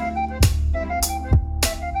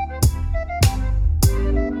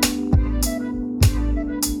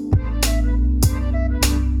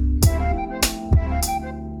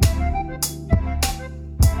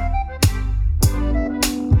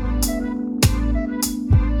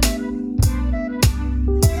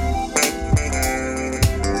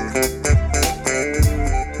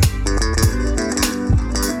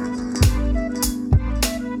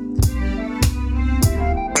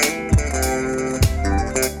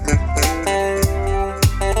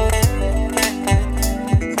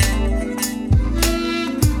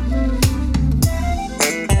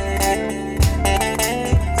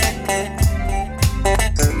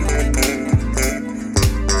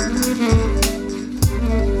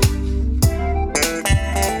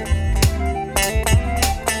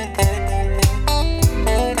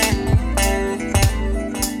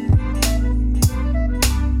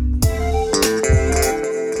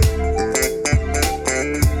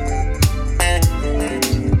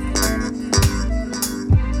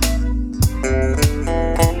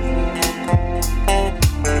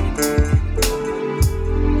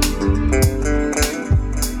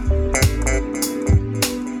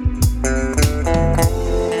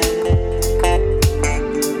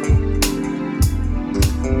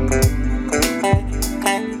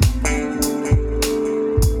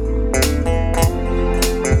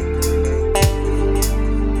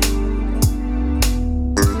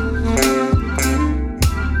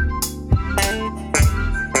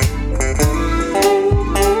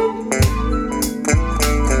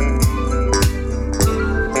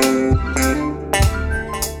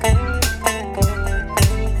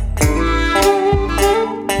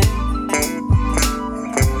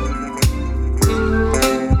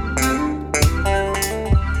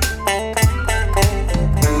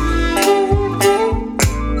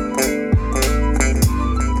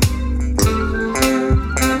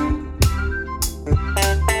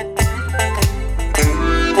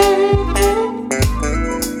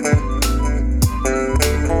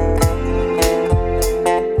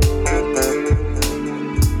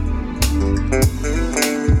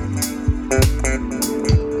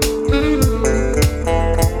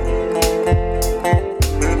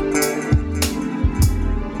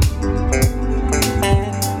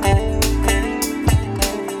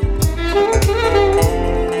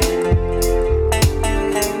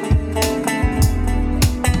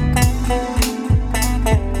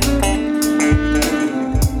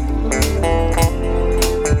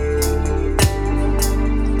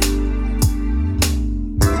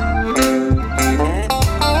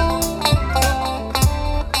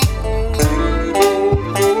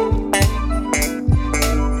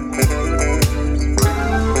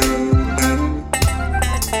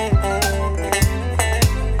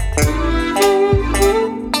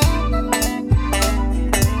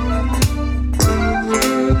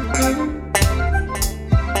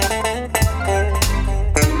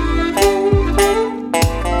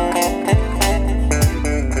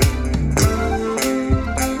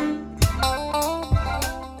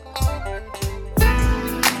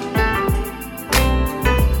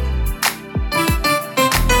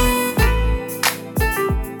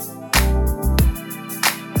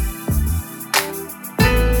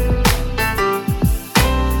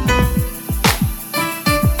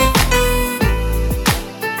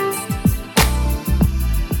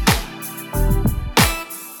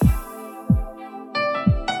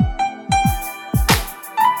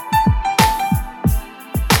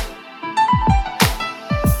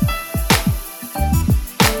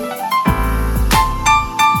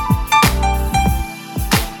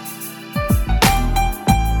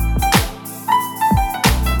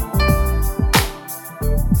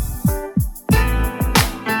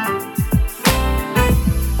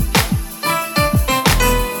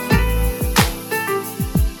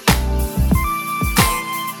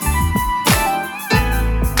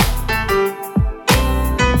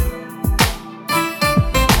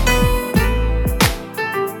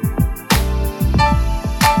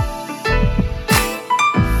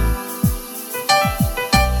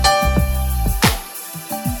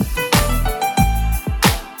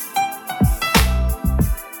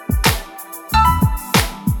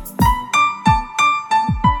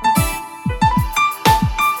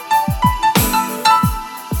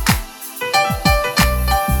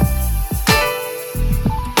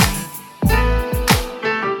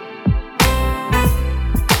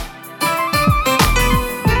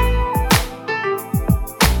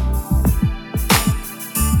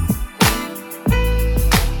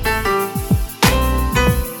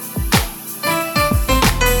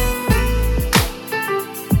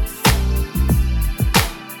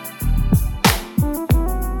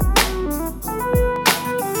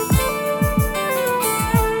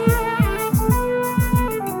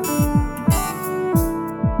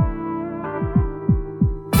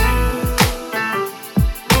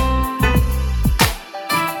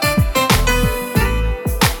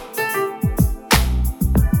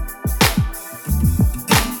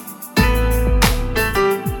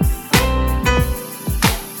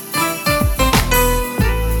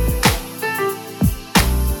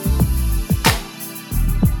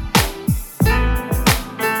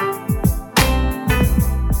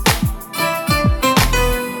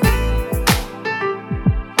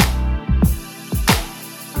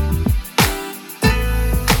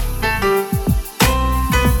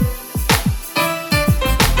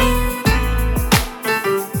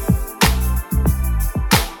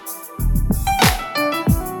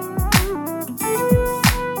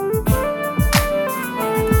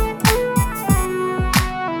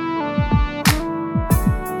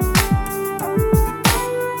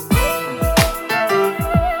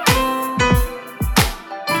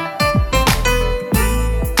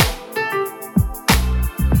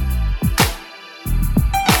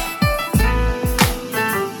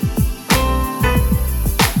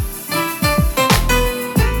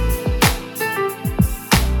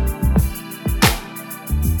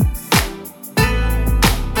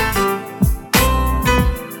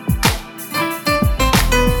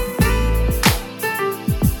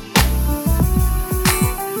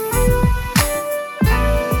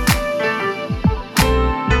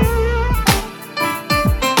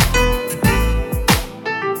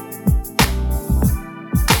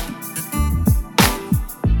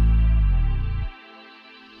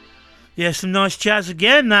 Yeah, some nice jazz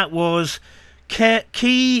again. That was Key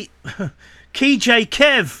J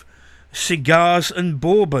Kev, Cigars and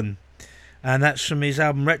Bourbon. And that's from his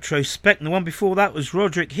album Retrospect. And the one before that was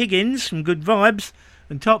Roderick Higgins from Good Vibes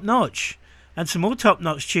and Top Notch. And some more Top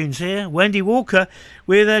Notch tunes here. Wendy Walker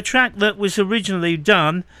with a track that was originally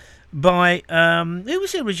done by... who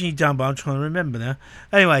was it originally done by? I'm trying to remember now.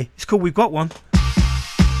 Anyway, it's called We've Got One.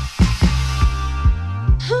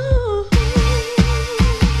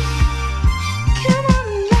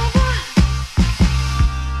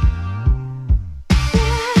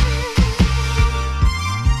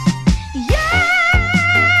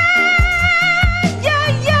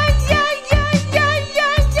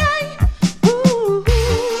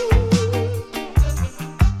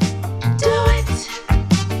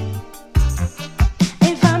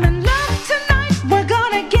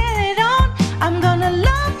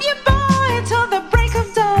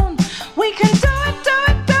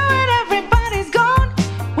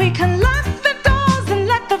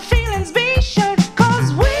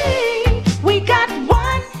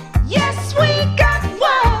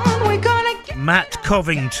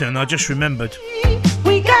 Covington, I just remembered.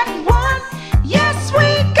 We got one, yes,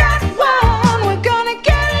 we got one. We're gonna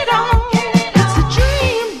get it on. It's a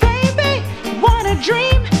dream, baby. What a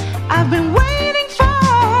dream. I've been waiting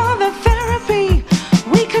for the therapy.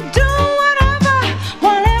 We could do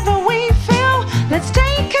whatever we feel. Let's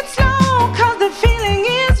take it slow, cause the feeling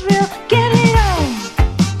is real. Get it on.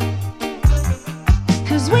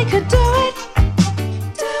 Cause we could do it.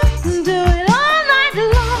 Do it all night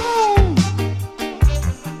long.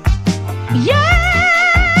 Yeah,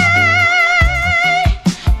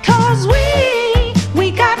 'cause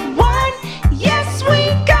we got one, yes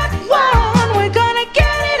we got one. We're gonna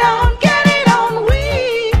get it on, get it on.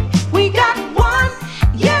 We got one,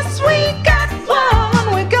 yes we got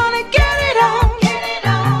one. We're gonna get it on,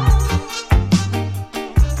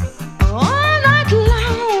 all night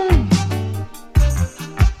long.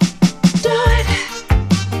 Do it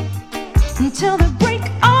until the break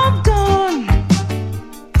of dawn.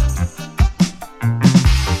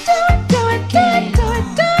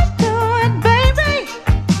 Baby,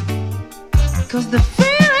 'cause the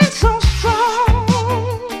feeling's so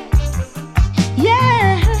strong.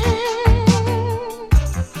 Yeah,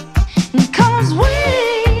 'cause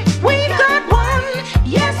we got one,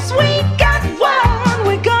 yes we got one.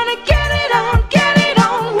 We're gonna get it on, get it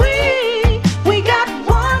on. We got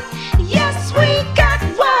one, yes we got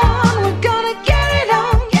one. We're gonna get it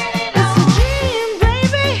on. It's a dream,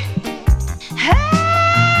 baby. Hey.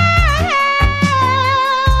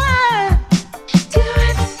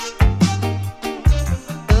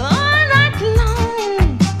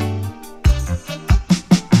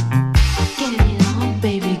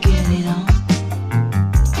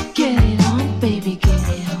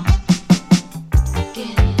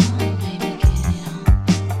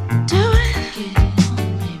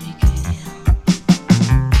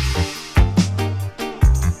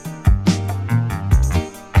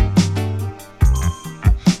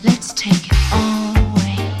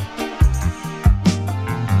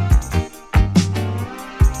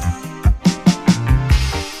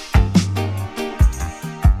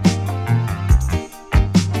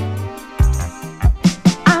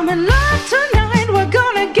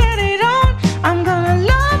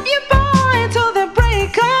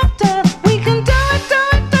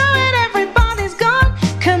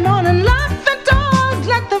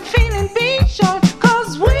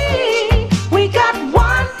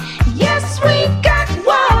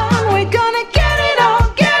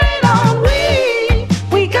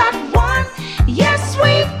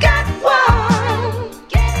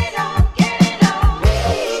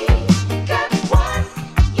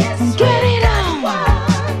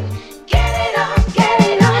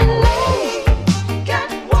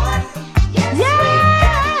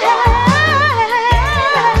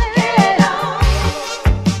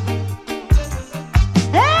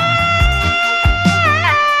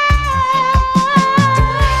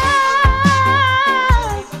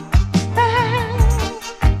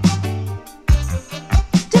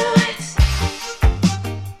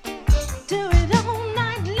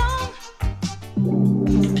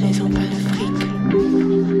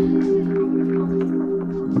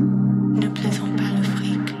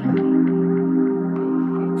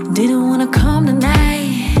 Didn't wanna come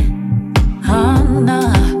tonight, oh no,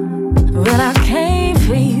 but I came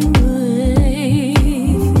for you.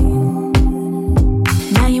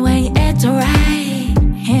 Now you ain't acting right,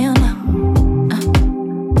 hell no.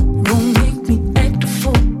 Don't make me act a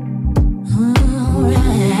fool,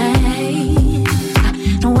 alright.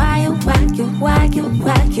 Now why you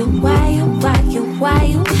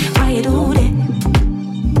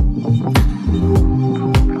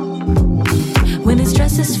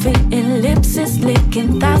is fitting, lips is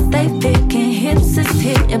licking, thighs they thicken, hips is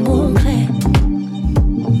hitting, boom clear,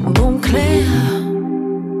 boom clear.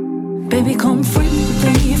 Baby, come freak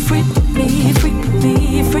me, freak me, freak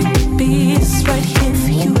me, freak me. This right here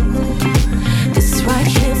for you. This right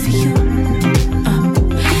here for you.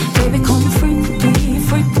 Baby, come freak me,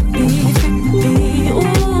 freak me, freak me.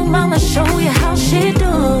 Ooh, mama, show you how she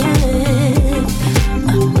do it.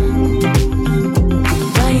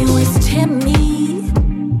 Why you always tempt me?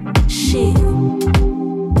 Shit,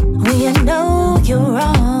 when you know you're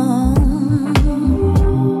wrong.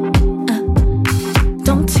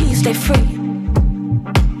 Don't tease, stay free.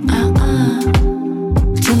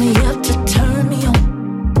 Turn me up to turn me on.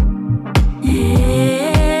 Yeah,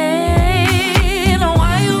 now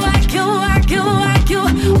why you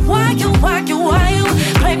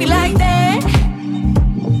play me like that?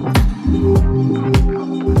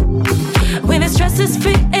 When it's stress is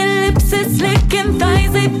fit and lips is licking,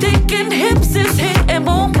 thighs they thick and hips is hitting,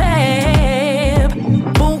 boom clap,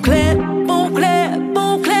 boom clap, boom clap,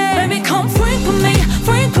 boom clap. Baby, come freak with me,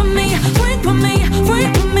 freak with me, freak with me,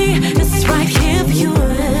 freak with me. This is right here for you.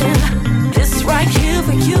 This is right here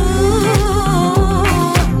for you.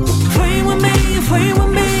 Free with me, free with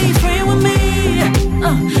me, free with me.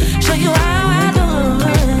 Show you how I do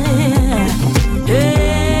it.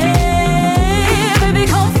 Yeah, baby,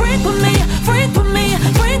 come freak with me, freak with me,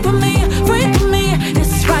 freak with me, freak with me. This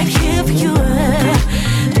is right here for you.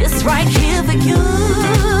 This is right here for you.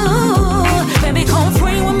 Baby, come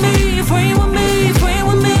free with me, free with me, free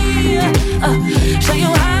with me. Show you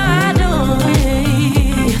how I do it.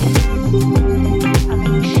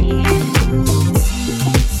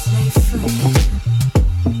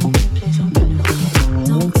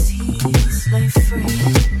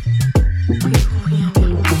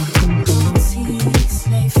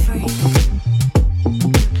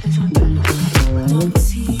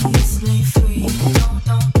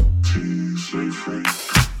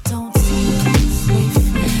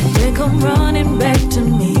 They come running back to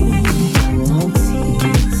me.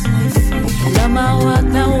 Love my walk,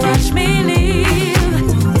 now watch me leave.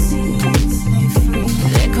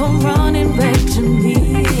 They come running back to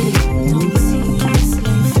me.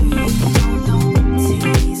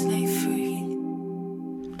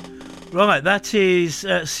 Right, that is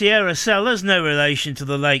Sierra Sellers, no relation to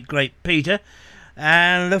the late great Peter,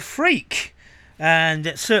 and The Freak. And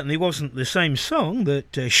it certainly wasn't the same song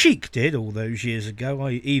that Chic did all those years ago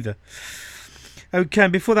either. Okay,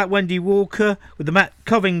 and before that, Wendy Walker with the Matt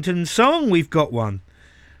Covington song, we've got one.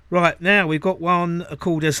 Right, now we've got one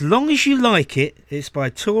called As Long As You Like It. It's by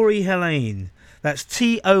Tori Helene. That's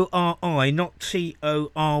T-O-R-I, not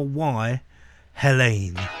T-O-R-Y,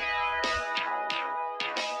 Helene.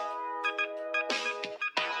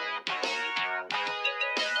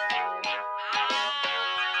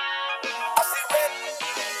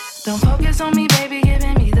 Don't focus on me, baby,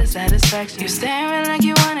 giving me the satisfaction. You staring like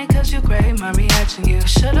you want it cause you crave my reaction. You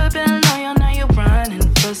should've been loyal, now you're running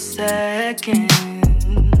for seconds.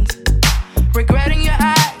 Regretting your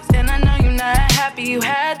eyes, and I know you're not happy. You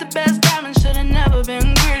had the best time and should've never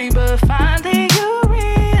been greedy. But finally you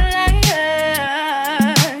realize,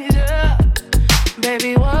 yeah.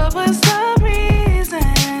 Baby, what was the reason?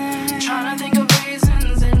 Trying to think of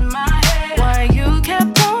reasons in my head why you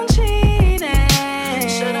kept on cheating.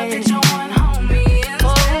 Should've picked your one homie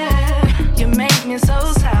instead. You make me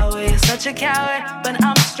so sour, you're such a coward. But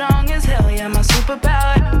I'm strong as hell, yeah, my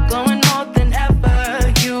superpower. Going more than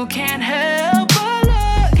ever, you can't help but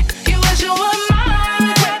look. You wish you were mine,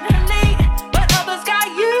 regretfully, but others got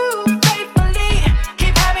you faithfully.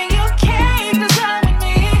 Keep having your cake to shine with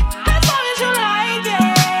me, as long as you like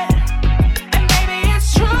it. And maybe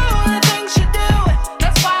it's true, the things you do,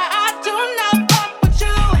 that's why I do not fuck with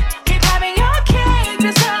you. Keep having your cake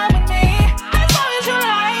to shine with me, as long as you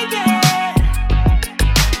like it.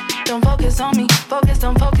 Don't focus on me,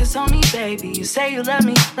 don't focus on me, baby. You say you love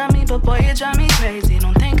me, but boy, you drive me crazy.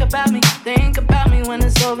 Don't think about me when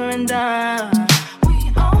it's over and done.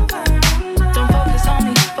 We over and done. Don't focus on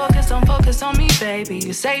me, don't focus on me, baby.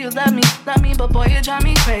 You say you love me, but boy, you drive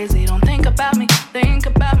me crazy. Don't think about me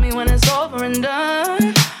when it's over and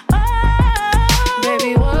done.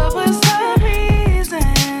 Baby, what was the reason?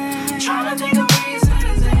 Trying to think of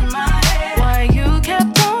reasons in my head why you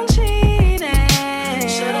kept on cheating.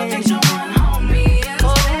 Should've picked your one homie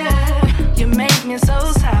instead. You make me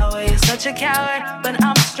so sour, you're such a coward. But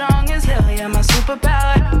I'm strong as hell, yeah, my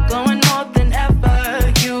superpower. Going more than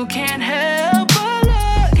ever, you can't help but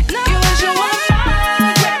look. You wish you were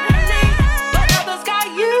mine, regretfully, but others got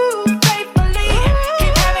you faithfully.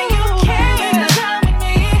 Keep having you cake to shine with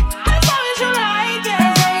me, as long as you like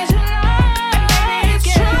it. And maybe it's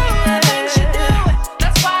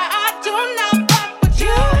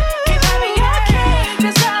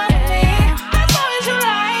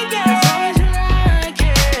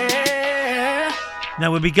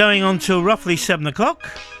we'll be going on till roughly 7 o'clock.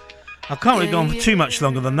 I can't really go on for too much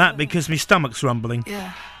longer than that because my stomach's rumbling.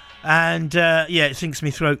 Yeah. And, it thinks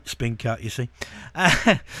my throat's been cut, you see.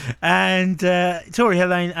 And Tori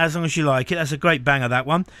Helene, As Long As You Like It. That's a great banger, that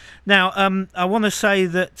one. Now, I want to say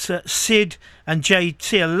that Sid and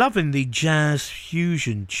JT are loving the jazz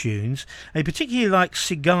fusion tunes. They particularly like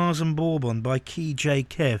Cigars and Bourbon by Key J.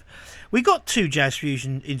 Kev. We got 2 jazz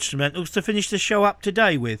fusion instrumentals to finish the show up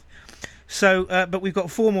today with. So, but we've got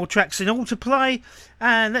 4 more tracks in all to play.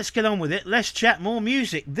 And let's get on with it. Let's chat more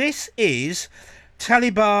music. This is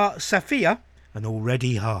Talibar Safia and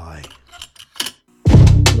Already High.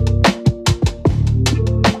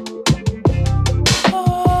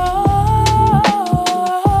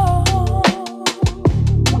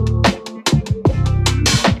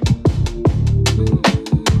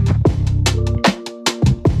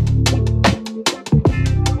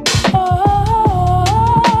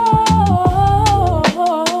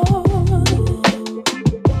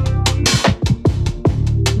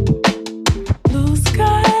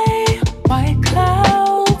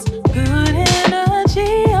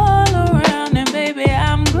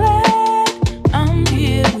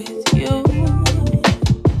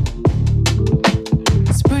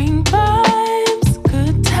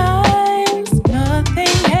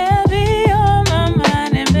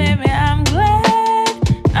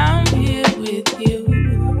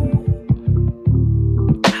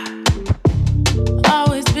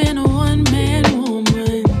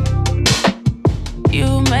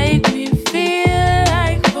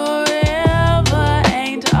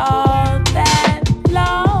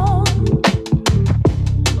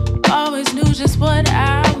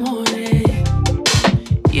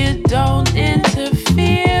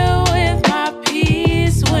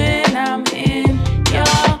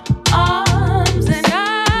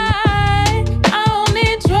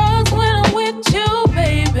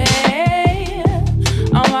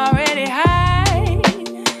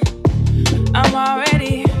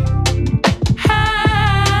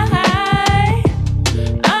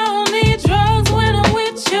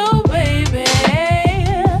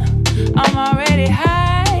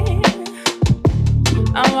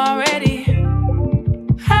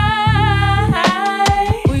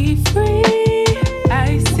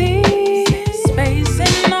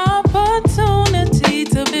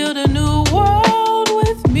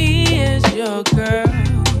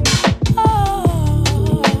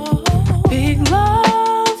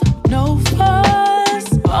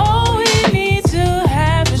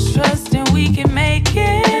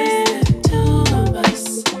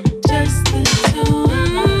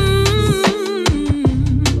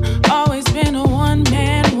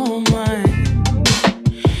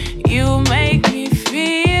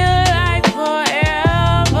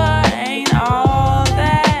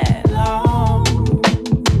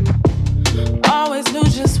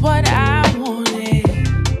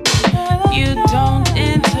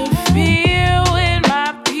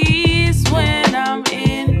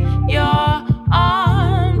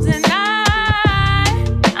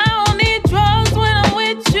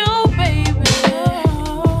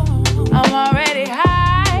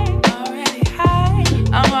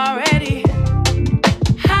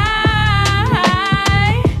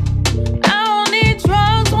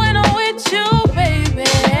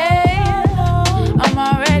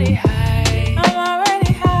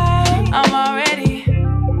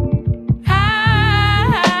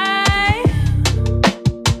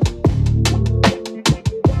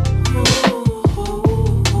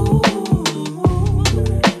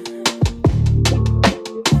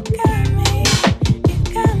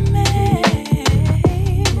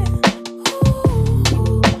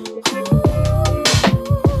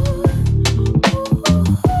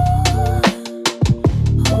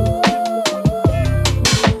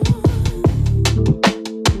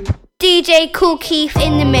 DJ Kool Keith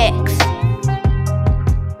in the mix.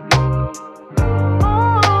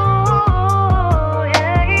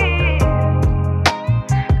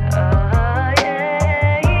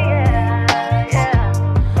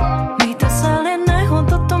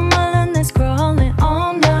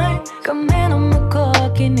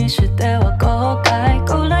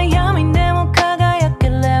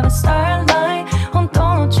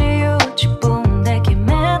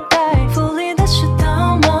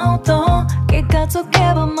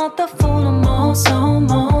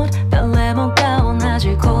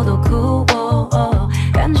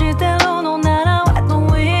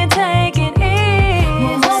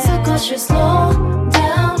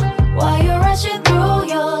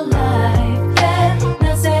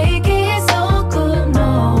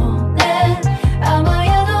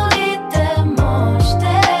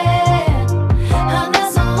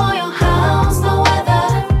 Let's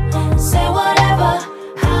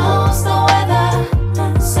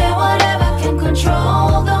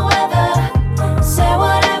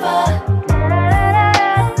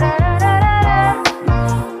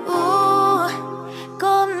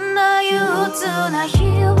な日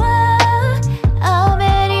は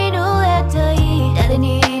雨に濡れたい誰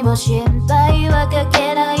にも心配はか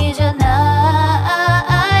けないじゃな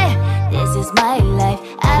い This is my life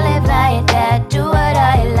I live like that Do what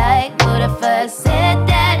I like But if I said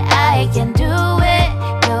that I can do it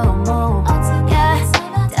No more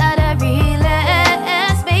ただリラ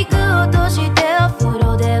ックスメイク落としてお風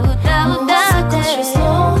呂で歌うだってもう少し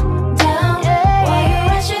slow down Why you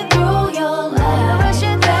rushing through your life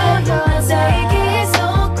Rushing through your life 最近そ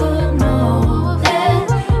このね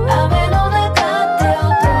雨の中手を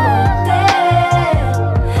取って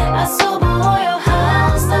遊ぼうよ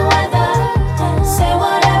How's the weather Say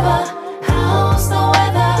whatever How's the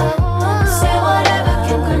weather Say whatever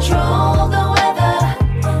Can control the weather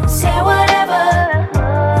Say whatever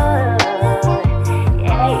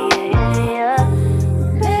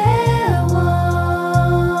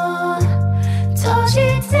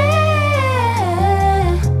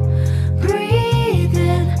Breathe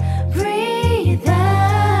in, breathe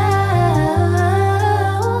out.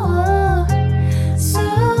 So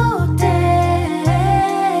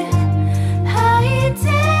dead, hide it,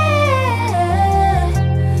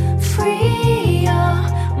 free your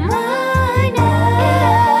mind now.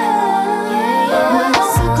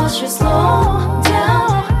 So cause you slow down,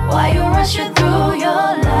 why you rushing through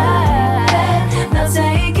your life? Now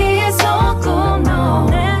take it so cool, no.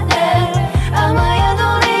 I'ma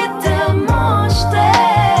handle it the most.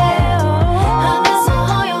 I'm so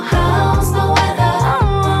your how's the weather?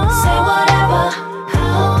 Say whatever.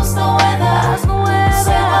 How's the weather?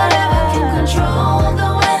 Say whatever. Can control the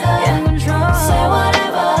weather. Say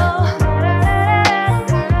whatever.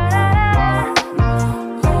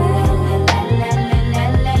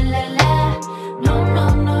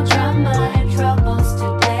 No drama and troubles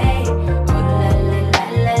today.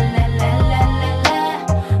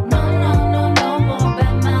 No more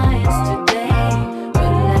bad minds today.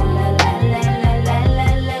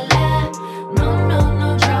 No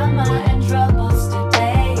drama and troubles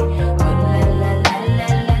today.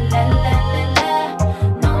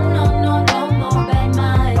 No more bad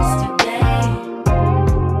minds today.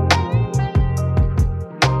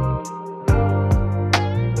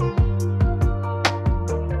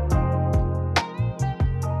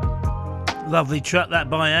 Lovely track that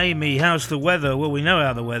by Amy. How's the weather? Well, we know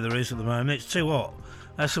how the weather is at the moment. It's too hot.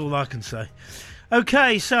 That's all I can say.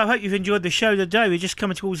 Okay, so I hope you've enjoyed the show today. We're just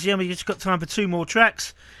coming towards the end. We've just got time for 2 more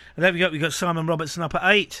tracks. And there we go. We've got Simon Robertson up at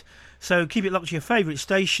 8. So keep it locked to your favourite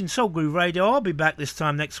station, Soul Groove Radio. I'll be back this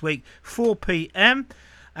time next week, 4 p.m.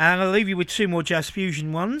 And I'll leave you with 2 more jazz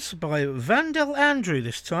fusion ones by Vandal Andrew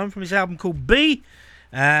this time from his album called B.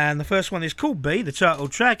 And the first one is called B, the title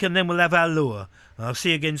track, and then we'll have Allure. I'll see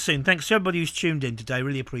you again soon. Thanks to everybody who's tuned in today.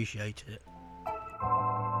 Really appreciate it.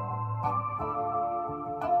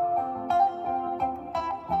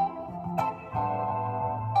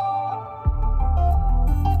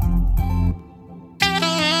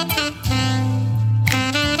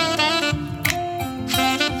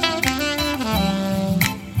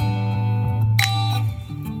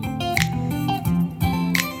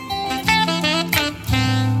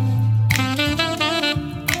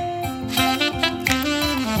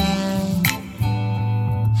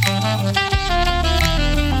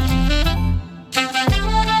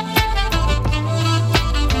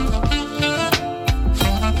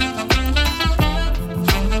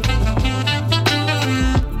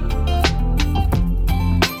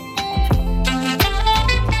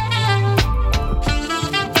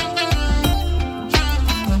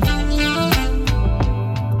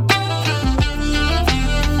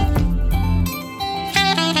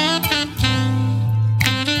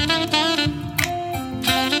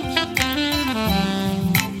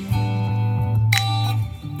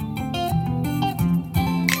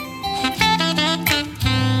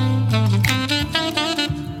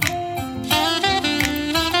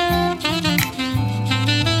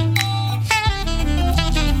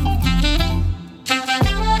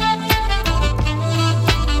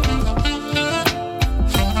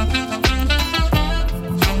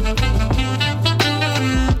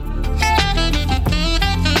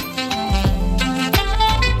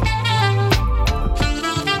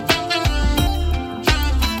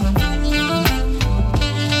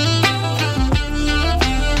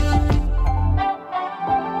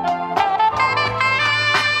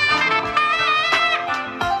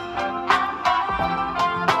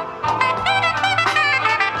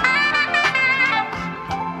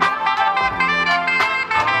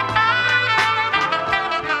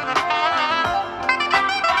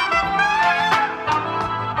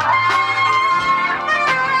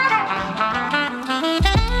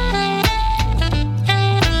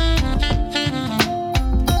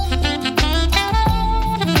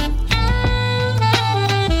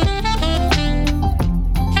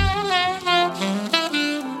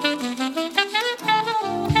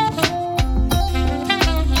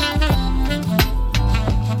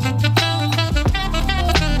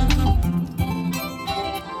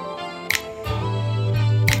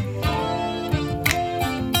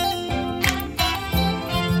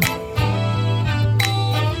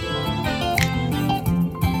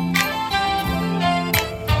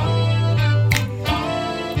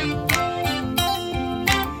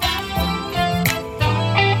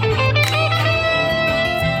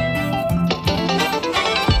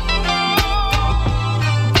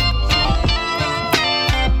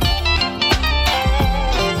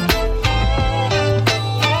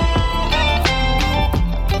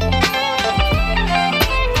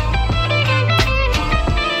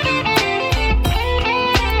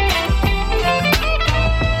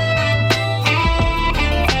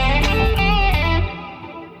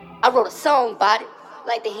 I wrote a song about it,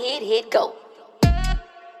 like the head go.